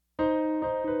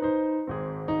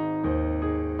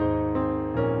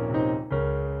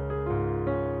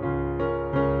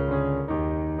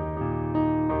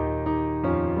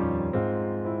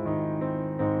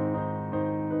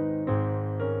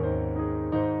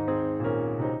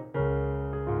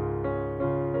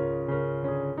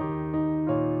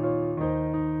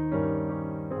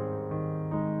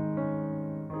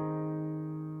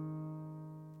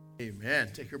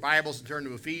Take your Bibles and turn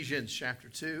to Ephesians chapter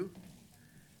 2.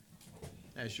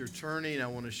 As you're turning, I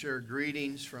want to share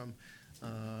greetings from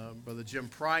Brother Jim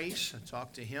Price. I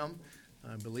talked to him,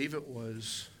 I believe it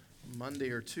was Monday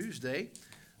or Tuesday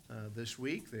this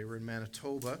week. They were in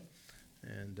Manitoba,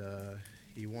 and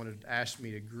he asked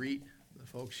me to greet the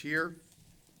folks here.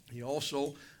 He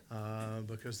also,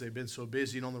 because they've been so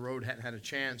busy and on the road, hadn't had a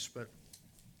chance,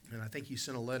 and I think he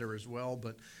sent a letter as well,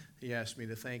 but he asked me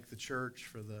to thank the church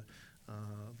for the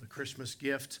Christmas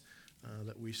gift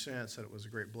that we sent. Said it was a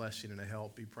great blessing and a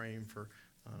help. Be praying for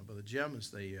Brother Jim as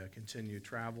they continue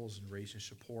travels and raising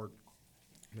support.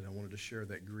 And I wanted to share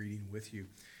that greeting with you.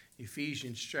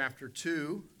 Ephesians chapter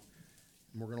 2,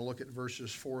 and we're going to look at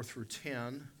verses 4 through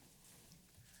 10.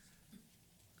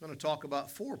 I'm going to talk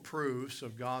about 4 proofs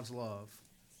of God's love.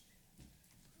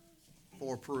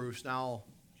 4 proofs. Now,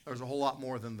 there's a whole lot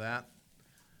more than that.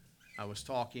 I was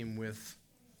talking with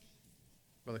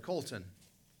Brother Colton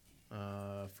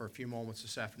for a few moments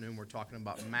this afternoon. We're talking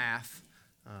about math.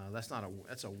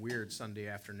 That's a weird Sunday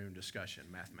afternoon discussion,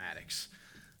 mathematics.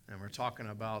 And we're talking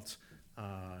about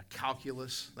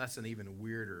calculus. That's an even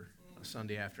weirder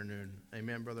Sunday afternoon.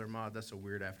 Amen, Brother Ahmad? That's a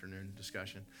weird afternoon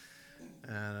discussion.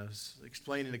 And I was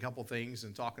explaining a couple things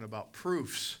and talking about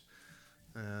proofs.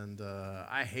 And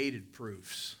I hated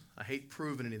proofs. I hate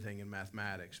proving anything in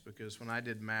mathematics because when I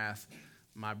did math,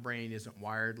 my brain isn't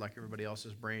wired like everybody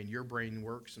else's brain. Your brain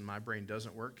works and my brain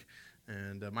doesn't work.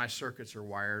 And my circuits are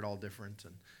wired all different.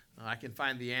 And I can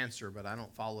find the answer, but I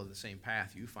don't follow the same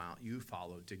path you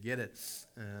followed to get it.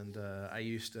 And I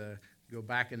used to go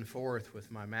back and forth with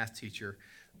my math teacher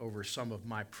over some of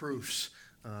my proofs.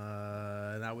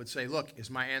 And I would say, look, is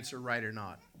my answer right or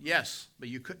not? Yes, but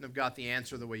you couldn't have got the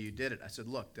answer the way you did it. I said,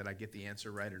 look, did I get the answer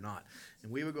right or not?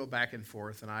 And we would go back and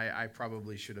forth, and I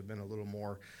probably should have been a little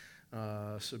more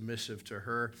submissive to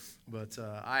her. But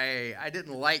I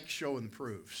didn't like showing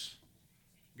proofs.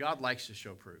 God likes to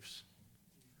show proofs.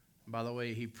 And by the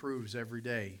way, he proves every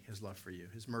day his love for you.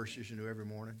 His mercies are new every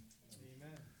morning.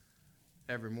 Amen.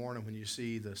 Every morning when you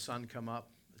see the sun come up.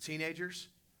 Teenagers,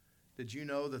 did you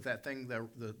know that thing,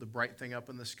 the bright thing up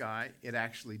in the sky, it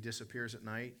actually disappears at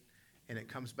night and it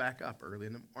comes back up early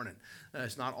in the morning?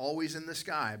 It's not always in the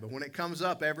sky, but when it comes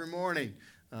up every morning,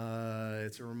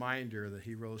 it's a reminder that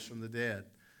he rose from the dead,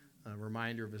 a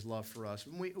reminder of his love for us.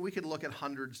 And we could look at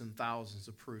hundreds and thousands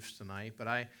of proofs tonight,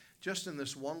 but just in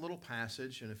this one little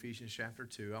passage in Ephesians chapter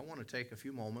 2, I want to take a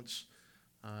few moments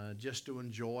just to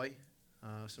enjoy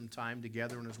some time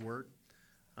together in his word,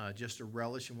 just to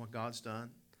relish in what God's done.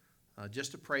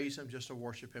 Just to praise him, just to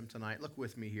worship him tonight. Look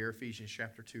with me here, Ephesians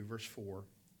chapter 2, verse 4.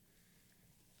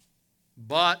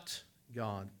 But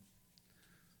God,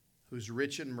 who's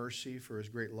rich in mercy for his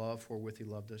great love wherewith he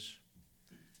loved us,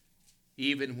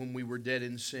 even when we were dead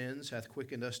in sins, hath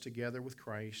quickened us together with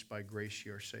Christ. By grace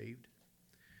ye are saved.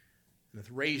 And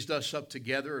hath raised us up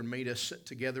together and made us sit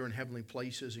together in heavenly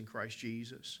places in Christ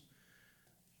Jesus,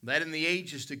 that in the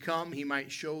ages to come he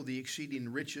might show the exceeding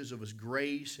riches of his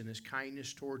grace and his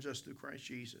kindness towards us through Christ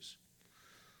Jesus.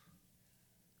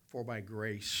 For by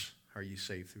grace are ye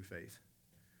saved through faith.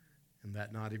 And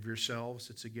that not of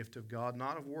yourselves, it's a gift of God,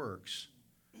 not of works,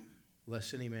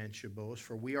 lest any man should boast.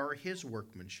 For we are his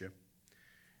workmanship,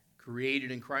 created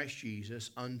in Christ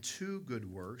Jesus unto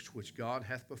good works, which God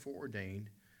hath before ordained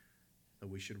that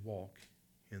we should walk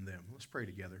in them. Let's pray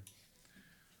together.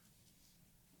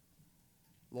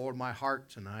 Lord, my heart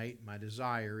tonight, my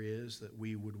desire is that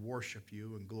we would worship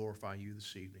you and glorify you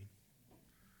this evening.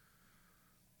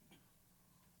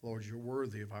 Lord, you're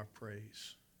worthy of our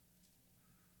praise.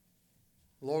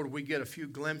 Lord, we get a few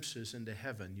glimpses into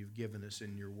heaven you've given us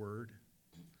in your word.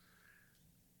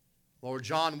 Lord,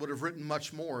 John would have written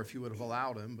much more if you would have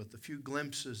allowed him, but the few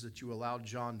glimpses that you allowed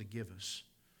John to give us,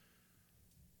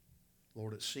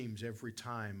 Lord, it seems every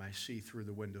time I see through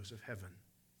the windows of heaven,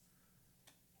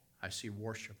 I see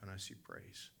worship and I see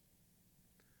praise.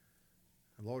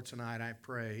 And Lord, tonight I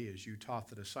pray as you taught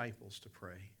the disciples to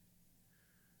pray,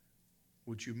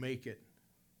 would you make it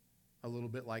a little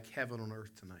bit like heaven on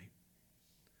earth tonight?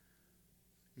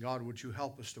 God, would you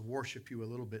help us to worship you a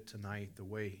little bit tonight the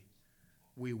way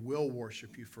we will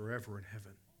worship you forever in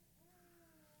heaven?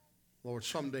 Lord,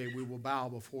 someday we will bow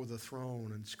before the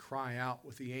throne and cry out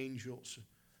with the angels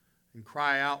and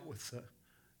cry out with the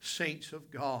saints of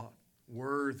God.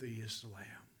 Worthy is the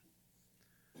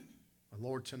Lamb. But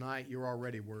Lord, tonight you're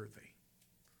already worthy.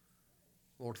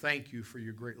 Lord, thank you for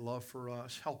your great love for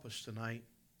us. Help us tonight,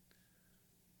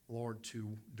 Lord,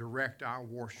 to direct our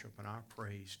worship and our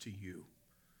praise to you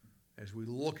as we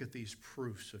look at these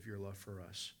proofs of your love for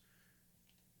us.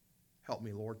 Help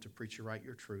me, Lord, to preach aright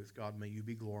your truth. God, may you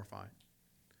be glorified.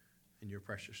 In your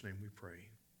precious name we pray.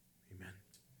 Amen.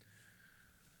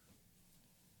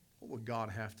 What would God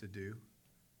have to do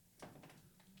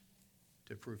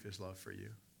to prove his love for you?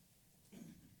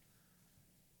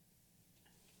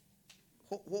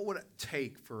 What would it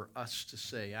take for us to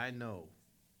say, I know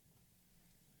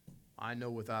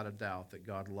without a doubt that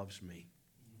God loves me?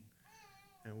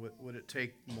 And would it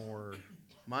take more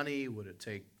money? Would it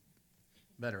take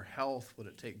better health? Would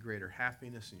it take greater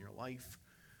happiness in your life?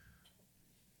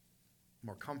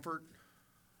 More comfort?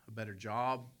 A better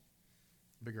job?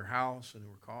 A bigger house? A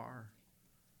newer car?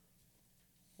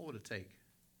 What would it take?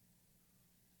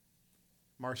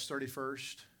 March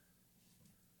 31st,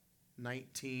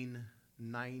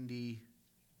 1995,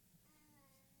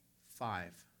 I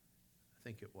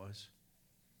think it was.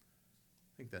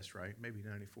 I think that's right, maybe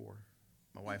 94.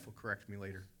 My wife will correct me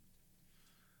later.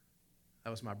 That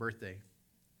was my birthday.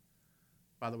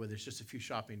 By the way, there's just a few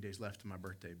shopping days left to my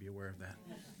birthday. Be aware of that.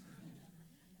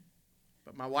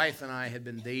 But my wife and I had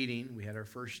been dating. We had our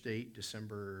first date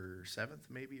December 7th,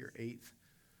 maybe, or 8th.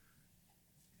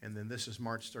 And then this is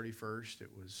March 31st. It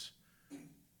was a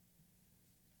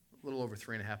little over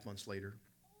 3.5 months later.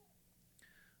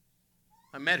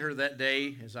 I met her that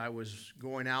day as I was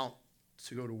going out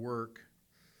to go to work.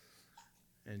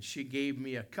 And she gave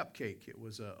me a cupcake. It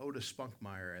was a Otis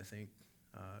Spunkmeyer, I think.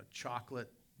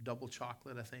 Chocolate, double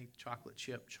chocolate, I think. Chocolate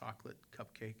chip, chocolate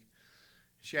cupcake.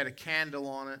 She had a candle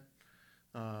on it.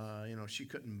 She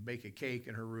couldn't bake a cake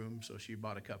in her room, so she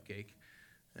bought a cupcake.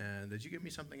 And did you give me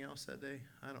something else that day?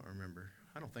 I don't remember.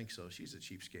 I don't think so. She's a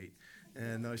cheapskate.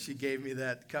 And she gave me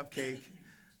that cupcake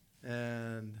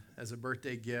and as a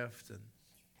birthday gift. And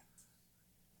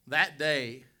that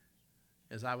day,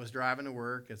 as I was driving to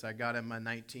work, as I got in my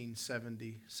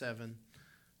 1977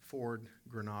 Ford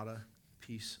Granada,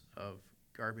 piece of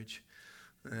garbage,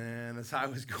 and as I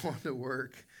was going to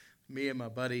work, me and my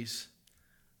buddies,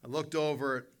 I looked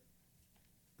over at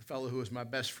the fellow who was my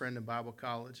best friend in Bible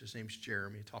college. His name's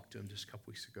Jeremy. I talked to him just a couple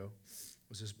weeks ago.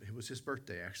 It was his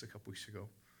birthday, actually, a couple weeks ago.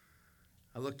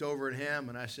 I looked over at him,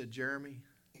 and I said, Jeremy,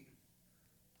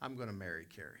 I'm going to marry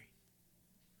Carrie.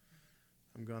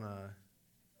 I'm going to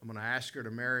ask her to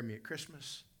marry me at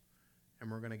Christmas, and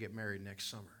we're going to get married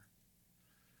next summer.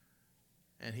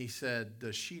 And he said,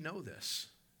 does she know this?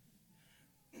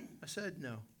 I said,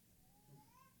 no,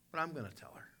 but I'm going to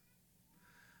tell her.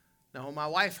 Now, when my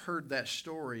wife heard that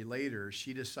story later,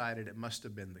 she decided it must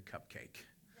have been the cupcake.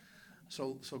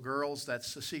 So girls,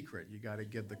 that's the secret. You got to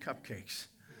give the cupcakes.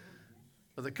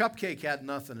 But the cupcake had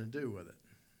nothing to do with it.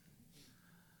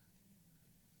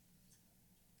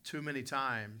 Too many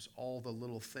times, all the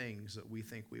little things that we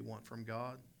think we want from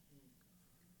God,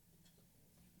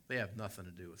 they have nothing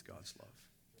to do with God's love.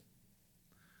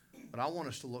 But I want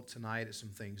us to look tonight at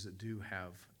some things that do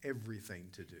have everything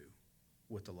to do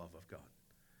with the love of God.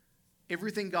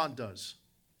 Everything God does,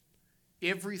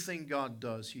 He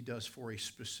does for a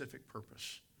specific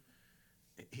purpose.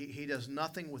 He does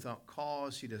nothing without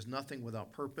cause. He does nothing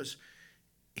without purpose.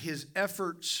 His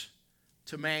efforts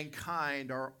to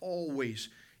mankind are always,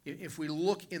 if we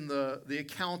look in the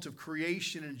account of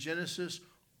creation in Genesis,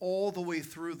 all the way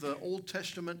through the Old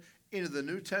Testament into the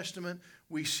New Testament,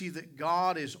 we see that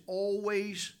God is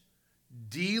always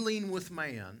dealing with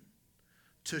man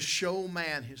to show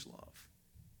man his love.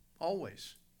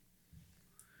 Always.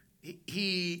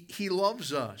 He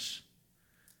loves us.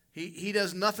 He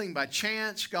does nothing by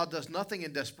chance. God does nothing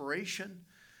in desperation.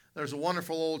 There's a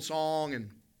wonderful old song, and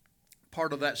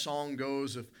part of that song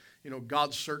goes, if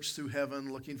God searched through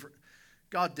heaven looking for...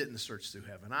 God didn't search through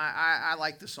heaven. I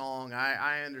like the song.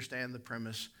 I understand the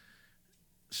premise.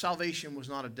 Salvation was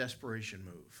not a desperation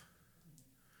move.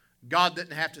 God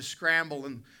didn't have to scramble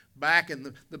and back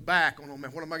in the back. Oh, no,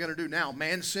 man, what am I going to do now?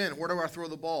 Man sin. Where do I throw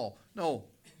the ball? No,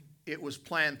 it was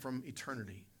planned from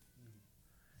eternity.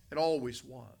 It always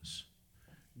was.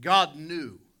 God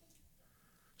knew.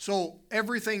 So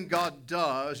everything God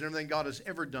does and everything God has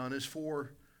ever done is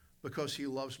because He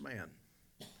loves man.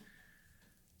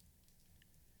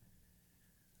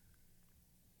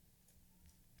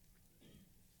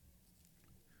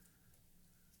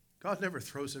 God never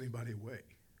throws anybody away.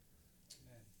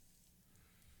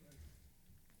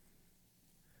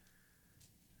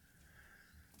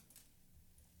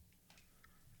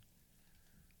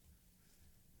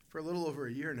 For a little over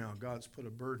a year now, God's put a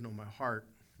burden on my heart.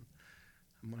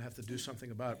 I'm going to have to do something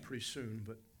about it pretty soon,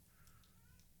 but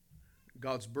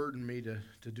God's burdened me to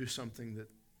do something that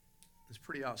is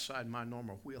pretty outside my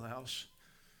normal wheelhouse.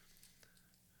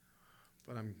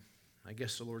 But I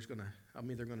guess the Lord's I'm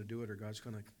either going to do it or God's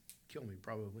going to kill me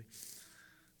probably.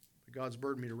 But God's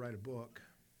burdened me to write a book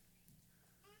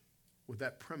with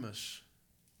that premise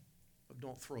but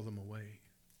don't throw them away.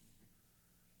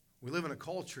 We live in a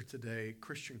culture today,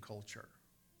 Christian culture,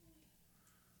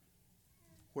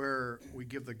 where we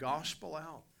give the gospel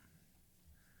out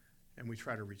and we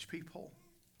try to reach people.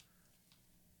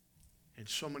 In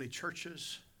so many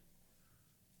churches,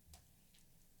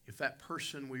 if that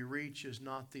person we reach is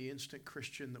not the instant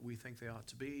Christian that we think they ought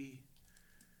to be,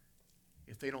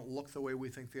 if they don't look the way we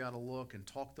think they ought to look and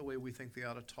talk the way we think they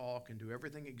ought to talk and do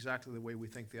everything exactly the way we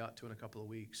think they ought to in a couple of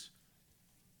weeks,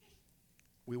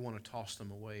 we want to toss them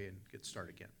away and get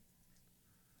started again.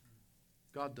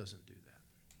 God doesn't do that.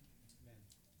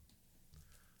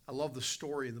 I love the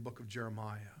story in the book of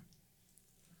Jeremiah.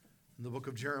 In the book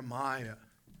of Jeremiah,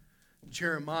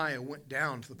 Jeremiah went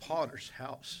down to the potter's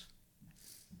house.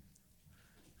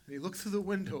 And he looked through the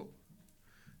window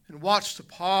and watched the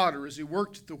potter as he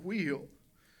worked at the wheel.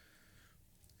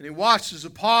 And he watched as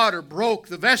the potter broke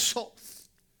the vessel.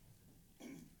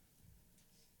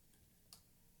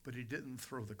 But he didn't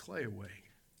throw the clay away.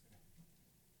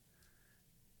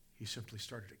 He simply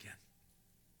started again.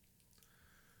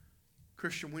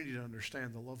 Christian, we need to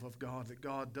understand the love of God, that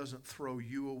God doesn't throw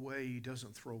you away. He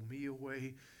doesn't throw me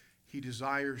away. He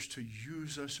desires to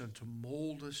use us and to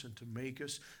mold us and to make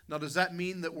us. Now, does that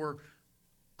mean that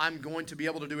I'm going to be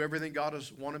able to do everything God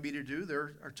has wanted me to do?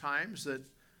 There are times that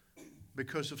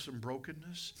because of some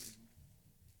brokenness,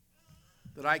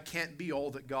 that I can't be all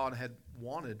that God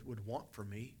would want for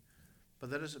me. But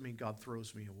that doesn't mean God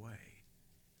throws me away.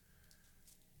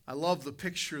 I love the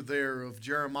picture there of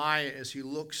Jeremiah as he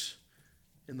looks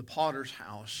in the potter's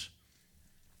house.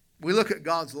 We look at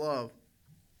God's love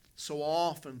so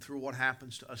often through what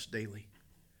happens to us daily.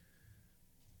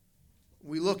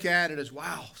 We look at it as,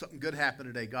 wow, something good happened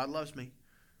today. God loves me.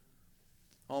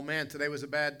 Oh man, today was a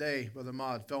bad day. Brother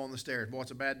Maud fell on the stairs. Boy,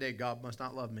 it's a bad day. God must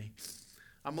not love me.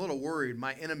 I'm a little worried.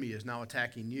 My enemy is now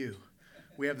attacking you.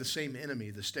 We have the same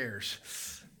enemy, the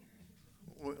stairs.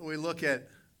 We look at,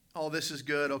 oh, this is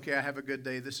good. Okay, I have a good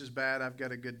day. This is bad. I've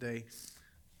got a good day.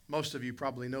 Most of you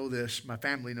probably know this. My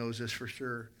family knows this for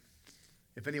sure.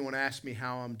 If anyone asks me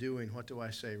how I'm doing, what do I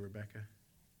say, Rebecca?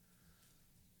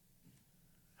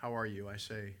 How are you? I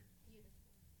say,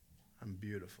 I'm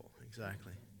beautiful.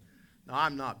 Exactly. Now,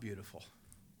 I'm not beautiful.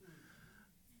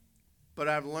 But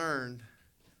I've learned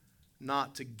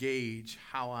not to gauge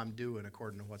how I'm doing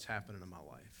according to what's happening in my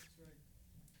life.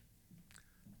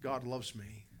 God loves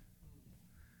me.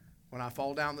 When I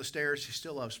fall down the stairs, He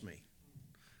still loves me.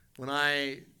 When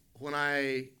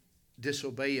I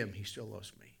disobey Him, He still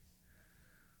loves me.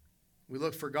 We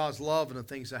look for God's love in the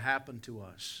things that happen to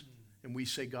us. And we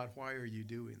say, God, why are you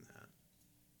doing that?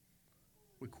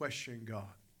 We question God.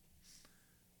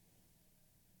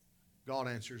 God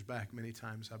answers back many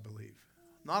times, I believe.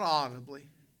 Not audibly,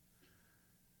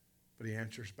 but He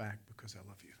answers back because I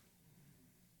love you.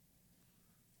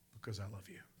 Because I love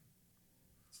you.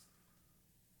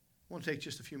 I want to take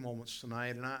just a few moments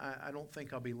tonight, and I don't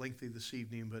think I'll be lengthy this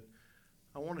evening, but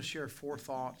I want to share 4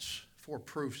 thoughts, 4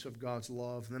 proofs of God's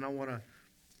love. And then I want to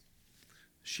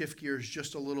shift gears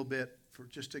just a little bit for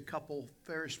just a couple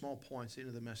very small points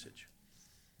into the message.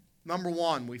 Number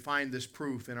 1, we find this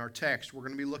proof in our text. We're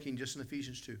going to be looking just in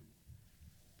Ephesians 2,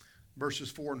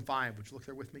 verses 4 and 5. Would you look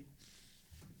there with me?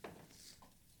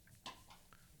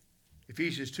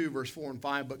 Ephesians 2, verse 4 and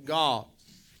 5. But God,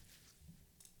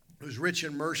 who's rich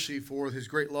in mercy for His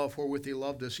great love wherewith He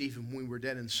loved us, even when we were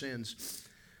dead in sins,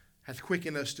 hath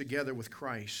quickened us together with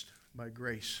Christ. By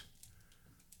grace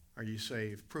are you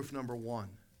saved. Proof number 1.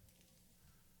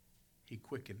 He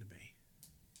quickened me.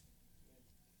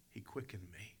 He quickened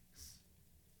me.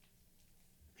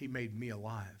 He made me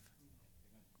alive.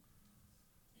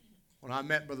 When I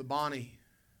met Brother Bonnie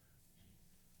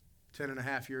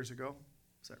 10.5 years ago,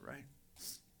 is that right?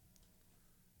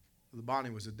 Brother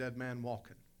Bonnie was a dead man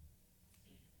walking.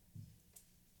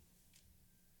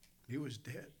 He was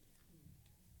dead.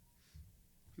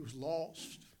 He was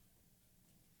lost.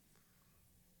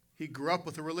 He grew up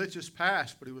with a religious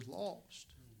past, but he was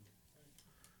lost.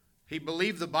 He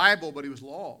believed the Bible, but he was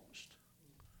lost.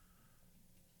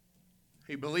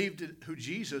 He believed who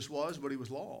Jesus was, but he was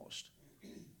lost.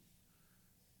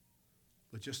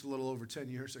 But just a little over 10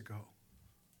 years ago,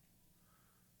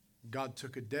 God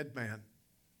took a dead man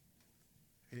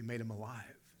and He made him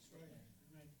alive.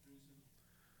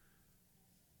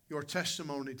 Your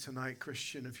testimony tonight,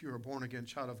 Christian, if you're a born-again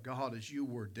child of God, is you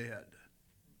were dead.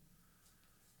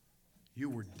 You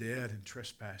were dead in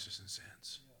trespasses and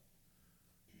sins.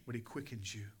 But He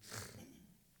quickened you.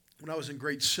 When I was in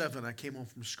grade 7, I came home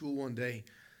from school one day.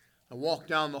 I walked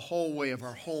down the hallway of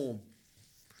our home.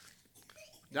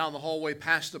 Down the hallway,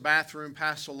 past the bathroom,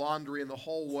 past the laundry in the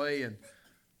hallway. And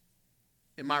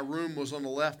and my room was on the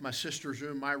left, my sister's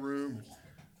room, my room.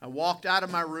 I walked out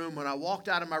of my room. When I walked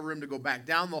out of my room to go back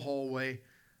down the hallway,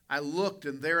 I looked,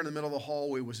 and there in the middle of the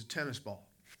hallway was a tennis ball.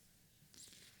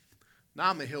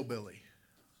 Now I'm a hillbilly.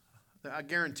 I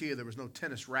guarantee you there was no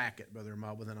tennis racket, Brother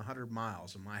Ahmad, within 100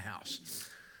 miles of my house.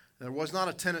 There was not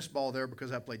a tennis ball there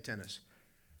because I played tennis.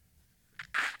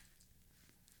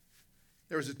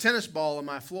 There was a tennis ball on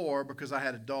my floor because I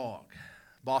had a dog,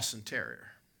 Boston Terrier.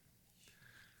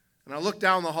 And I looked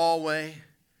down the hallway,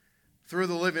 through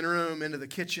the living room, into the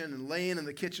kitchen, and laying in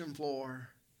the kitchen floor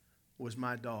was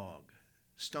my dog,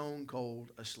 stone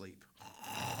cold asleep.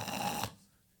 How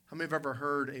many have ever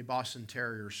heard a Boston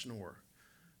Terrier snore?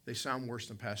 They sound worse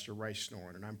than Pastor Rice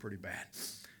snoring, and I'm pretty bad.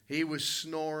 He was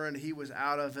snoring. He was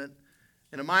out of it.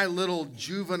 And in my little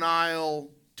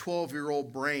juvenile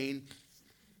 12-year-old brain,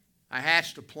 I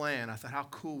hatched a plan. I thought, how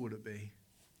cool would it be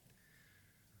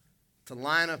to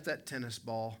line up that tennis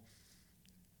ball,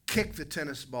 kick the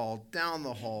tennis ball down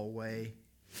the hallway,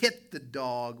 hit the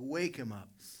dog, wake him up.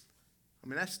 I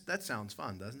mean, that sounds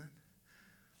fun, doesn't it?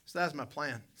 So that's my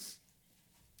plan.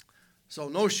 So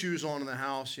no shoes on in the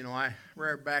house. I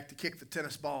ran back to kick the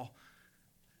tennis ball,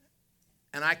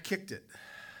 and I kicked it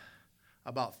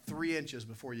about 3 inches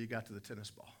before you got to the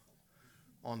tennis ball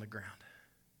on the ground.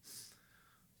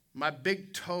 My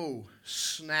big toe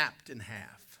snapped in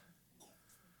half.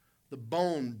 The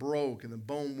bone broke, and the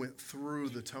bone went through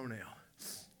the toenail.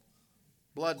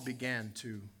 Blood began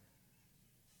to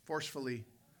forcefully.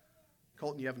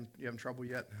 Colton, you having trouble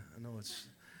yet? I know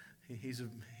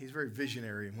he's very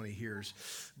visionary when he hears.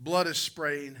 Blood is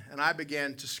spraying, and I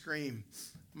began to scream.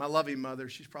 My loving mother,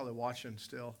 she's probably watching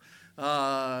still.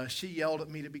 She yelled at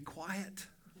me to be quiet.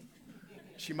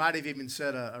 She might have even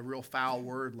said a real foul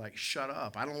word like shut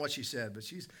up. I don't know what she said, but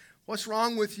what's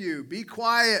wrong with you? Be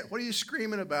quiet. What are you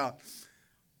screaming about?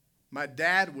 My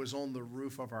dad was on the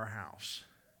roof of our house.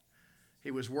 He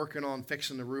was working on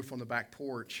fixing the roof on the back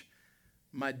porch.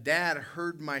 My dad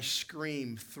heard my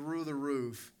scream through the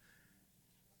roof,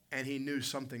 and he knew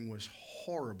something was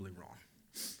horribly wrong.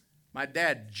 My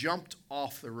dad jumped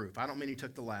off the roof. I don't mean he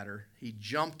took the ladder. He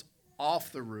jumped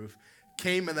off the roof,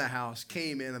 came in the house,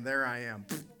 came in, and there I am.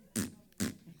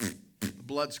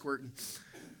 Blood squirting.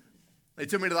 They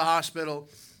took me to the hospital.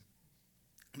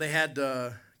 They had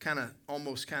to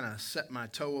almost set my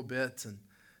toe a bit, and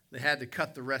they had to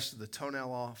cut the rest of the toenail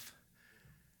off.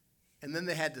 And then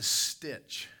they had to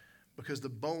stitch because the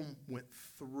bone went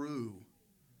through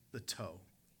the toe.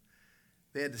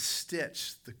 They had to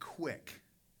stitch the quick,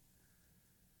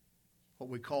 what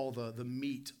we call the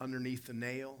meat underneath the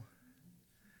nail.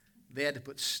 They had to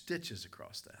put stitches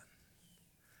across that.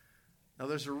 Now,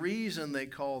 there's a reason they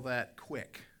call that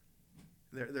quick.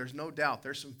 There's no doubt.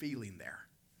 There's some feeling there.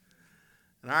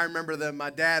 And I remember that my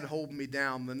dad holding me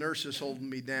down, the nurses holding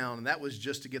me down, and that was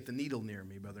just to get the needle near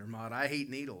me, Brother Ahmad. I hate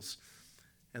needles.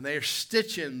 And they're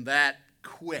stitching that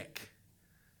quick.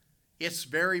 It's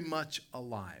very much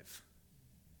alive.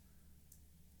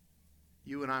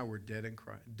 You and I were dead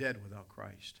without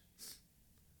Christ.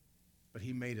 But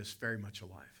he made us very much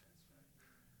alive.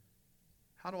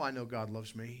 How do I know God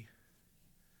loves me?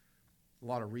 A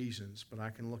lot of reasons, but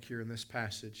I can look here in this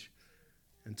passage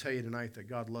and tell you tonight that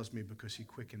God loves me because he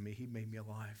quickened me. He made me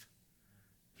alive.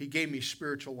 He gave me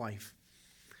spiritual life.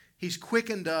 He's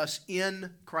quickened us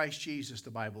in Christ Jesus, the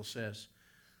Bible says.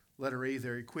 Letter A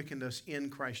there, he quickened us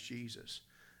in Christ Jesus.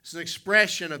 It's an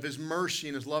expression of his mercy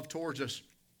and his love towards us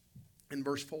in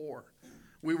verse 4.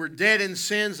 We were dead in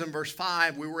sins in verse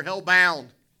 5. We were hell-bound.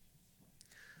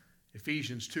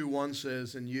 Ephesians 2:1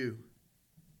 says, and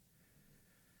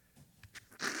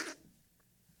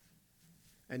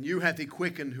you hath he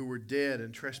quickened who were dead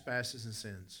in trespasses and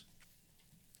sins.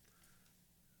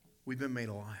 We've been made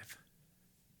alive.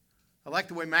 I like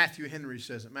the way Matthew Henry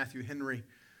says it. Matthew Henry,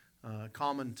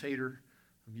 commentator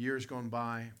of years gone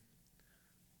by.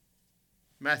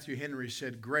 Matthew Henry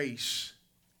said, grace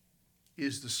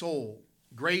is the soul.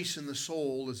 Grace in the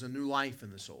soul is a new life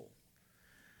in the soul.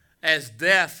 As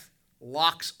death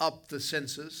locks up the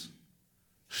senses,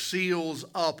 seals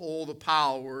up all the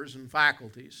powers and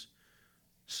faculties,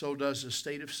 so does the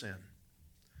state of sin.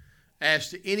 As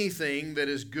to anything that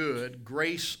is good,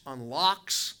 grace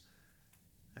unlocks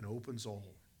and opens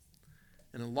all,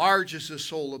 and enlarges the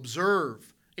soul.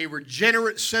 Observe, a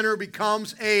regenerate sinner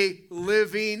becomes a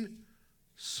living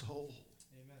soul.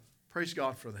 Amen. Praise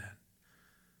God for that.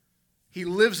 He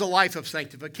lives a life of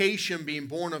sanctification, being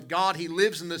born of God. He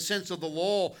lives in the sense of the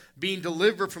law, being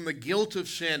delivered from the guilt of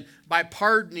sin by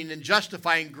pardoning and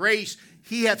justifying grace.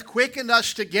 He hath quickened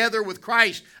us together with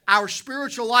Christ. Our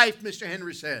spiritual life, Mr.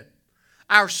 Henry said,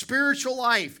 Our spiritual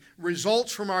life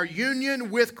results from our union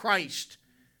with Christ.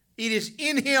 It is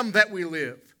in Him that we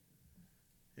live.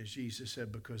 As Jesus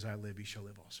said, because I live, He shall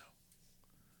live also.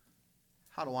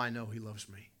 How do I know He loves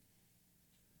me?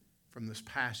 From this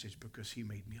passage, because He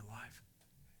made me alive.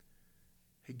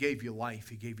 He gave you life.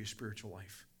 He gave you spiritual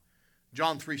life.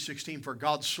 John 3:16, for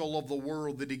God so loved the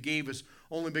world that He gave His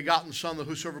only begotten Son, that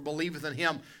whosoever believeth in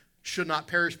Him should not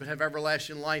perish but have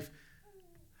everlasting life.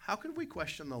 How can we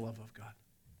question the love of God?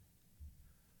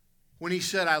 When He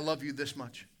said, I love you this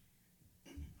much.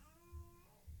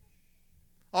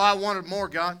 Oh, I wanted more,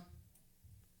 God.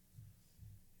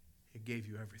 He gave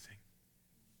you everything.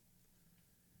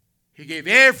 He gave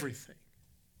everything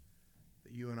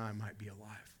that you and I might be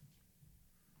alive.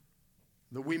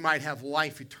 That we might have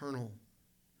life eternal.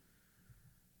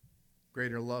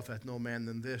 Greater love hath no man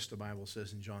than this, the Bible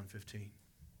says in John 15.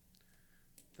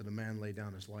 That a man lay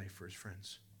down his life for his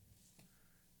friends.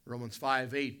 Romans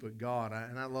 5:8, but God,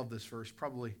 and I love this verse,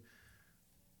 probably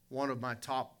one of my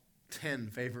top 10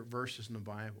 favorite verses in the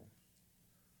Bible.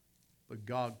 But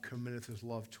God committeth His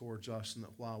love towards us, and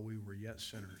that while we were yet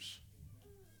sinners,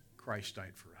 Christ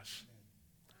died for us.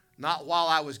 Not while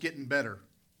I was getting better.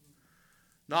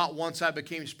 Not once I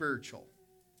became spiritual.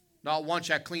 Not once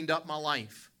I cleaned up my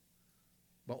life.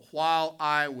 But while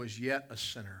I was yet a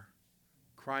sinner,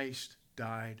 Christ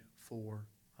died for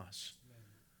us.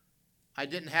 I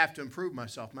didn't have to improve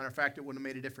myself. Matter of fact, it wouldn't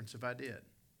have made a difference if I did.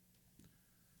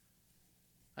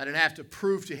 I didn't have to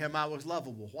prove to Him I was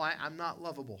lovable. Why? I'm not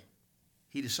lovable.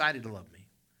 He decided to love me.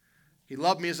 He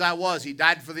loved me as I was. He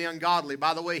died for the ungodly.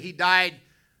 By the way, He died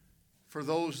for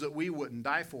those that we wouldn't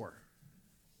die for.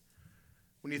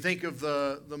 When you think of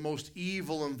the most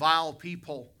evil and vile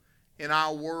people in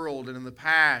our world and in the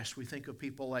past, we think of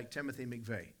people like Timothy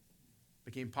McVeigh.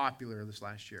 Became popular this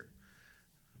last year.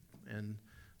 And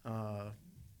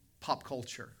pop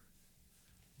culture.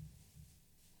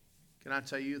 Can I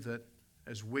tell you that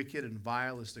as wicked and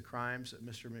vile as the crimes that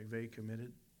Mr. McVeigh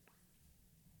committed,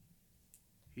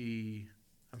 Mr.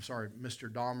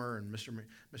 Dahmer and Mr.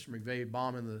 McVeigh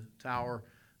bombing the tower,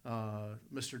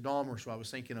 Mr. Dahmer is who I was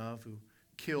thinking of, who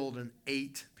killed and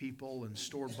ate people and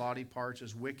stored body parts,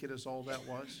 as wicked as all that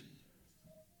was.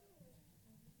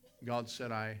 God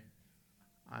said, I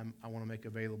want to make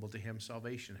available to him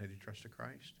salvation had he trusted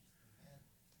Christ.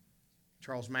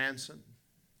 Charles Manson,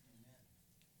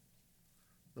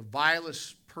 the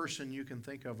vilest person you can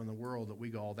think of in the world that we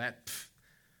go,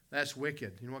 that's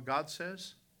wicked. You know what God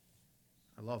says?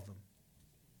 I love them.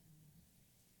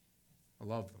 I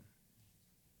love them.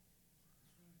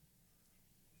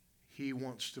 He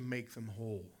wants to make them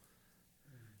whole.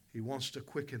 He wants to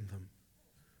quicken them.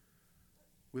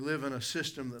 We live in a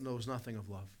system that knows nothing of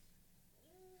love.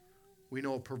 We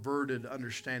know a perverted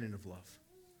understanding of love.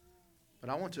 But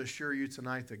I want to assure you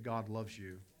tonight that God loves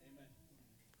you. Amen.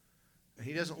 And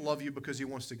He doesn't love you because He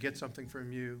wants to get something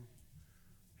from you.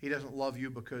 He doesn't love you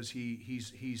because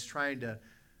he's trying to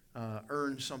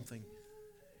earn something.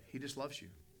 He just loves you.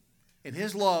 And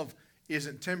His love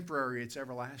isn't temporary, it's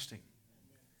everlasting.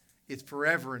 It's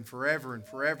forever and forever and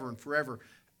forever and forever.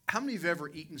 How many of you have ever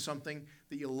eaten something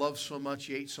that you loved so much,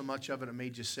 you ate so much of it, it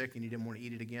made you sick and you didn't want to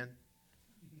eat it again?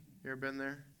 You ever been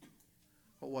there?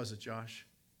 What was it, Josh?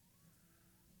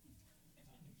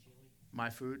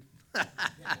 My food?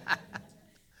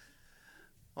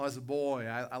 Oh, as a boy,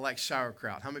 I like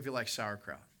sauerkraut. How many of you like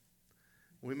sauerkraut?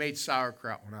 We made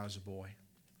sauerkraut when I was a boy.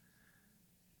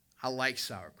 I like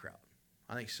sauerkraut.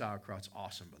 I think sauerkraut's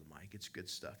awesome, Brother Mike. It's good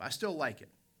stuff. I still like it.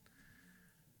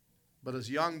 But as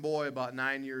a young boy, about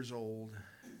 9 years old,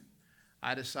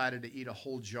 I decided to eat a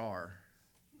whole jar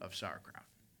of sauerkraut.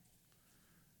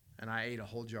 And I ate a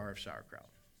whole jar of sauerkraut.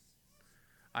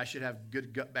 I should have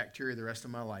good gut bacteria the rest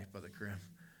of my life, Brother Krim.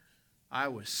 I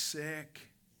was sick.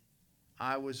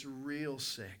 I was real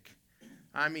sick.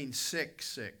 I mean sick,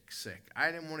 sick, sick.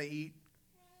 I didn't want to eat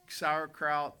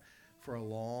sauerkraut for a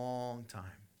long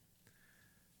time.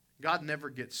 God never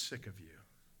gets sick of you.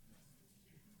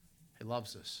 He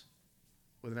loves us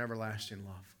with an everlasting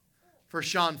love. 1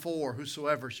 John 4,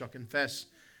 whosoever shall confess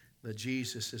that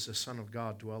Jesus is the Son of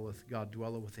God dwelleth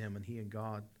with him, and he in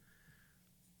God.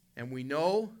 And we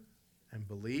know and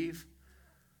believe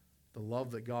the love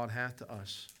that God hath to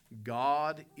us.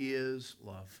 God is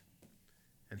love.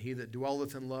 And he that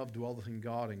dwelleth in love dwelleth in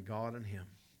God, and God in him.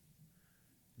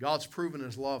 God's proven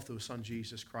his love through his Son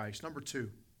Jesus Christ. Number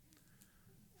two.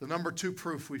 The number two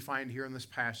proof we find here in this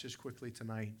passage quickly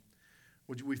tonight,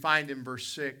 which we find in verse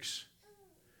 6.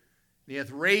 He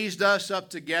hath raised us up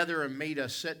together and made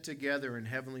us sit together in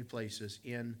heavenly places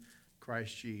in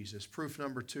Christ Jesus. Proof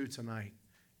number two tonight.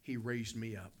 He raised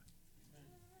me up.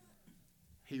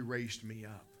 He raised me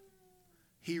up.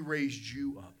 He raised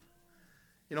you up.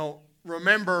 You know,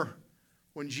 remember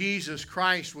when Jesus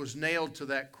Christ was nailed to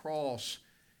that cross,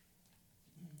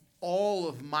 all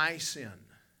of my sin,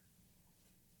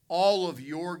 all of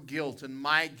your guilt and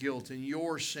my guilt and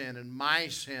your sin and my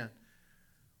sin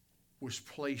was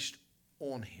placed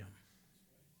on Him.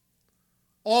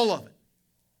 All of it.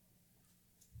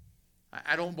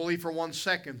 I don't believe for one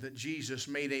second that Jesus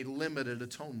made a limited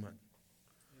atonement.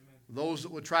 Amen. Those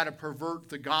that would try to pervert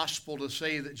the gospel to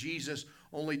say that Jesus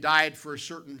only died for a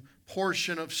certain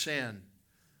portion of sin,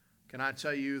 can I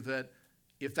tell you that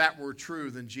if that were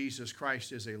true, then Jesus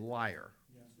Christ is a liar.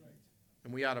 Yes, right.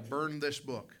 And we ought to burn this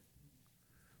book,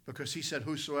 because He said,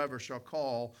 whosoever shall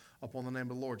call upon the name of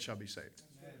the Lord shall be saved.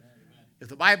 Amen. If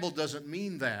the Bible doesn't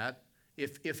mean that,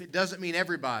 if it doesn't mean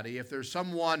everybody, if there's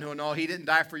someone who, no, He didn't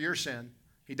die for your sin,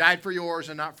 He died for yours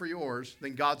and not for yours,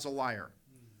 then God's a liar.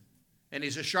 And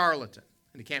He's a charlatan,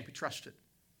 and He can't be trusted.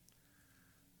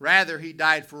 Rather, He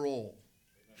died for all.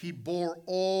 He bore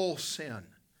all sin,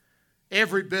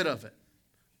 every bit of it.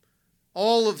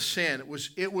 All of sin.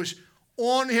 It was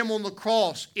on Him on the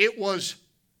cross. It was,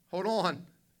 hold on,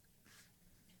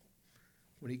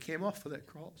 when He came off of that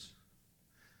cross,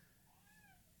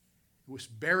 was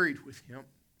buried with Him.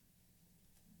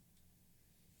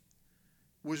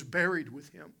 Was buried with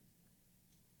Him.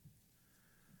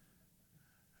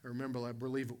 I remember, I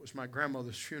believe it was my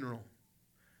grandmother's funeral,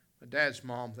 my dad's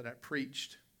mom, that I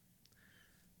preached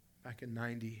back in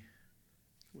 98.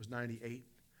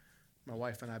 My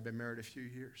wife and I have been married a few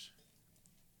years.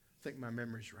 I think my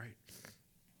memory's right.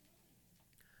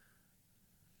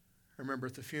 I remember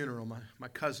at the funeral, my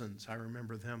cousins, I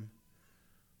remember them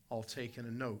all taking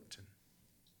a note and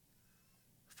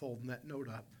folding that note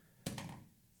up,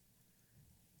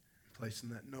 placing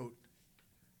that note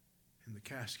in the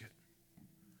casket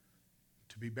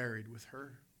to be buried with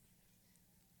her.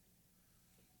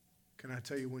 Can I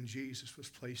tell you, when Jesus was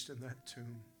placed in that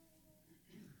tomb,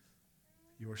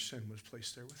 your sin was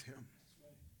placed there with Him.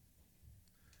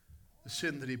 The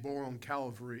sin that He bore on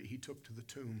Calvary, He took to the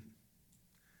tomb.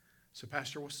 So,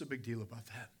 Pastor, what's the big deal about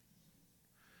that?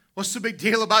 What's the big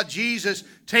deal about Jesus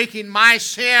taking my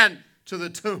sin to the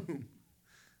tomb?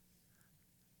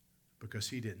 Because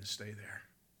He didn't stay there.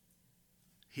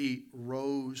 He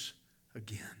rose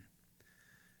again.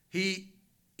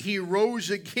 He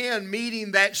rose again,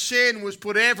 meaning that sin was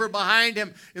put ever behind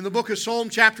Him. In the book of Psalm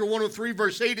chapter 103,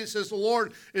 verse 8, it says, the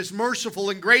Lord is merciful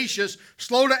and gracious,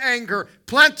 slow to anger,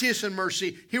 plenteous in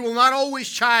mercy. He will not always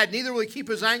chide, neither will He keep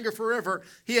His anger forever.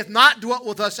 He hath not dwelt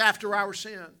with us after our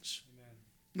sins,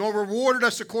 nor rewarded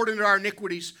us according to our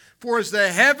iniquities. For as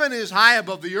the heaven is high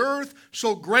above the earth,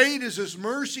 so great is His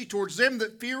mercy towards them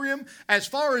that fear Him. As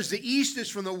far as the east is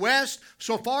from the west,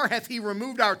 so far hath He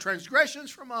removed our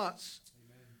transgressions from us.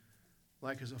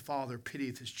 Like as a father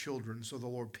pitieth his children, so the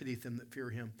Lord pitieth them that fear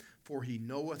Him. For He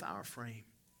knoweth our frame.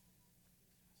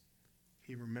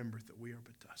 He remembereth that we are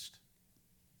but dust.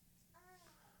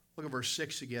 Look at verse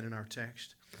 6 again in our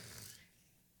text.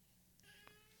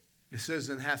 It says,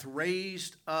 and hath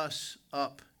raised us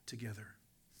up together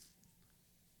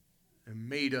and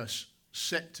made us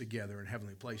sit together in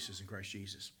heavenly places in Christ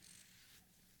Jesus.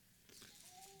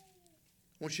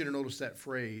 I want you to notice that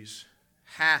phrase,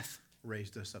 hath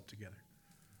raised us up together.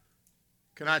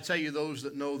 Can I tell you, those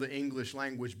that know the English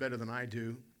language better than I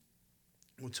do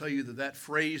will tell you that that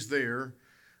phrase there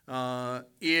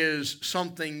is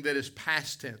something that is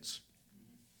past tense.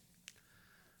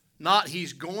 Not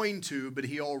He's going to, but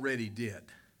He already did.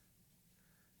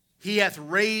 He hath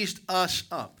raised us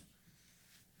up.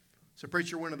 So,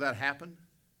 preacher, when did that happen?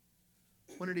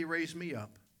 When did He raise me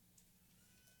up?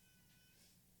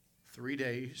 3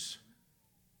 days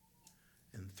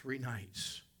and 3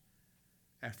 nights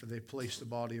after they placed the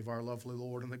body of our lovely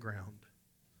Lord on the ground.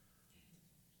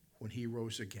 When He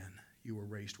rose again, you were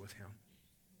raised with Him.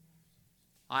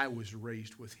 I was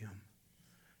raised with Him.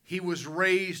 He was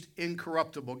raised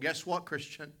incorruptible. Guess what,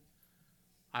 Christian?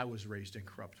 I was raised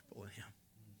incorruptible in Him.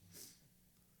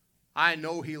 I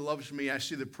know He loves me. I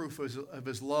see the proof of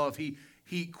His love.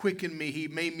 He quickened me. He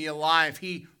made me alive.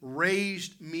 He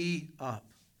raised me up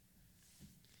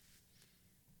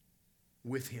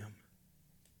with Him.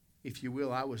 If you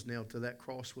will, I was nailed to that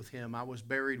cross with Him. I was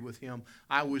buried with Him.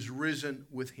 I was risen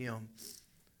with Him.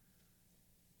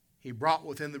 He brought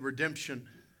within the redemption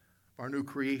of our new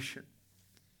creation.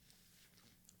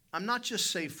 I'm not just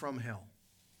saved from hell.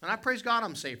 And I praise God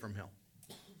I'm saved from hell.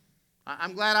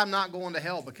 I'm glad I'm not going to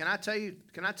hell. But can I tell you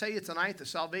tonight that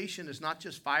salvation is not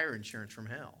just fire insurance from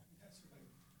hell.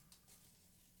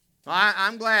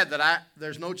 I'm glad that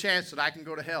there's no chance that I can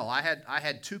go to hell. I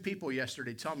had 2 people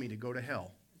yesterday tell me to go to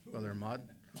hell. Brother Ahmad.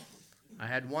 I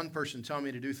had one person tell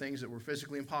me to do things that were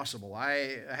physically impossible.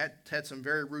 I had some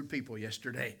very rude people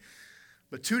yesterday.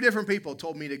 But 2 different people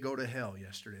told me to go to hell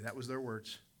yesterday. That was their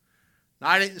words. Now,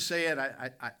 I didn't say it.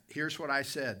 Here's what I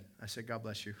said. I said, God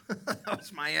bless you. That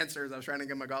was my answer as I was trying to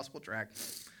get my gospel track.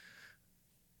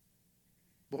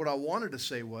 But what I wanted to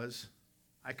say was,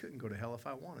 I couldn't go to hell if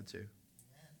I wanted to.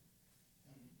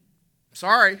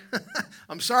 Sorry.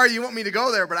 I'm sorry you want me to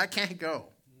go there, but I can't go.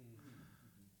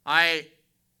 I'm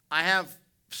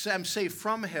saved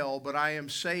from hell, but I am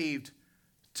saved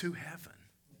to heaven.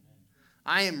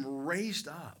 I am raised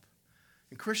up.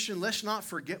 And Christian, let's not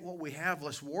forget what we have.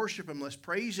 Let's worship Him. Let's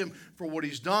praise Him for what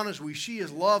He's done as we see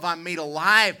His love. I'm made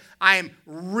alive. I am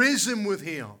risen with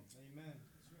Him. Amen.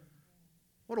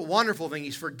 What a wonderful thing.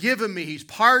 He's forgiven me. He's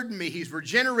pardoned me. He's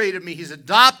regenerated me. He's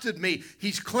adopted me.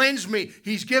 He's cleansed me.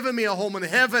 He's given me a home in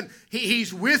heaven.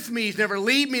 He's with me. He's never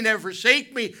leave me, never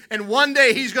forsake me. And one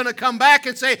day He's going to come back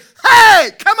and say,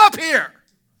 hey, come up here.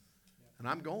 And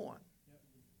I'm going.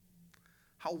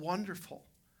 How wonderful.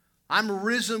 I'm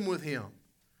risen with Him.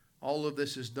 All of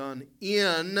this is done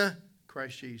in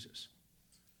Christ Jesus.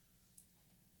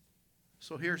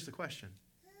 So here's the question.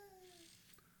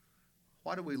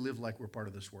 Why do we live like we're part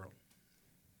of this world?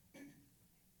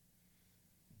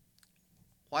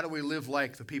 Why do we live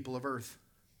like the people of earth?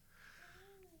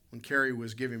 When Carrie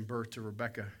was giving birth to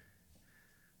Rebecca,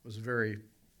 it was a very,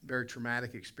 very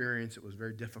traumatic experience. It was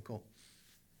very difficult.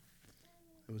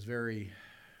 It was very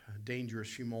dangerous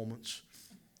few moments.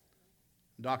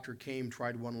 The doctor came,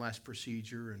 tried one last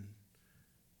procedure, and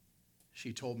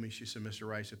she told me, she said, Mr.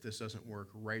 Rice, if this doesn't work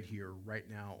right here, right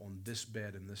now, on this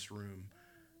bed in this room,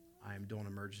 I am doing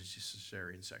emergency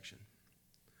cesarean section.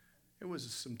 It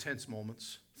was some tense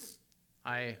moments.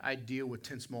 I deal with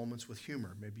tense moments with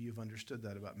humor. Maybe you've understood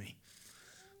that about me.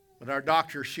 But our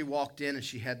doctor, she walked in and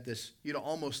she had this,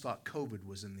 almost thought COVID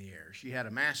was in the air. She had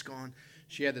a mask on.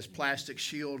 She had this plastic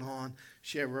shield on.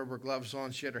 She had rubber gloves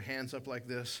on. She had her hands up like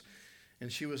this.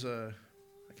 And she was I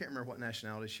can't remember what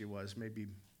nationality she was, maybe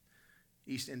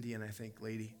East Indian, I think,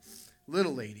 lady.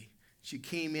 Little lady. She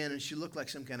came in and she looked like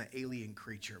some kind of alien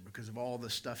creature because of all the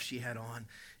stuff she had on.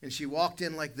 And she walked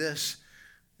in like this.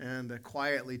 And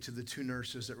quietly to the 2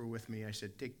 nurses that were with me, I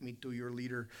said, take me to your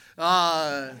leader.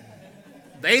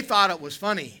 They thought it was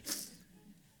funny.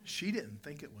 She didn't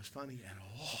think it was funny at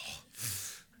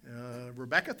all.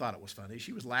 Rebecca thought it was funny.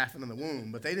 She was laughing in the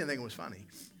womb, but they didn't think it was funny.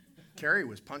 Carrie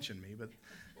was punching me. But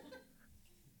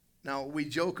now we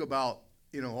joke about,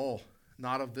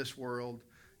 not of this world,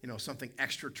 something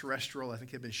extraterrestrial. I think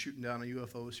they've been shooting down on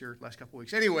UFOs here the last couple of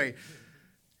weeks. Anyway,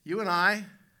 you and I,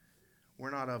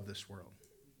 we're not of this world.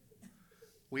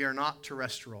 We are not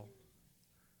terrestrial.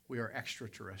 We are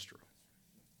extraterrestrial.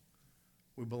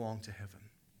 We belong to heaven.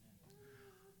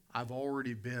 I've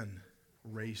already been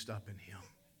raised up in Him.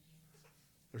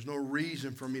 There's no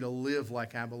reason for me to live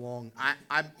like I belong.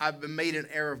 I've been made an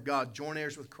heir of God, joint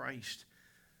heirs with Christ.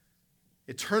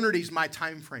 Eternity's my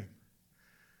time frame.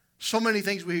 So many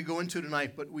things we could go into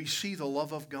tonight, but we see the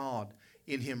love of God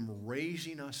in Him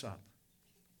raising us up.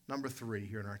 Number 3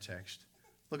 here in our text.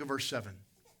 Look at verse 7.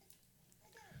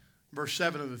 Verse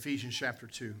 7 of Ephesians chapter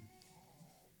 2.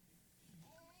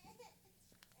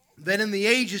 Then in the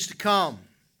ages to come,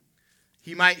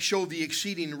 He might show the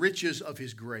exceeding riches of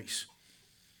His grace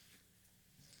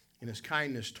and His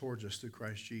kindness towards us through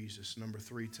Christ Jesus. Number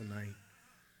 3 tonight,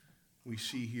 we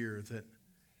see here that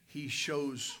He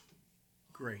shows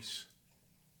grace.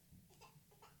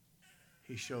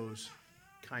 He shows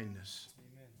kindness.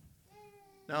 Amen.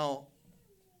 Now,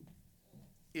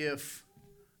 if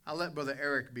I let Brother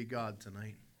Eric be God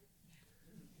tonight,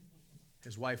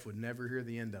 his wife would never hear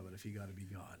the end of it if he got to be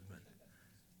God. But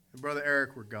if Brother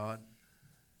Eric were God,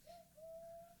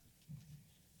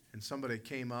 and somebody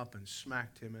came up and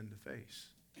smacked him in the face,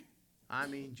 I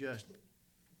mean just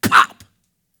pop!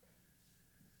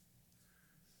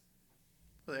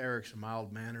 Brother Eric's a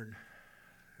mild-mannered,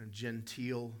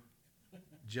 genteel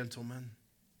gentleman.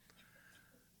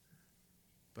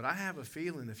 But I have a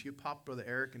feeling if you pop Brother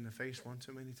Eric in the face one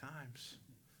too many times,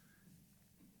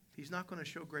 he's not going to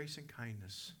show grace and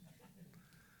kindness.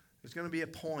 There's going to be a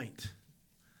point,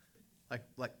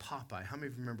 like Popeye. How many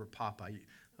of you remember Popeye?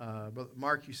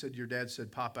 Mark, you said your dad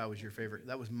said Popeye was your favorite.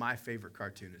 That was my favorite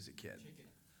cartoon as a kid. Chicken.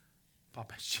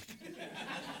 Popeye's chicken.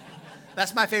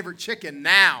 That's my favorite chicken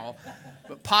now,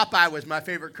 but Popeye was my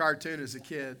favorite cartoon as a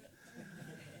kid.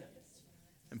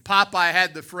 And Popeye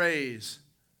had the phrase,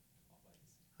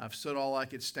 I've stood all I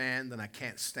could stand, and I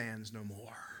can't stand no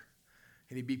more.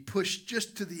 And he'd be pushed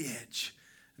just to the edge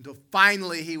until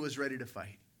finally he was ready to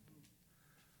fight.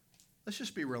 Let's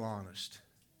just be real honest.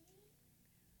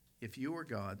 If you were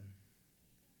God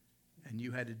and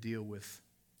you had to deal with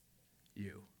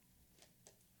you,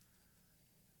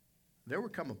 there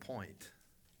would come a point.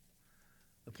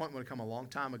 The point would have come a long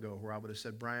time ago where I would have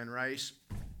said, Brian Rice,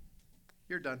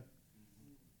 you're done.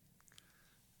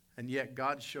 And yet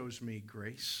God shows me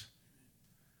grace.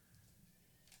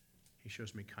 He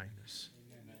shows me kindness.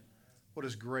 Amen. What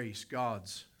is grace?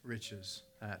 God's riches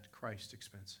at Christ's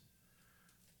expense.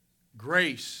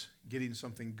 Grace, getting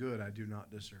something good I do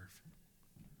not deserve.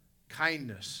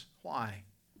 Kindness, why?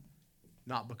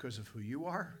 Not because of who you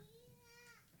are,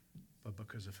 but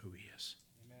because of who He is.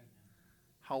 Amen.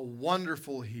 How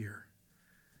wonderful here.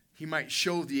 He might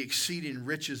show the exceeding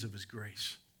riches of His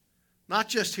grace. Not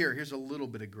just here, here's a little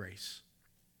bit of grace.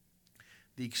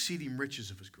 The exceeding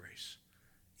riches of His grace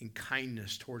in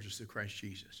kindness towards us through Christ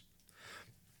Jesus.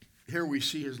 Here we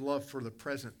see His love for the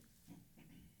present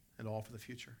and all for the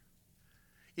future.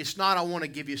 It's not, I want to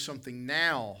give you something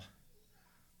now,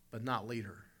 but not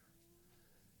later.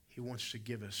 He wants to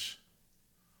give us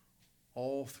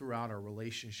all throughout our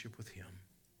relationship with Him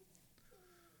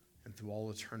and through all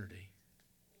eternity.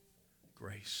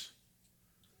 Grace,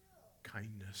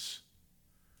 kindness.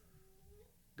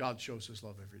 God shows His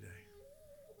love every day.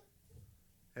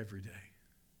 Every day.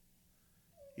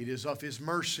 It is of His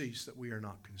mercies that we are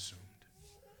not consumed.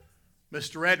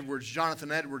 Mr. Edwards,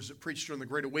 Jonathan Edwards, that preached during the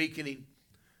Great Awakening.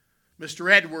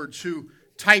 Mr. Edwards, who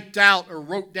typed out or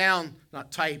wrote down,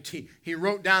 not typed, he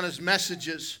wrote down his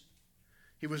messages.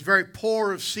 He was very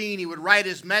poor of seeing. He would write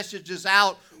his messages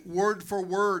out word for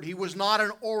word. He was not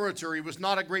an orator. He was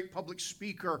not a great public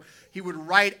speaker. He would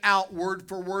write out word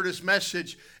for word his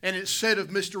message. And it said of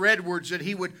Mr. Edwards that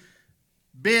he would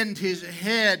bend his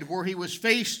head where he was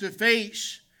face to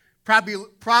face,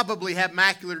 probably have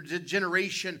macular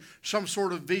degeneration, some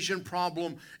sort of vision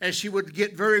problem, as he would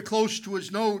get very close to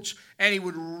his notes and he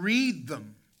would read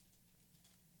them.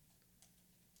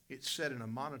 It's said in a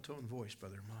monotone voice,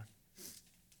 Brother Ahmad.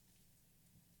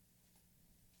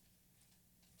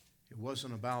 It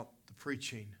wasn't about the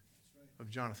preaching of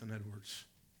Jonathan Edwards.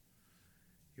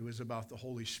 It was about the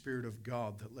Holy Spirit of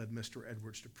God that led Mr.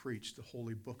 Edwards to preach the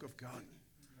holy book of God.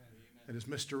 Amen. And as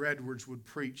Mr. Edwards would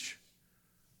preach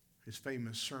his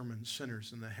famous sermon,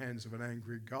 Sinners in the Hands of an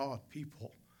Angry God,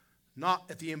 people, not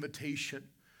at the invitation.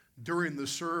 During the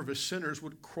service, sinners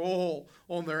would crawl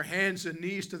on their hands and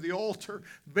knees to the altar,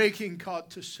 begging God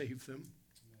to save them.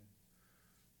 Amen.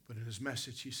 But in his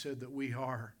message, he said that we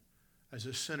are, as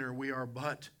a sinner, we are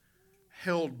but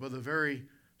held by the very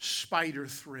spider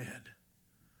thread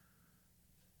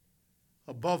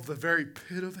above the very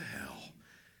pit of hell.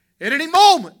 At any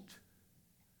moment,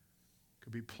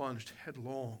 could be plunged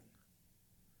headlong.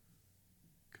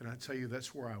 Can I tell you,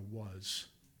 that's where I was.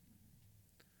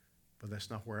 But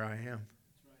that's not where I am.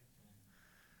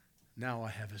 Now I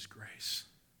have His grace.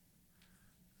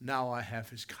 Now I have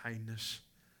His kindness.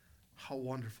 How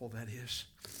wonderful that is.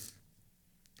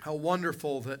 How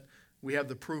wonderful that we have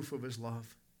the proof of His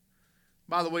love.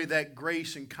 By the way, that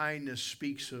grace and kindness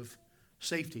speaks of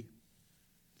safety.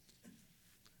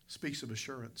 Speaks of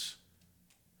assurance.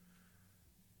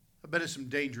 I've been in some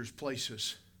dangerous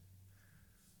places.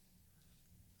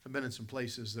 I've been in some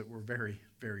places that were very,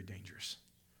 very dangerous.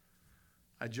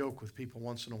 I joke with people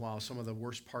once in a while, some of the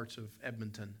worst parts of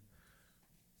Edmonton.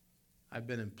 I've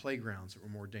been in playgrounds that were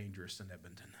more dangerous than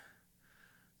Edmonton.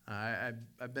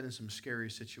 I've been in some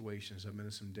scary situations. I've been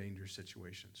in some dangerous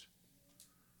situations.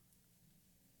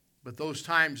 But those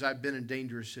times I've been in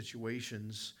dangerous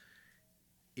situations,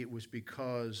 it was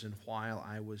because and while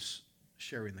I was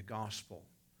sharing the gospel.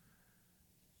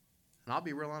 And I'll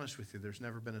be real honest with you, there's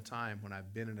never been a time when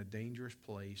I've been in a dangerous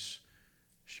place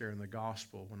sharing the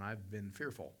gospel when I've been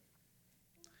fearful.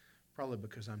 Probably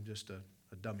because I'm just a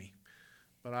dummy.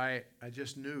 But I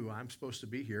just knew I'm supposed to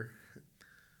be here.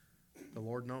 The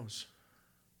Lord knows.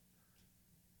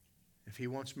 If He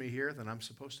wants me here, then I'm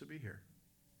supposed to be here.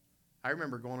 I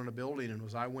remember going in a building, and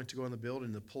as I went to go in the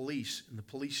building, the police in the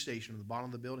police station at the bottom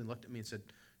of the building looked at me and said,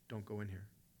 "Don't go in here.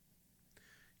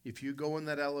 If you go in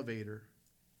that elevator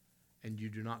and you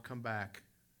do not come back,"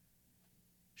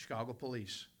 Chicago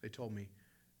police, they told me,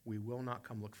 "we will not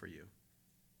come look for you.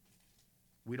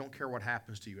 We don't care what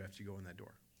happens to you after you go in that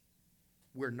door.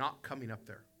 We're not coming up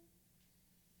there.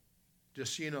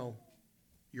 Just so you know,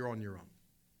 you're on your own."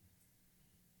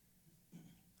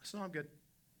 I said, "No, I'm good."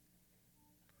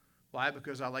 Why?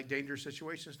 Because I like dangerous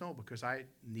situations? No, because I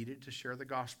needed to share the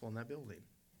gospel in that building.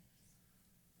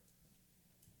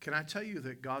 Can I tell you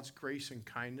that God's grace and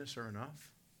kindness are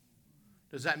enough?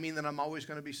 Does that mean that I'm always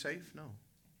going to be safe? No.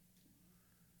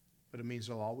 But it means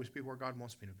I'll always be where God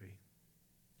wants me to be.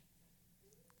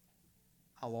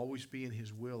 I'll always be in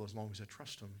his will as long as I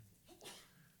trust him.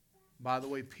 By the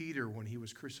way, Peter, when he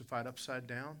was crucified upside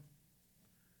down,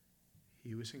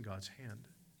 he was in God's hand.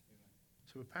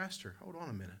 So, but Pastor, hold on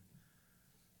a minute.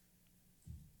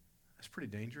 That's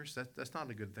pretty dangerous. That's not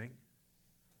a good thing.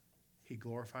 He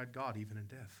glorified God even in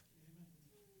death.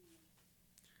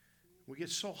 We get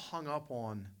so hung up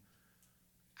on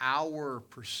our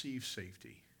perceived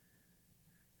safety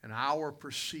and our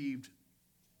perceived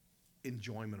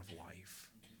enjoyment of life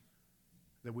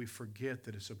that we forget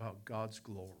that it's about God's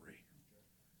glory,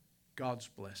 God's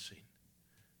blessing.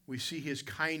 We see his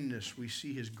kindness. We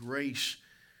see his grace.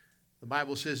 The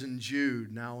Bible says in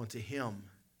Jude, now unto him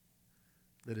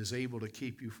that is able to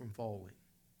keep you from falling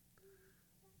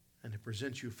and to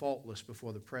present you faultless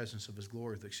before the presence of his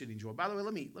glory with exceeding joy. By the way,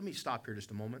 let me stop here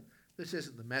just a moment. This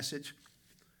isn't the message,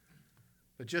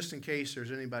 but just in case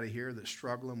there's anybody here that's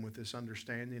struggling with this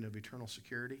understanding of eternal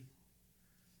security,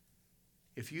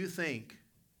 if you think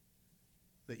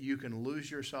that you can lose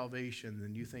your salvation,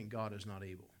 then you think God is not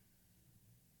able.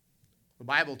 The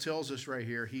Bible tells us right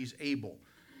here, he's able.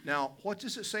 Now, what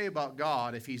does it say about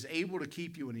God if he's able to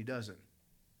keep you and he doesn't?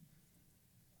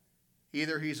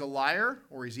 Either he's a liar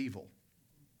or he's evil.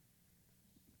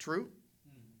 True?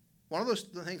 One of those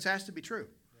things has to be true.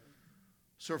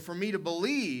 So for me to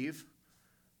believe,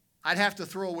 I'd have to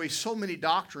throw away so many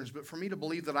doctrines, but for me to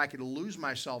believe that I could lose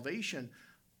my salvation,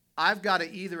 I've got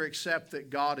to either accept that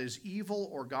God is evil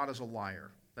or God is a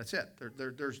liar. That's it.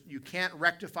 You can't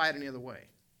rectify it any other way.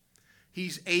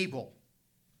 He's able.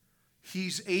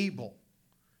 He's able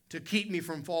to keep me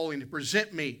from falling, to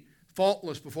present me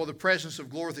faultless before the presence of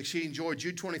glory with exceeding joy.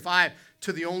 Jude 25,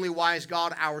 to the only wise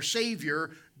God, our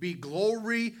Savior, be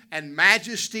glory and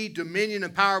majesty, dominion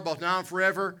and power both now and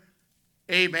forever.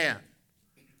 Amen.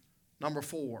 Number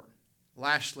 4,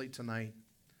 lastly tonight,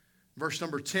 verse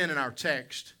number 10 in our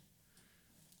text,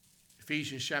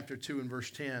 Ephesians chapter 2 and verse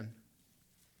 10.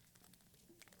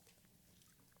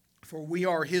 For we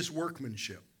are his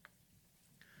workmanship,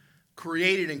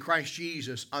 created in Christ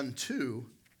Jesus unto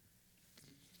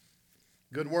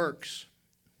good works,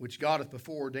 which God hath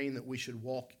before ordained that we should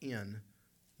walk in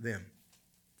them.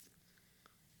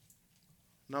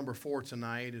 Number 4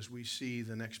 tonight, as we see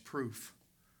the next proof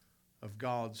of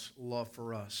God's love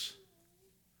for us.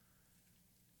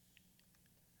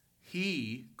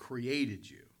 He created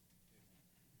you.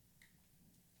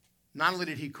 Not only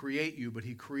did he create you, but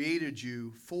he created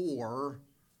you for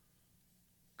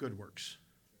good works.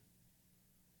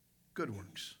 Good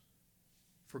works.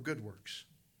 For good works.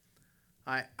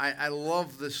 I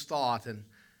love this thought. And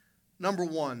number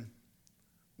 1,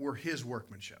 we're his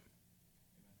workmanship.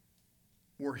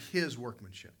 We're his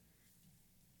workmanship.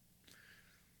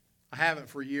 I haven't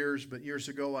for years, but years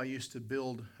ago I used to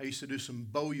do some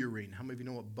bowyering. How many of you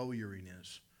know what bowyering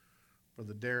is?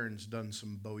 Brother Darren's done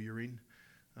some bowyering.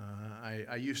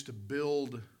 I used to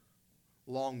build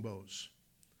longbows.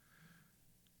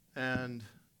 And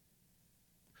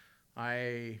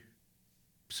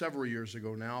several years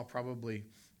ago now, probably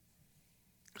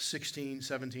 16,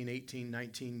 17, 18,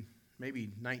 19, maybe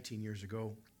 19 years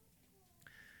ago,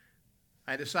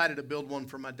 I decided to build one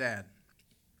for my dad.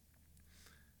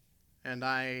 And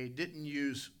I didn't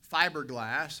use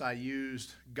fiberglass. I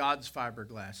used God's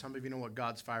fiberglass. How many of you know what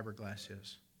God's fiberglass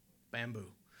is?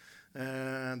 Bamboo.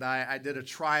 And I did a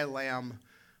tri-lam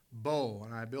bow,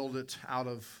 and I built it out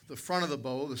of the front of the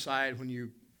bow, the side when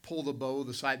you pull the bow,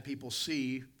 the side people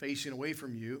see facing away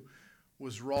from you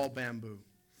was raw bamboo.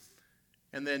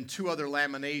 And then 2 other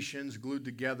laminations glued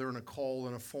together in a caul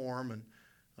and a form. And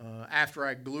after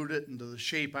I glued it into the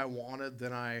shape I wanted,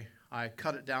 then I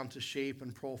cut it down to shape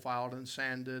and profiled and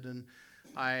sanded, and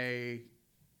I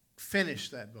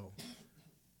finished that bow.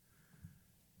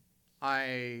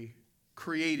 I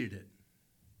created it.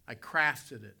 I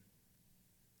crafted it.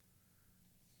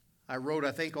 I wrote,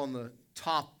 I think on the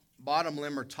bottom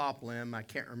limb or top limb, I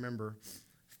can't remember,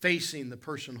 facing the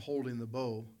person holding the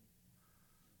bow,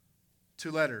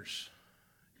 2 letters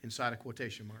inside of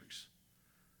quotation marks.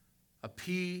 A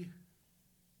P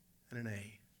and an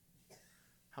A.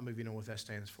 How many of you know what that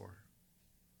stands for?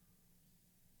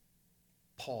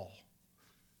 Paul.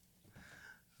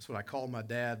 That's what I call my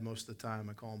dad most of the time.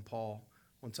 I call him Paul.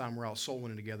 One time we're out soul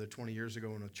winning together 20 years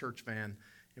ago in a church van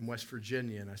in West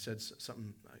Virginia, and I said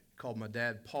something, I called my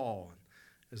dad Paul. And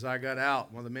as I got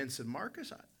out, one of the men said,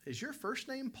 Marcus, is your first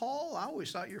name Paul? I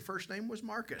always thought your first name was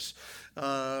Marcus.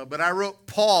 But I wrote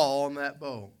Paul on that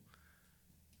bow.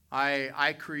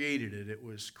 I created it. It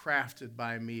was crafted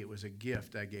by me. It was a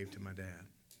gift I gave to my dad.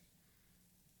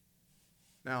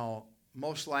 Now,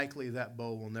 most likely that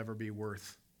bow will never be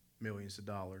worth millions of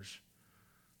dollars.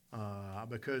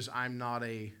 because I'm not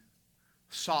a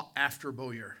sought-after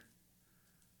bowyer.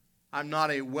 I'm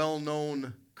not a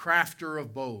well-known crafter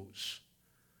of bows.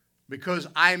 Because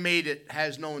I made it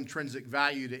has no intrinsic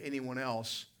value to anyone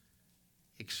else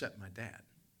except my dad.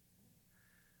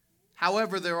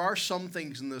 However, there are some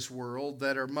things in this world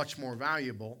that are much more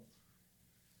valuable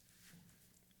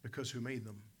because who made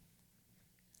them?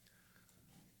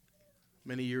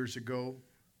 Many years ago,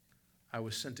 I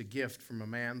was sent a gift from a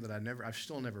man that I've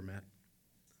still never met.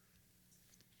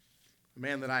 A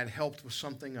man that I had helped with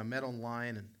something I met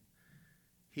online, and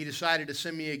he decided to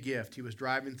send me a gift. He was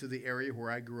driving through the area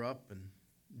where I grew up, and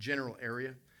general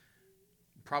area,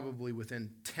 probably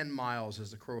within 10 miles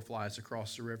as the crow flies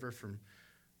across the river from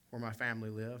where my family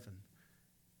live. And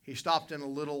he stopped in a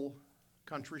little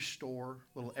country store,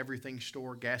 little everything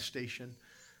store, gas station.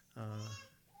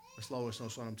 Miss Lois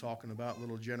knows what I'm talking about,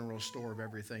 little general store of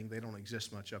everything. They don't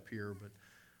exist much up here, but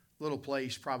little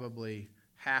place, probably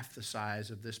half the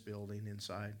size of this building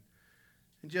inside.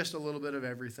 And just a little bit of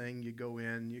everything. You go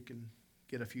in, you can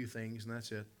get a few things, and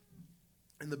that's it.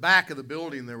 In the back of the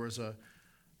building, there was a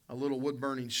little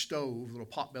wood-burning stove, a little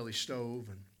potbelly stove,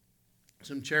 and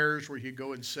some chairs where you could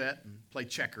go and sit and play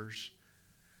checkers.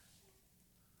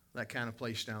 That kind of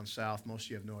place down south. Most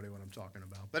of you have no idea what I'm talking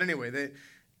about. But anyway,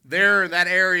 there in that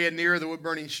area near the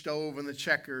wood-burning stove and the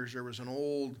checkers, there was an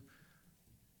old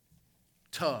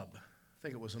tub. I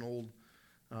think it was an old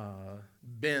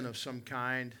bin of some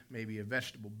kind, maybe a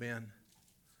vegetable bin,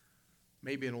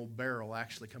 maybe an old barrel,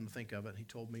 actually, come to think of it. He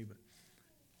told me, but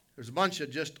there's a bunch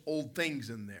of just old things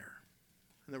in there.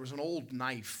 And there was an old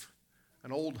knife,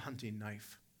 an old hunting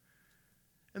knife.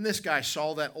 And this guy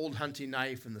saw that old hunting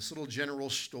knife in this little general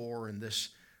store in this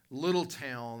little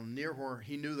town near where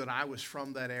he knew that I was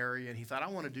from that area, and he thought, I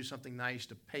want to do something nice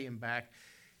to pay him back.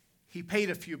 He paid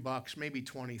a few bucks, maybe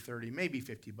 20, 30, maybe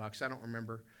 50 bucks, I don't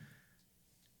remember.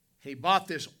 He bought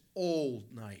this old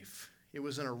knife. It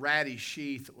was in a ratty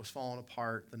sheath that was falling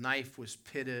apart. The knife was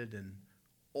pitted and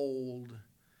old.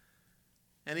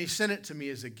 And he sent it to me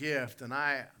as a gift, and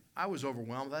I was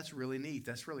overwhelmed. That's really neat.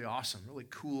 That's really awesome. Really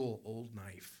cool old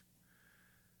knife.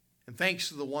 And thanks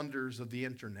to the wonders of the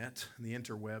internet and the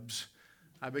interwebs,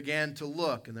 I began to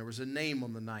look, and there was a name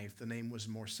on the knife. The name was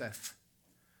Morseth.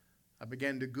 I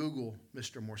began to Google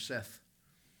Mr. Morseth.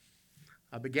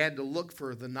 I began to look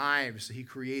for the knives that he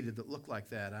created that looked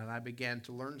like that, and I began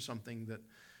to learn something that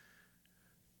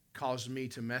caused me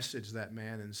to message that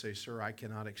man and say, sir, I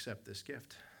cannot accept this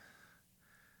gift.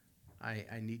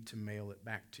 I need to mail it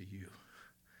back to you.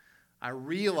 I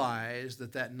realized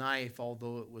that knife,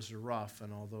 although it was rough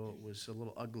and although it was a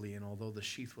little ugly and although the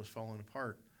sheath was falling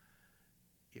apart,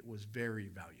 it was very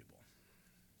valuable.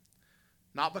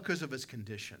 Not because of its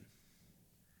condition.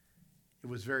 It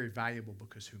was very valuable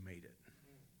because who made it.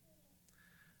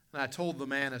 And I told the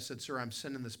man, I said, sir, I'm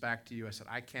sending this back to you. I said,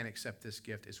 I can't accept this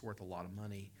gift. It's worth a lot of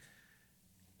money.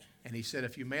 And he said,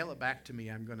 if you mail it back to me,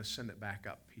 I'm going to send it back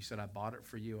up. He said, I bought it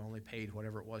for you. I only paid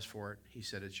whatever it was for it. He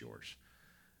said, it's yours.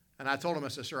 And I told him, I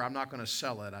said, sir, I'm not going to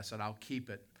sell it. I said, I'll keep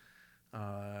it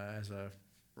as a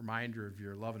reminder of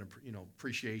your love and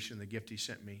appreciation of the gift he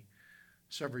sent me.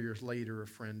 Several years later, a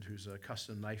friend who's a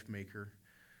custom knife maker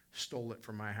stole it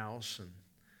from my house and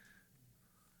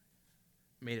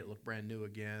made it look brand new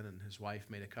again, and his wife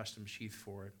made a custom sheath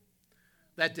for it.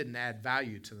 That didn't add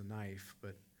value to the knife,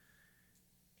 but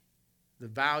the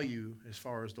value, as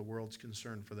far as the world's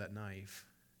concerned, for that knife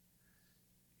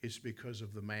is because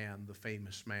of the man, the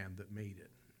famous man that made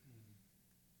it.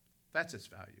 That's its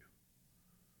value.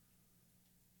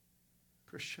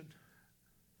 Christian,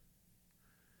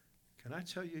 can I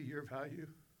tell you your value?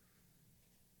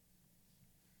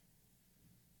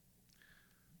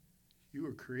 You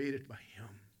were created by him.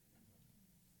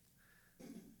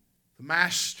 The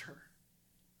Master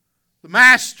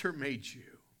made you.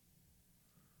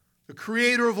 The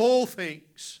creator of all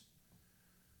things.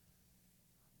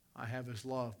 I have his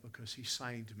love because he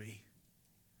signed me.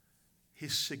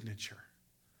 His signature.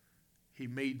 He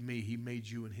made me. He made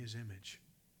you in his image.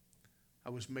 I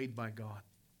was made by God.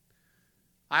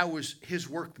 I was his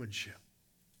workmanship.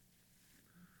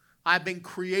 I've been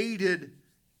created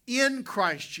in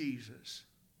Christ Jesus.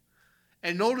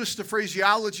 And notice the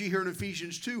phraseology here in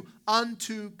Ephesians 2,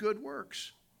 unto good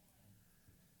works.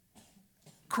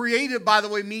 Created, by the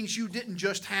way, means you didn't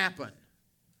just happen.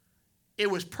 It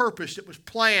was purposed. It was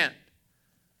planned.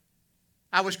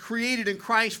 I was created in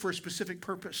Christ for a specific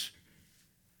purpose.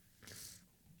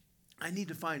 I need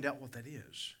to find out what that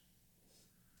is.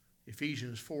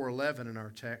 Ephesians 4:11 in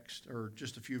our text, or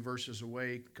just a few verses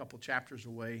away, a couple chapters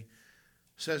away,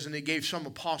 says, and he gave some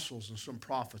apostles and some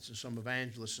prophets and some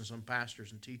evangelists and some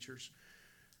pastors and teachers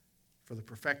for the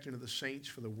perfecting of the saints,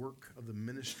 for the work of the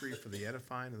ministry, for the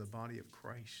edifying of the body of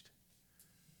Christ.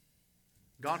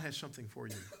 God has something for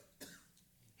you.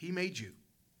 He made you.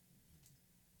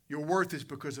 Your worth is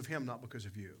because of Him, not because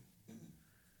of you.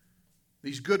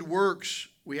 These good works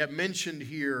we have mentioned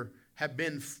here have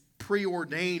been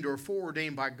preordained or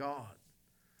foreordained by God.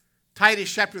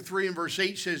 Titus chapter 3 and verse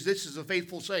 8 says, this is a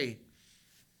faithful saying.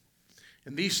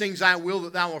 And these things I will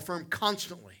that thou affirm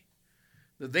constantly,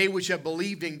 that they which have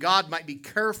believed in God might be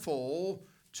careful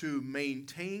to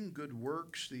maintain good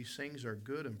works. These things are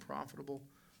good and profitable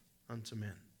unto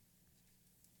men.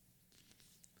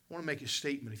 I want to make a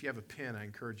statement. If you have a pen, I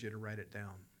encourage you to write it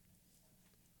down.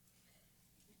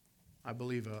 I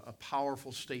believe a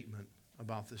powerful statement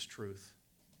about this truth.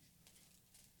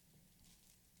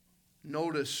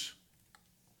 Notice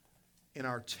in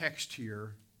our text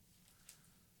here,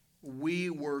 we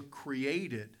were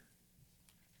created.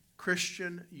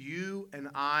 Christian, you and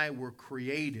I were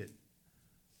created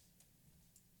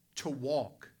to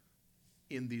walk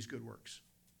in these good works.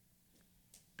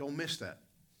 Don't miss that.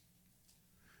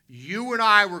 You and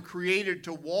I were created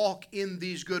to walk in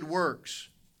these good works.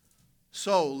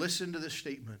 So, listen to this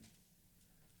statement.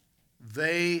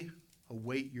 They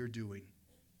await your doing.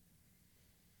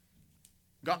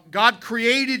 God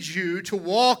created you to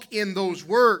walk in those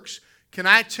works. Can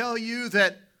I tell you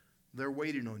that they're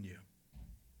waiting on you?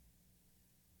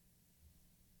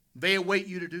 They await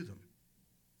you to do them.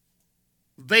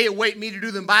 They await me to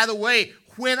do them. By the way,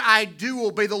 when I do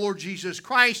obey the Lord Jesus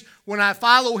Christ, when I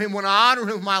follow Him, when I honor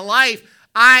Him with my life,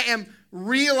 I am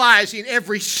realizing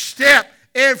every step,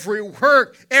 every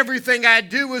work, everything I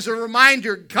do is a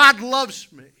reminder, God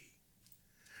loves me.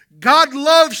 God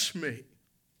loves me.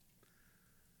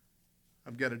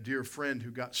 I've got a dear friend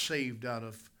who got saved out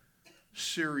of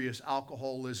serious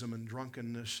alcoholism and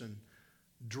drunkenness and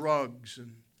drugs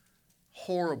and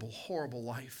horrible, horrible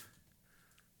life.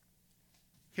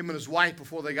 Him and his wife,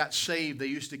 before they got saved, they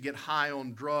used to get high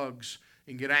on drugs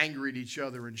and get angry at each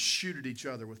other and shoot at each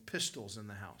other with pistols in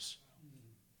the house.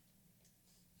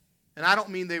 And I don't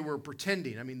mean they were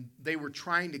pretending. I mean, they were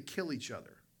trying to kill each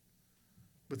other.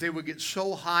 But they would get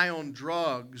so high on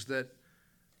drugs that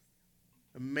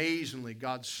amazingly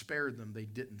God spared them. They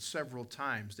didn't. Several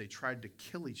times they tried to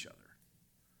kill each other.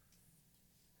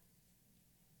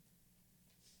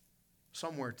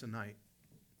 Somewhere tonight,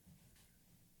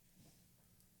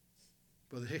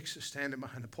 Brother Hicks is standing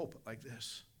behind the pulpit like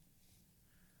this,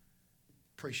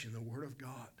 preaching the Word of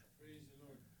God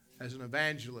as an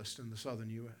evangelist in the southern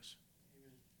U.S.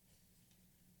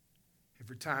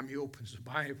 Every time he opens the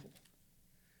Bible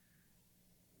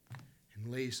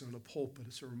and lays it on the pulpit,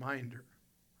 it's a reminder.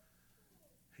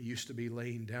 He used to be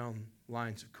laying down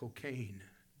lines of cocaine.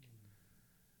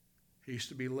 He used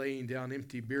to be laying down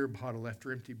empty beer bottle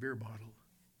after empty beer bottle.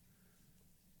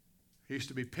 He used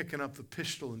to be picking up the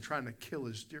pistol and trying to kill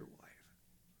his dear wife.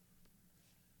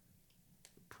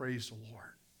 Praise the Lord.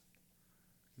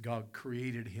 God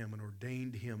created him and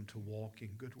ordained him to walk in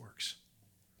good works.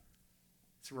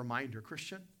 It's a reminder,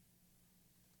 Christian.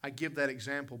 I give that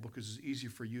example because it's easy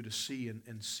for you to see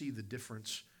and see the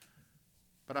difference.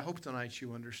 But I hope tonight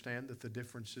you understand that the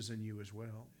difference is in you as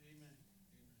well.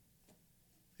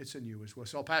 It's in you as well.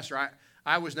 So, Pastor,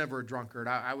 I was never a drunkard.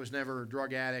 I was never a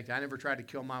drug addict. I never tried to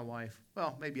kill my wife.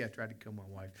 Well, maybe I tried to kill my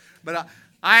wife. But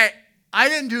I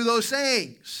didn't do those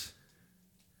things.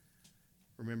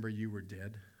 Remember, you were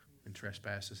dead in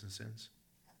trespasses and sins.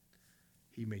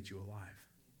 He made you alive.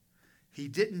 He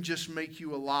didn't just make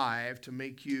you alive to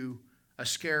make you a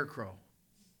scarecrow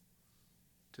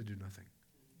to do nothing.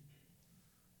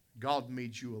 God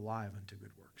made you alive unto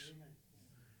good works.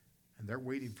 And they're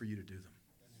waiting for you to do them.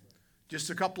 Just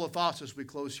a couple of thoughts as we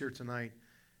close here tonight.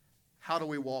 How do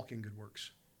we walk in good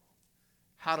works?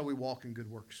 How do we walk in good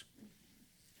works?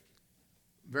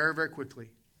 Very, very quickly.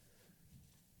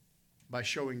 By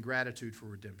showing gratitude for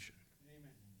redemption.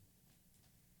 Amen.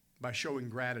 By showing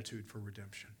gratitude for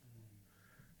redemption.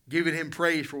 Giving Him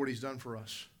praise for what He's done for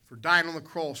us. For dying on the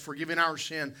cross, forgiving our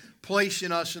sin,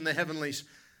 placing us in the heavenlies.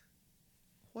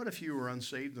 What if you were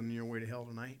unsaved and on your way to hell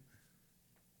tonight?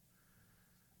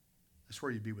 That's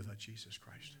where you'd be without Jesus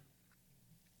Christ.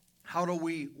 How do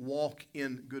we walk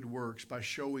in good works? By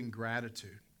showing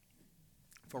gratitude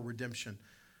for redemption.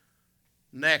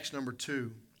 Next, number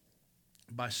 2,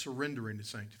 by surrendering to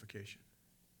sanctification.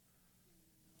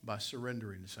 By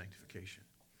surrendering to sanctification.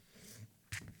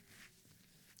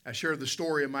 I shared the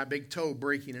story of my big toe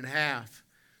breaking in half.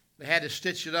 They had to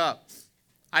stitch it up.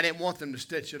 I didn't want them to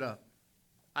stitch it up.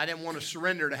 I didn't want to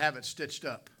surrender to have it stitched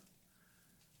up.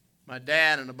 My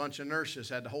dad and a bunch of nurses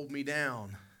had to hold me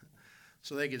down.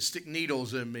 so they could stick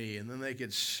needles in me and then they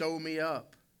could sew me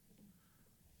up.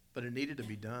 But it needed to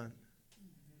be done.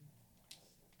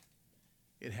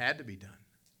 It had to be done.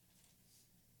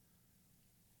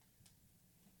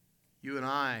 You and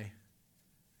I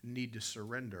need to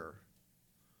surrender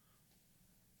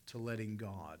to letting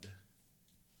God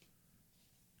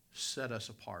set us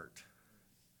apart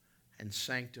and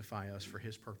sanctify us for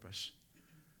His purpose.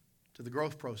 To the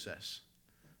growth process.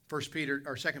 2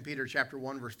 Peter chapter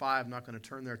 1, verse 5. I'm not going to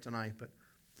turn there tonight, but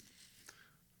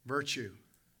virtue,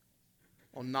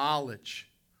 on knowledge,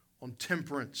 on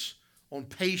temperance, on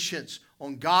patience,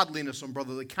 on godliness, on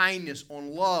brotherly kindness,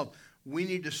 on love. We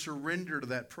need to surrender to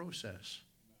that process.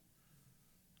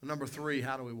 Number 3,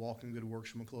 how do we walk in good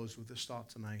works? I'm going to close with this thought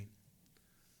tonight.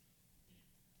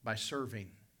 By serving.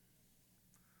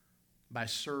 By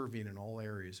serving in all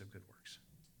areas of good works.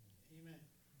 Amen.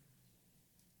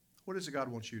 What is it God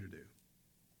wants you to do?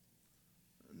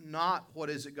 Not what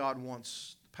is it God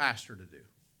wants the pastor to do.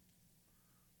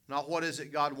 Not what is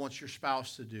it God wants your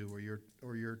spouse to do,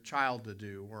 or your child to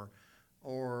do,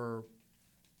 or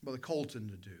Brother Colton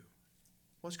to do.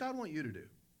 What's God want you to do?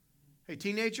 Hey,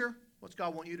 teenager, what's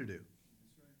God want you to do?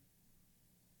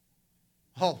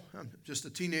 Oh, I'm just a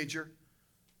teenager.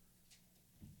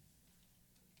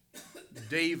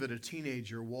 David, a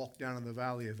teenager, walked down in the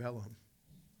valley of Elam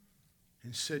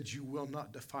and said, "You will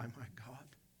not defy my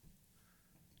God."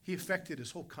 He affected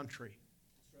his whole country.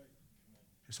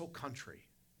 His whole country.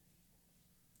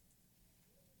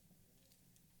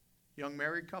 Young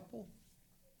married couple,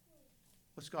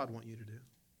 what's God want you to do?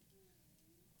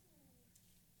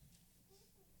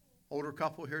 Older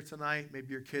couple here tonight,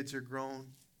 maybe your kids are grown.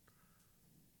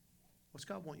 What's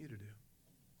God want you to do?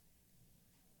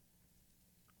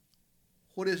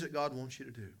 What is it God wants you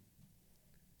to do?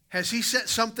 Has He set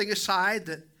something aside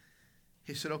that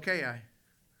He said, okay,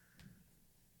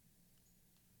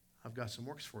 I've got some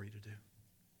works for you to do?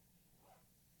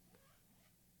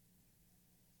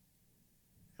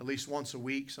 At least once a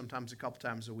week, sometimes a couple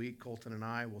times a week, Colton and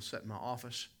I will sit in my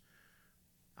office,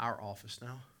 our office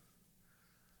now,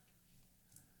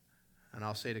 and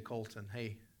I'll say to Colton,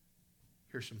 hey,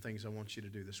 here's some things I want you to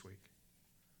do this week.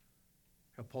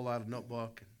 He'll pull out a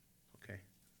notebook and, okay,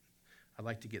 I'd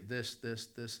like to get this,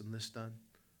 and this done.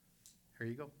 Here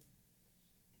you go.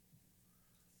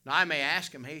 Now I may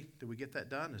ask him, hey, did we get that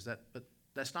done? But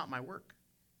that's not my work.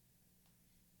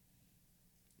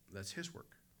 That's His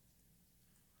work.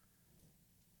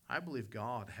 I believe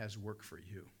God has work for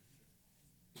you.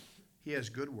 He has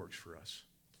good works for us.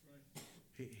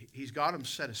 He's got them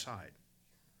set aside.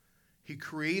 He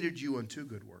created you unto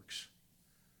good works.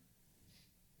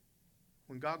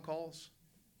 When God calls,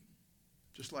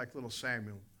 just like little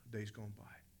Samuel, the days gone by,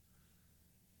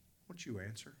 won't you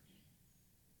answer?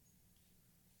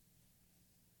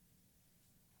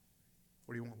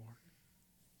 What do you want, Lord?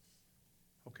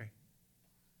 Okay.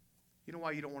 You know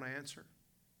why you don't want to answer?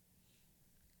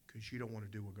 Because you don't want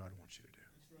to do what God wants you to do.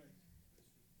 That's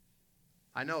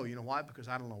right. I know. You know why? Because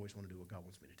I don't always want to do what God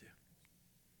wants me to do.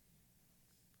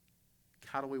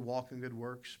 How do we walk in good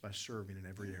works? By serving in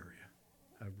every area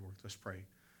of work. Let's pray.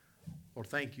 Lord,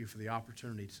 thank you for the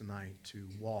opportunity tonight to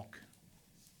walk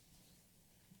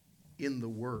in the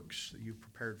works that you've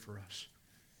prepared for us.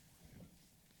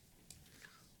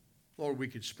 Lord, we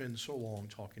could spend so long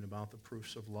talking about the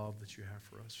proofs of love that you have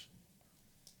for us.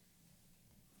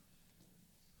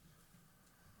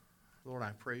 Lord,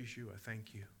 I praise you. I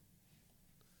thank you.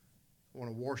 I want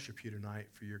to worship you tonight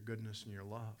for your goodness and your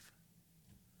love.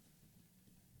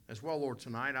 As well, Lord,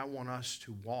 tonight I want us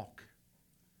to walk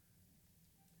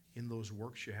in those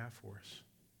works you have for us.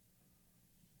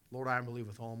 Lord, I believe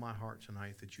with all my heart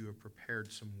tonight that you have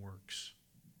prepared some works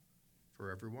for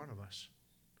every one of us.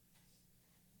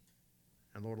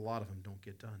 And Lord, a lot of them don't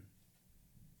get done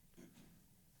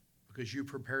because you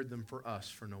prepared them for us,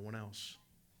 for no one else.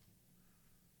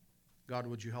 God,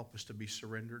 would you help us to be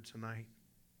surrendered tonight?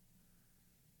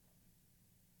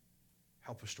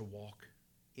 Help us to walk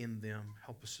in them.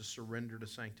 Help us to surrender to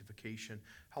sanctification.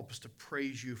 Help us to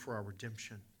praise you for our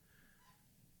redemption.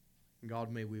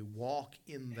 God, may we walk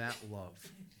in that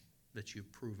love that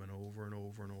you've proven over and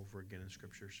over and over again in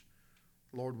Scriptures.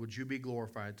 Lord, would you be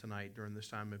glorified tonight during this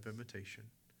time of invitation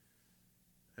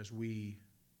as we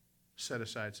set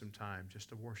aside some time just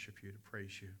to worship you, to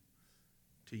praise you,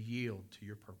 to yield to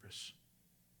your purpose.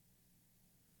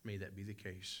 May that be the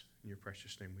case. In your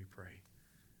precious name we pray.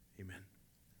 Amen.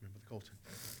 Remember the Colton.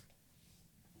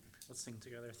 Let's sing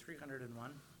together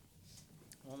 301.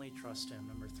 Only trust him.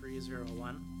 Number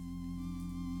 301.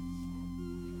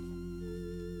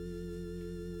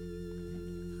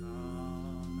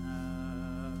 Come,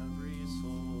 every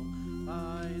soul,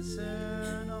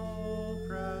 sin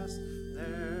oppressed,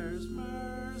 there's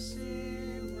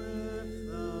mercy with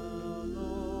the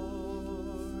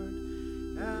Lord,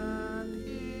 and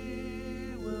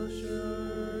He will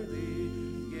surely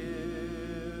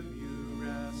give you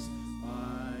rest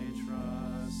by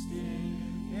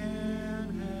trusting in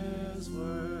His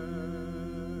word.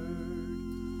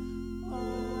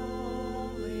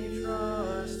 Only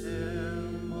trust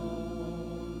Him,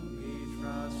 only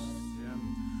trust Him,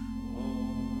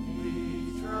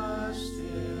 only trust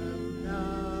Him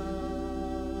now.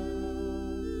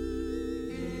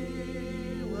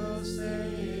 He will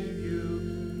save you,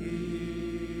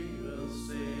 He will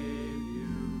save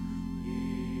you,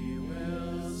 He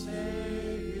will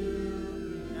save you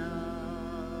now.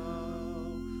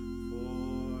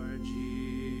 For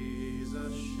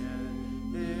Jesus shed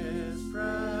His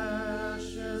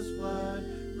precious blood,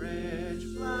 rich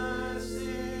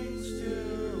blessings to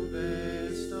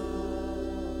bestow.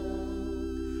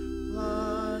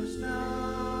 Plunge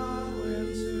now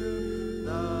into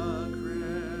the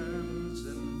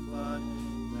crimson flood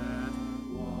that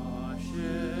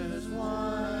washes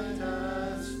white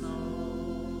as snow.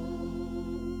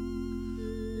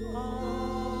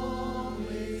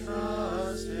 Only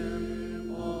trust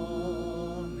Him,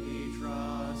 only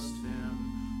trust Him,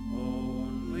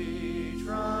 only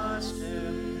trust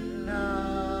Him now.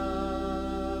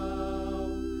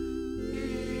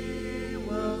 He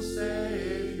will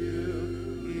save you,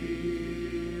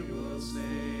 He will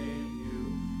save you,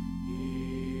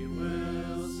 He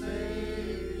will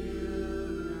save you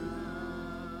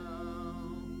now.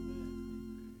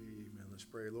 Amen. Let's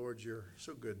pray. Lord, you're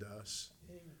so good to us.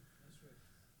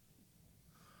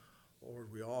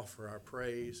 Lord, we offer our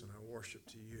praise and our worship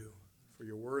to you, for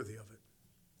you're worthy of it.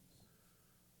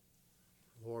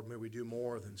 Lord, may we do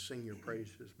more than sing your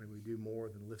praises. May we do more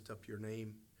than lift up your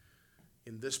name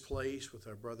in this place with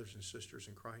our brothers and sisters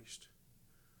in Christ.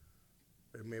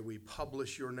 And may we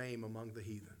publish your name among the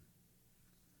heathen.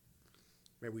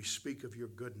 May we speak of your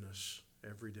goodness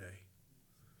every day.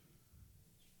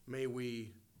 May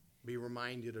we be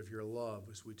reminded of your love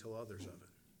as we tell others of it.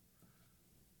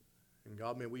 And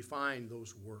God, may we find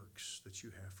those works that you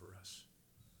have for us.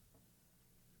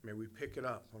 May we pick it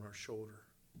up on our shoulder.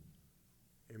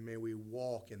 And may we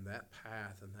walk in that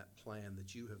path and that plan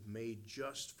that you have made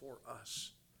just for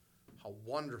us. How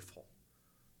wonderful.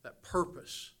 That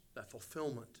purpose, that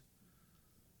fulfillment.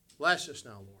 Bless us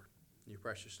now, Lord. In your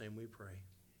precious name we pray.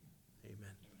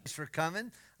 Amen. Thanks for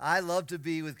coming. I love to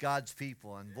be with God's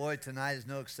people, and boy, tonight is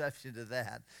no exception to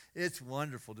that. It's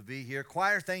wonderful to be here.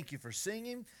 Choir, thank you for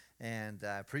singing, and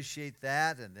I appreciate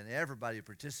that, and then everybody who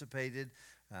participated.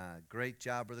 Great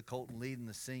job, Brother Colton, leading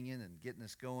the singing and getting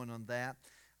us going on that.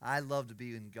 I love to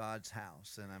be in God's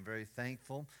house, and I'm very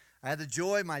thankful. I had the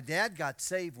joy. My dad got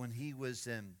saved when he was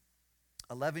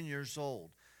 11 years old.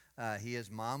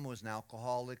 His mom was an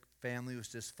alcoholic. Family was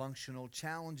dysfunctional.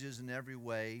 Challenges in every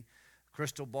way.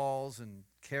 Crystal balls and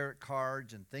carrot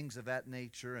cards and things of that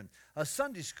nature. And a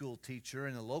Sunday school teacher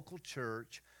in a local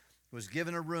church was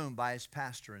given a room by his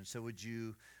pastor and said, would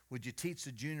you teach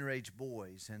the junior age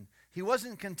boys? And he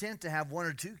wasn't content to have one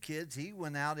or two kids. He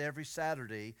went out every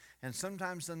Saturday and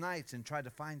sometimes the nights and tried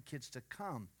to find kids to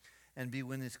come and be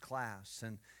in his class.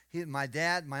 And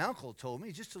my uncle told me,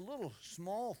 he's just a little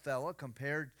small fella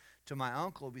compared to my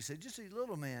uncle. He said, just a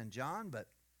little man, John, but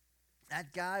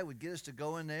that guy would get us to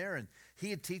go in there, and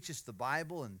he'd teach us the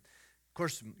Bible. And, of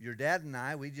course, your dad and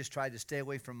I, we just tried to stay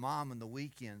away from Mom on the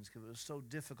weekends because it was so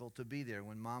difficult to be there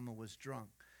when Mama was drunk.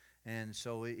 And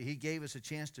so he gave us a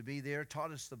chance to be there,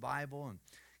 taught us the Bible, and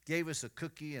gave us a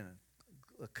cookie and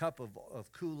a cup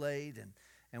of Kool-Aid,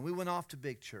 and we went off to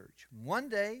big church. One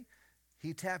day,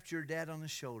 he tapped your dad on the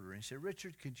shoulder and said,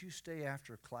 Richard, could you stay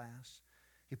after class?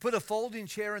 He put a folding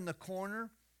chair in the corner.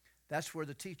 That's where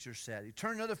the teacher sat. He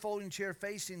turned another folding chair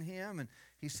facing him, and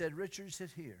he said, Richard,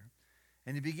 sit here.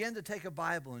 And he began to take a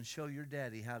Bible and show your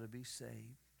daddy how to be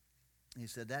saved. He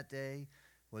said that day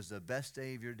was the best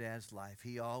day of your dad's life.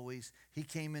 He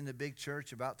came into big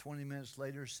church about 20 minutes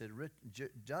later, said,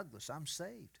 Douglas, I'm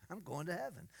saved. I'm going to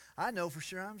heaven. I know for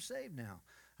sure I'm saved now.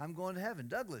 I'm going to heaven.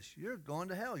 Douglas, you're going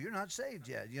to hell. You're not saved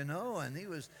yet, And he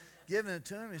was giving it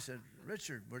to him. He said,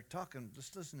 Richard, we're talking,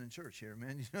 let's listen in church here,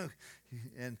 man.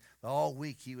 And all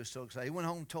week he was so excited. He went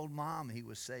home and told Mom he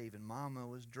was saved, and Mama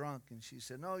was drunk, and she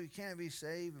said, no, you can't be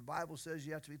saved. The Bible says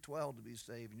you have to be 12 to be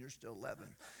saved, and you're still 11.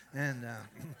 And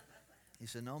he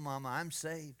said, no, Mama, I'm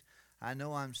saved. I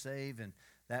know I'm saved. And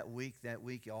that week,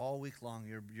 all week long,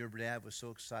 your dad was so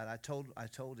excited. I told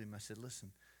him, I said,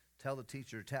 listen, tell the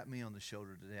teacher to tap me on the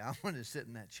shoulder today. I want to sit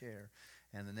in that chair.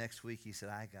 And the next week he said,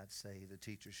 I got saved. The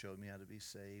teacher showed me how to be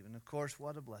saved. And of course,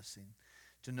 what a blessing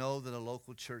to know that a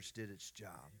local church did its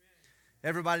job.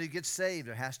 Everybody who gets saved,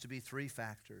 there has to be three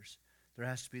factors. There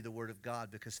has to be the Word of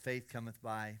God, because faith cometh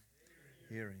by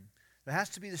hearing. There has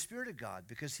to be the Spirit of God,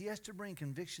 because he has to bring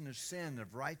conviction of sin,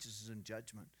 of righteousness, and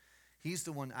judgment. He's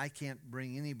the one. I can't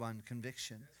bring anyone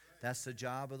conviction. That's the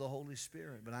job of the Holy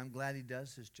Spirit, but I'm glad he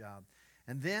does his job.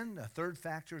 And then a third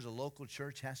factor is a local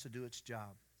church has to do its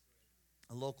job.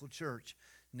 A local church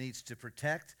needs to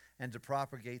protect and to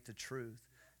propagate the truth.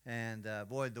 And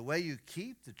boy, the way you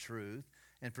keep the truth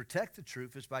and protect the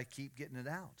truth is by keep getting it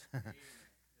out.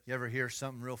 You ever hear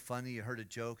something real funny? You heard a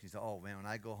joke. You say, oh, man, when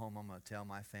I go home, I'm going to tell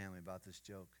my family about this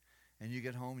joke. And you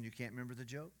get home and you can't remember the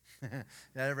joke? That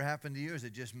ever happened to you, or is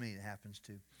it just me it happens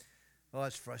to? Oh,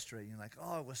 it's frustrating. You're like,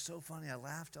 oh, it was so funny. I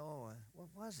laughed. Oh, what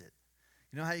was it?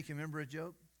 You know how you can remember a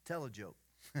joke? Tell a joke.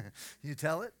 You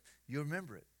tell it, you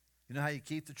remember it. You know how you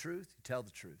keep the truth? You tell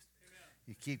the truth.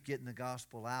 You keep getting the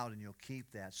gospel out, and you'll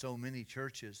keep that. So many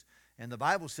churches. And the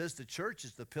Bible says the church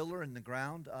is the pillar and the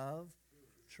ground of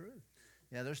truth.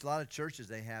 Yeah, there's a lot of churches.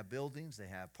 They have buildings, they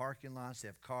have parking lots, they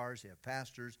have cars, they have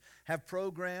pastors, have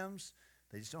programs.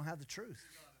 They just don't have the truth.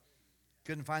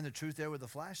 Couldn't find the truth there with a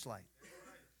flashlight.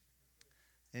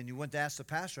 And you went to ask the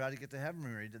pastor how to get to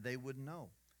heaven, that they wouldn't know.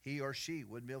 He or she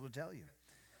wouldn't be able to tell you.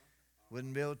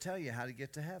 Wouldn't be able to tell you how to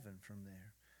get to heaven from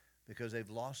there, because they've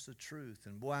lost the truth.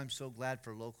 And boy, I'm so glad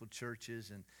for local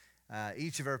churches. And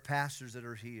each of our pastors that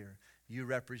are here, you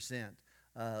represent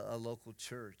a local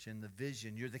church and the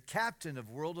vision. You're the captain of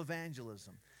world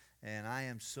evangelism. And I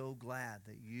am so glad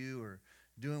that you are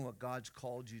doing what God's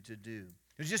called you to do.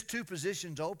 There's just two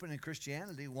positions open in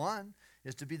Christianity. One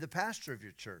is to be the pastor of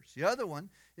your church. The other one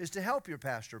is to help your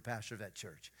pastor of that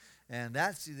church. And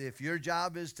that's, if your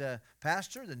job is to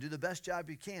pastor, then do the best job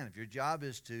you can. If your job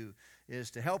is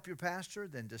to help your pastor,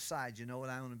 then decide, you know what,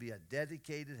 I want to be a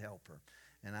dedicated helper.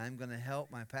 And I'm going to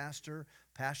help my pastor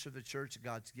the church that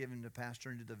God's given to pastor,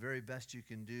 and do the very best you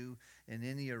can do in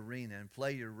any arena and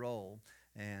play your role.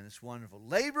 And it's wonderful.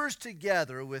 Labors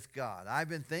together with God. I've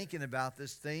been thinking about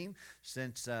this theme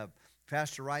since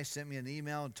Pastor Rice sent me an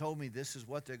email and told me this is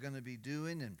what they're going to be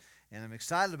doing. And I'm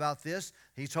excited about this.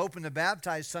 He's hoping to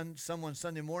baptize someone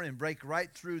Sunday morning and break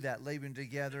right through that laboring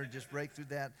together, just break through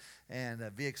that, and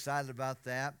be excited about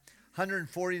that.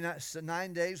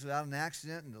 149 days without an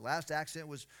accident, and the last accident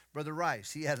was Brother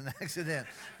Rice. He had an accident.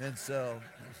 And so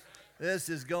this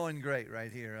is going great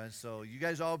right here. And so you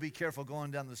guys all be careful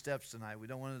going down the steps tonight. We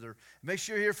don't want to. Make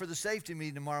sure you're here for the safety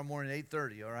meeting tomorrow morning at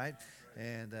 8:30, all right?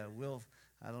 And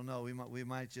I don't know, we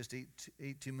might just eat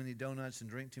too many donuts and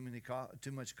drink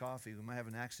too much coffee. We might have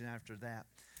an accident after that.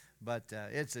 But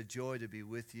it's a joy to be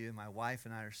with you. My wife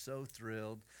and I are so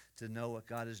thrilled to know what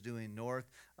God is doing north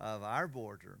of our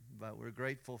border. But we're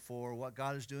grateful for what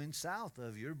God is doing south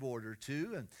of your border,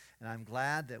 too. And I'm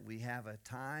glad that we have a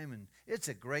time, and it's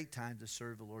a great time to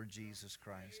serve the Lord Jesus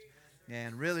Christ.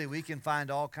 And really, we can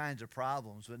find all kinds of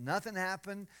problems, but nothing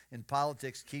happened in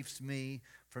politics keeps me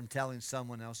from telling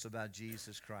someone else about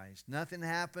Jesus Christ. Nothing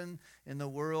happened in the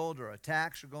world or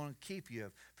attacks are going to keep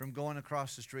you from going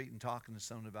across the street and talking to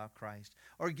someone about Christ.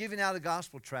 Or giving out a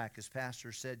gospel tract, as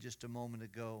Pastor said just a moment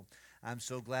ago. I'm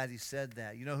so glad he said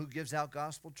that. You know who gives out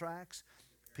gospel tracts?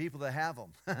 People that have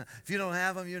them. If you don't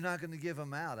have them, you're not going to give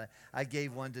them out. I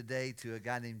gave one today to a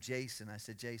guy named Jason. I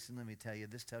said, Jason, let me tell you,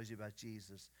 this tells you about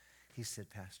Jesus. He said,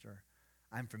 Pastor,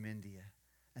 I'm from India,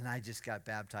 and I just got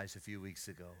baptized a few weeks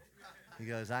ago. He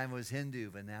goes, I was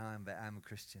Hindu, but now I'm a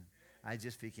Christian. I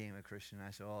just became a Christian.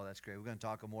 I said, oh, that's great. We're going to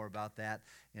talk more about that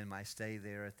in my stay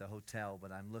there at the hotel,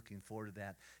 but I'm looking forward to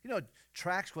that. You know,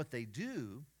 tracts, what they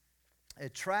do,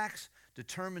 tracts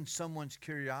determine someone's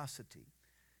curiosity.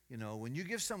 You know, when you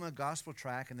give someone a gospel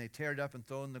tract and they tear it up and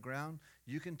throw it in the ground,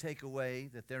 you can take away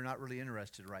that they're not really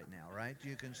interested right now, right?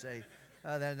 You can say,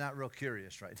 they're not real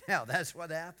curious right now. That's what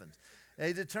happens.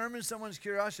 They determine someone's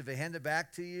curiosity. If they hand it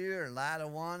back to you or lie to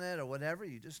want it or whatever,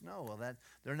 you just know, well, that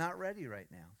they're not ready right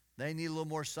now. They need a little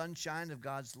more sunshine of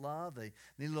God's love. They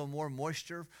need a little more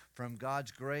moisture from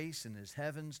God's grace and his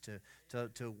heavens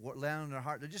to land on their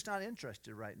heart. They're just not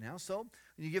interested right now. So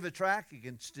when you give a tract, you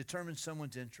can determine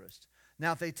someone's interest.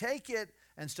 Now, if they take it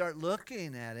and start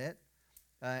looking at it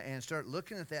and say,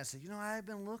 you know, I've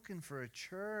been looking for a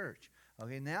church.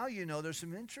 Okay, now you know there's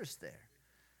some interest there.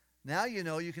 Now you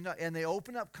know you can, and they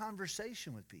open up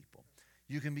conversation with people.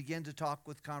 You can begin to talk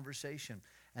with conversation.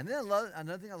 And then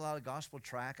another thing, a lot of gospel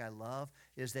tract I love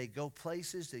is they go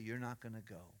places that you're not going to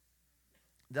go.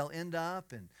 They'll end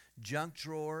up in junk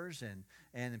drawers and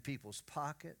in people's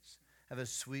pockets. I have a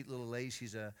sweet little lady.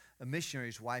 She's a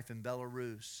missionary's wife in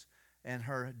Belarus. and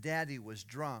her daddy was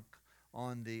drunk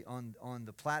on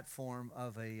the platform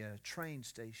of a train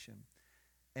station.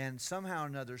 And somehow or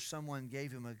another, someone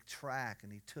gave him a tract,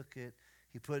 and he took it.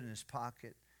 He put it in his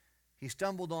pocket. He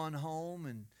stumbled on home,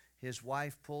 and his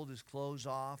wife pulled his clothes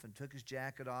off and took his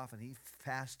jacket off, and he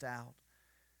passed out.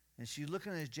 And she looked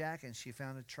in his jacket, and she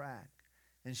found a tract.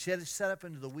 And she had it set up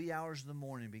into the wee hours of the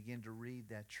morning and began to read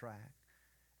that tract.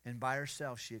 And by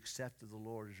herself, she accepted the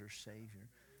Lord as her Savior.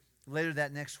 Later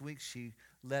that next week, she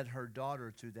led her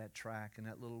daughter through that tract, and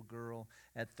that little girl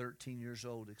at 13 years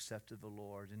old accepted the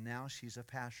Lord. And now she's a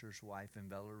pastor's wife in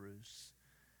Belarus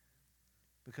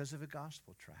because of a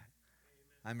gospel tract.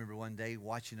 I remember one day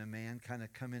watching a man kind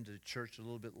of come into the church a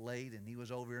little bit late, and he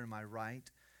was over here on my right.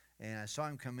 And I saw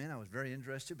him come in. I was very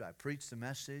interested, but I preached the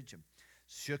message and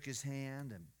shook his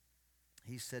hand. And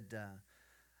he said,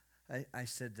 I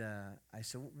said,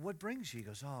 what brings you? He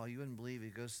goes, oh, you wouldn't believe it.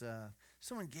 He goes,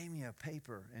 someone gave me a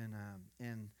paper,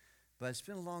 but it's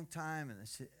been a long time. And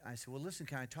I said, well, listen,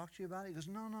 can I talk to you about it? He goes,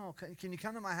 no. Can you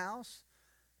come to my house?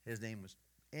 His name was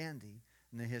Andy.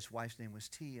 And then his wife's name was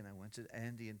T, and I went to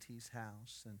Andy and T's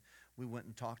house, and we went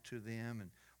and talked to them and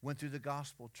went through the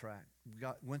gospel tract.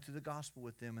 Went through the gospel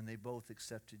with them, and they both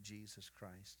accepted Jesus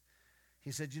Christ.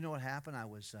 He said, you know what happened?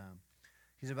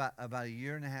 He's about a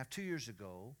year and a half, 2 years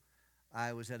ago,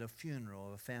 I was at a funeral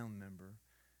of a family member,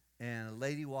 and a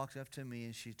lady walked up to me,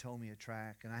 and she told me a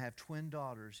tract, and I have twin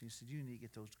daughters. He said, you need to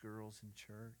get those girls in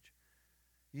church.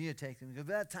 You need to take them. Because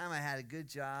by that time I had a good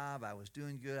job. I was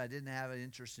doing good. I didn't have an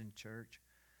interest in church.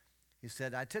 He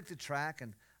said, I took the tract,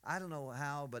 and I don't know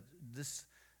how, but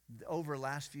over the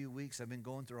last few weeks, I've been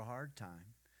going through a hard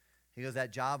time. He goes,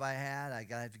 that job I had, I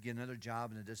got to have to get another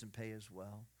job, and it doesn't pay as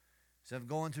well. So I'm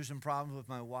going through some problems with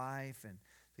my wife, and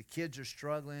the kids are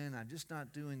struggling. I'm just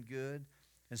not doing good.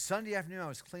 And Sunday afternoon, I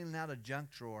was cleaning out a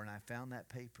junk drawer, and I found that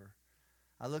paper.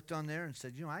 I looked on there and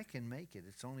said, I can make it.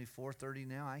 It's only 4:30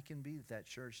 now. I can be at that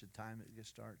church at the time it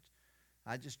starts.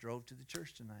 I just drove to the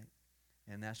church tonight.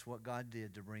 And that's what God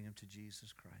did to bring him to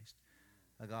Jesus Christ,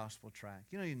 a gospel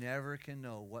tract. You never can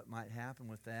know what might happen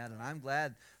with that. And I'm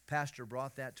glad Pastor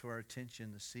brought that to our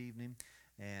attention this evening.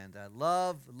 And I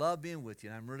love being with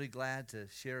you. And I'm really glad to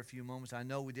share a few moments. I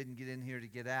know we didn't get in here to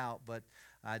get out, but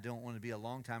I don't want to be a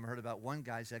long time. I heard about one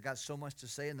guy say, I got so much to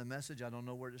say in the message, I don't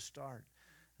know where to start.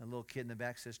 A little kid in the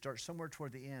back says, start somewhere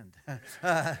toward the end.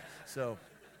 So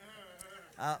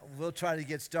we'll try to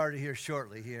get started here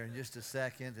shortly here in just a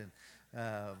second.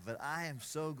 But I am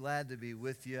so glad to be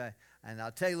with you. And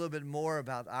I'll tell you a little bit more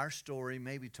about our story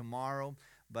maybe tomorrow.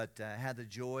 But I had the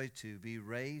joy to be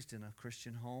raised in a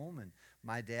Christian home. And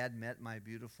my dad met my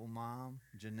beautiful mom,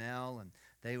 Janelle, and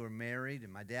they were married.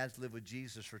 And my dad's lived with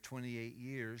Jesus for 28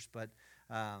 years. But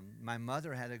my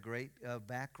mother had a great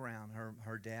background.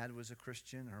 Her dad was a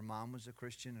Christian. Her mom was a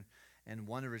Christian. And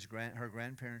one of her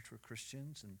grandparents were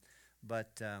Christians.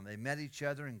 But they met each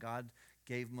other, and God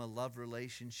gave them a love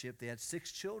relationship. They had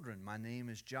 6 children. My name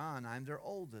is John. I'm their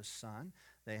oldest son.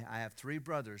 I have 3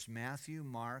 brothers, Matthew,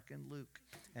 Mark, and Luke.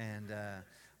 And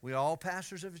we're all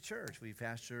pastors of a church. We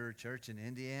pastor a church in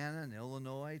Indiana and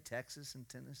Illinois, Texas, and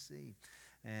Tennessee.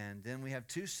 And then we have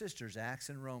 2 sisters, Acts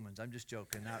and Romans. I'm just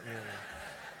joking, not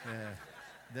really.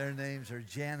 Their names are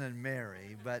Jan and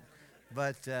Mary. But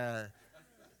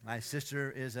my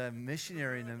sister is a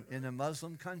missionary in a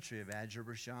Muslim country of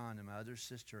Azerbaijan, and my other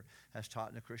sister has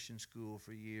taught in a Christian school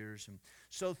for years. And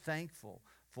so thankful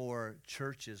for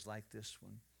churches like this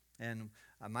one. And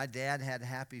my dad had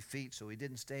happy feet, so he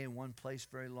didn't stay in one place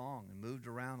very long and moved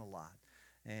around a lot.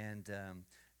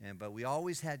 But we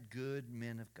always had good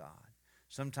men of God.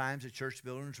 Sometimes the church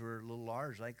buildings were a little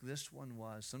large, like this one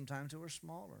was. Sometimes they were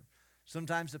smaller.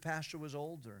 Sometimes the pastor was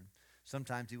older, and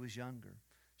sometimes he was younger.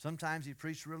 Sometimes he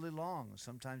preached really long, and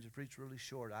sometimes he preached really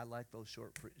short. I like those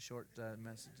short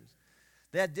messages.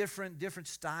 They had different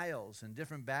styles and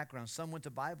different backgrounds. Some went to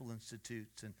Bible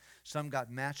institutes, and some got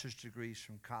master's degrees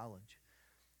from college.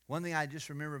 One thing I just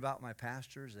remember about my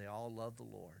pastors, they all loved the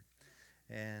Lord.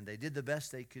 And they did the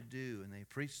best they could do, and they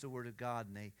preached the Word of God,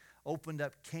 and they opened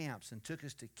up camps and took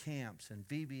us to camps and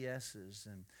VBSs,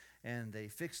 and they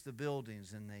fixed the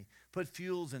buildings, and they put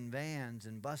fuels in vans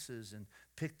and buses and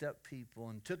picked up people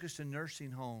and took us to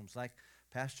nursing homes like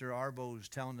Pastor Arbo was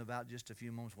telling about just a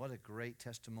few moments. What a great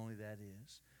testimony that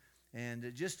is. And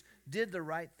it just did the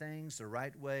right things the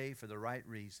right way for the right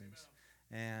reasons.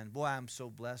 And boy, I'm so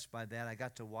blessed by that. I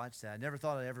got to watch that. I never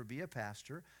thought I'd ever be a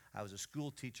pastor. I was a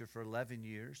school teacher for 11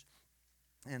 years,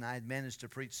 and I had managed to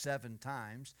preach 7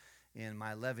 times in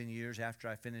my 11 years after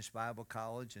I finished Bible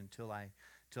college until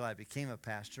I became a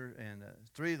pastor. And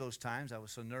 3 of those times I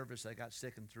was so nervous I got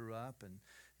sick and threw up.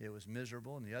 it was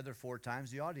miserable. And the other 4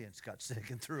 times, the audience got sick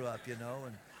and threw up,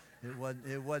 and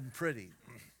it wasn't pretty.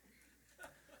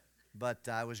 But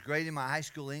I was grading my high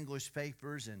school English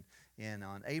papers, and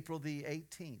on April the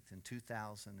 18th in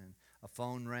 2000, and a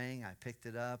phone rang. I picked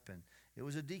it up, and it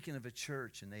was a deacon of a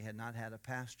church, and they had not had a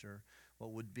pastor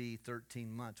what would be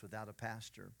 13 months without a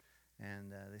pastor.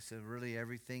 And they said, really,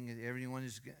 everyone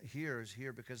is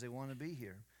here because they want to be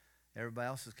here. Everybody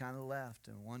else has kind of left,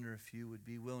 and wonder if you would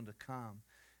be willing to come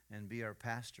and be our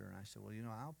pastor. And I said, well,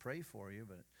 I'll pray for you,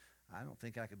 but I don't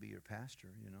think I could be your pastor,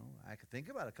 I could think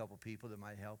about a couple people that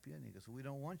might help you. And he goes, well, we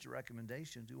don't want your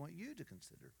recommendations. We want you to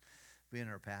consider being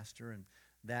our pastor. And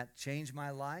that changed my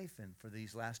life. And for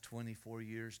these last 24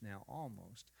 years now,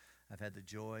 almost, I've had the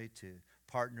joy to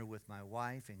partner with my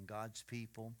wife and God's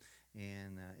people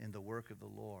in the work of the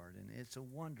Lord. And it's a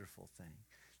wonderful thing.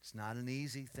 It's not an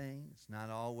easy thing. It's not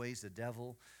always the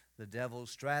devil. The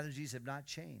devil's strategies have not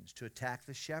changed. To attack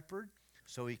the shepherd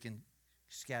so he can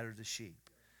scatter the sheep.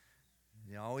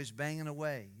 They're always banging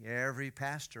away. Every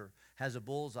pastor has a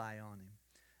bullseye on him.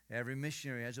 Every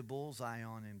missionary has a bullseye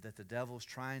on him that the devil's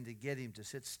trying to get him to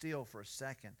sit still for a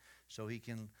second so he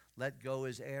can let go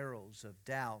his arrows of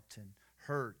doubt and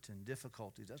hurt and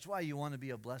difficulties. That's why you want to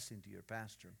be a blessing to your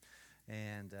pastor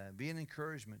and be an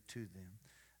encouragement to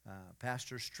them.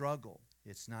 Pastors struggle.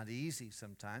 It's not easy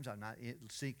sometimes. I'm not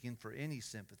seeking for any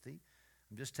sympathy.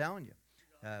 I'm just telling you.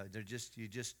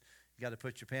 You got to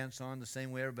put your pants on the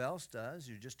same way everybody else does.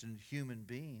 You're just a human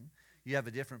being. You have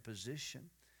a different position.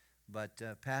 But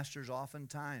pastors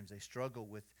oftentimes, they struggle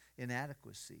with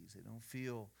inadequacies. They don't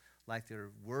feel like they're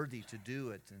worthy to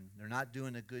do it, and they're not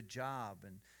doing a good job.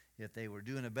 And if they were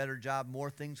doing a better job,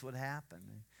 more things would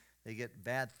happen. They get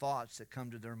bad thoughts that come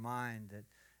to their mind.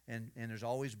 And there's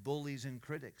always bullies and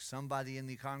critics. Somebody in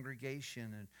the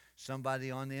congregation and somebody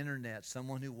on the internet,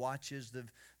 someone who watches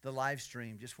the live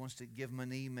stream just wants to give them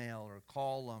an email or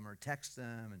call them or text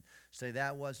them and say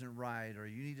that wasn't right, or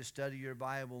you need to study your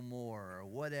Bible more, or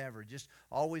whatever. Just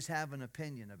always have an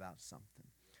opinion about something.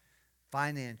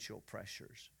 Financial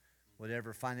pressures.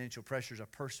 Whatever financial pressures a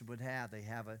person would have, they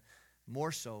have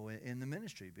more so in the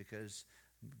ministry, because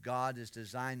God has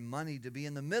designed money to be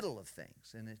in the middle of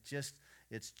things. And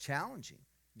it's challenging.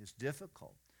 It's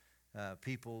difficult.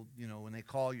 People, when they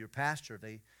call your pastor,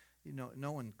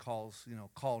 no one calls,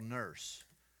 call nurse,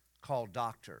 call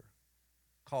doctor,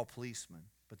 call policeman,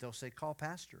 but they'll say call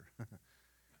pastor.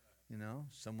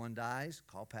 Someone dies,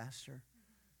 call pastor.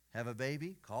 Have a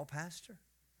baby, call pastor.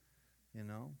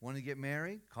 Want to get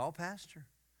married, call pastor.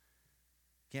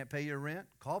 Can't pay your rent,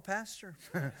 call pastor.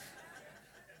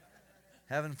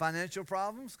 Having financial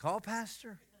problems, call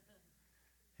pastor.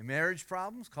 Marriage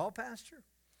problems, call pastor.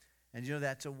 And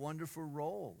that's a wonderful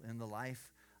role in the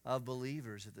life of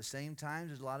believers. At the same time,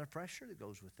 there's a lot of pressure that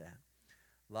goes with that.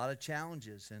 A lot of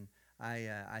challenges. And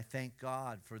I thank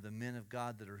God for the men of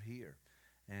God that are here.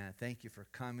 And I thank you for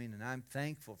coming. And I'm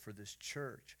thankful for this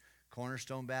church,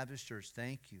 Cornerstone Baptist Church.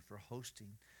 Thank you for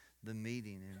hosting the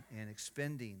meeting and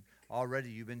expending. Already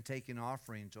you've been taking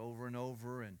offerings over and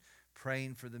over and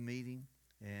praying for the meeting.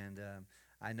 And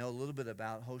I know a little bit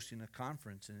about hosting a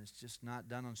conference, and it's just not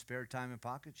done on spare time and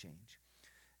pocket change.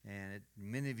 And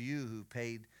many of you who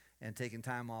paid and taken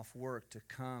time off work to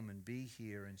come and be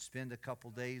here and spend a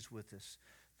couple days with us,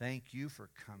 thank you for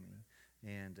coming.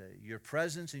 And your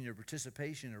presence and your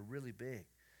participation are really big.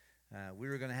 We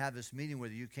were going to have this meeting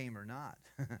whether you came or not.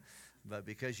 But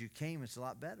because you came, it's a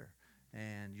lot better.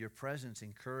 And your presence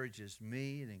encourages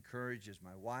me. It encourages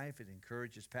my wife. It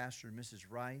encourages Pastor and Mrs.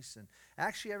 Rice and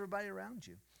actually everybody around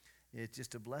you. It's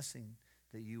just a blessing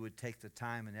that you would take the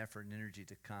time and effort and energy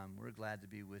to come. We're glad to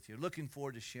be with you. Looking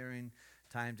forward to sharing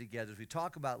time together as we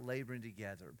talk about laboring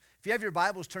together. If you have your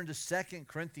Bibles, turn to 2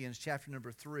 Corinthians chapter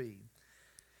number 4.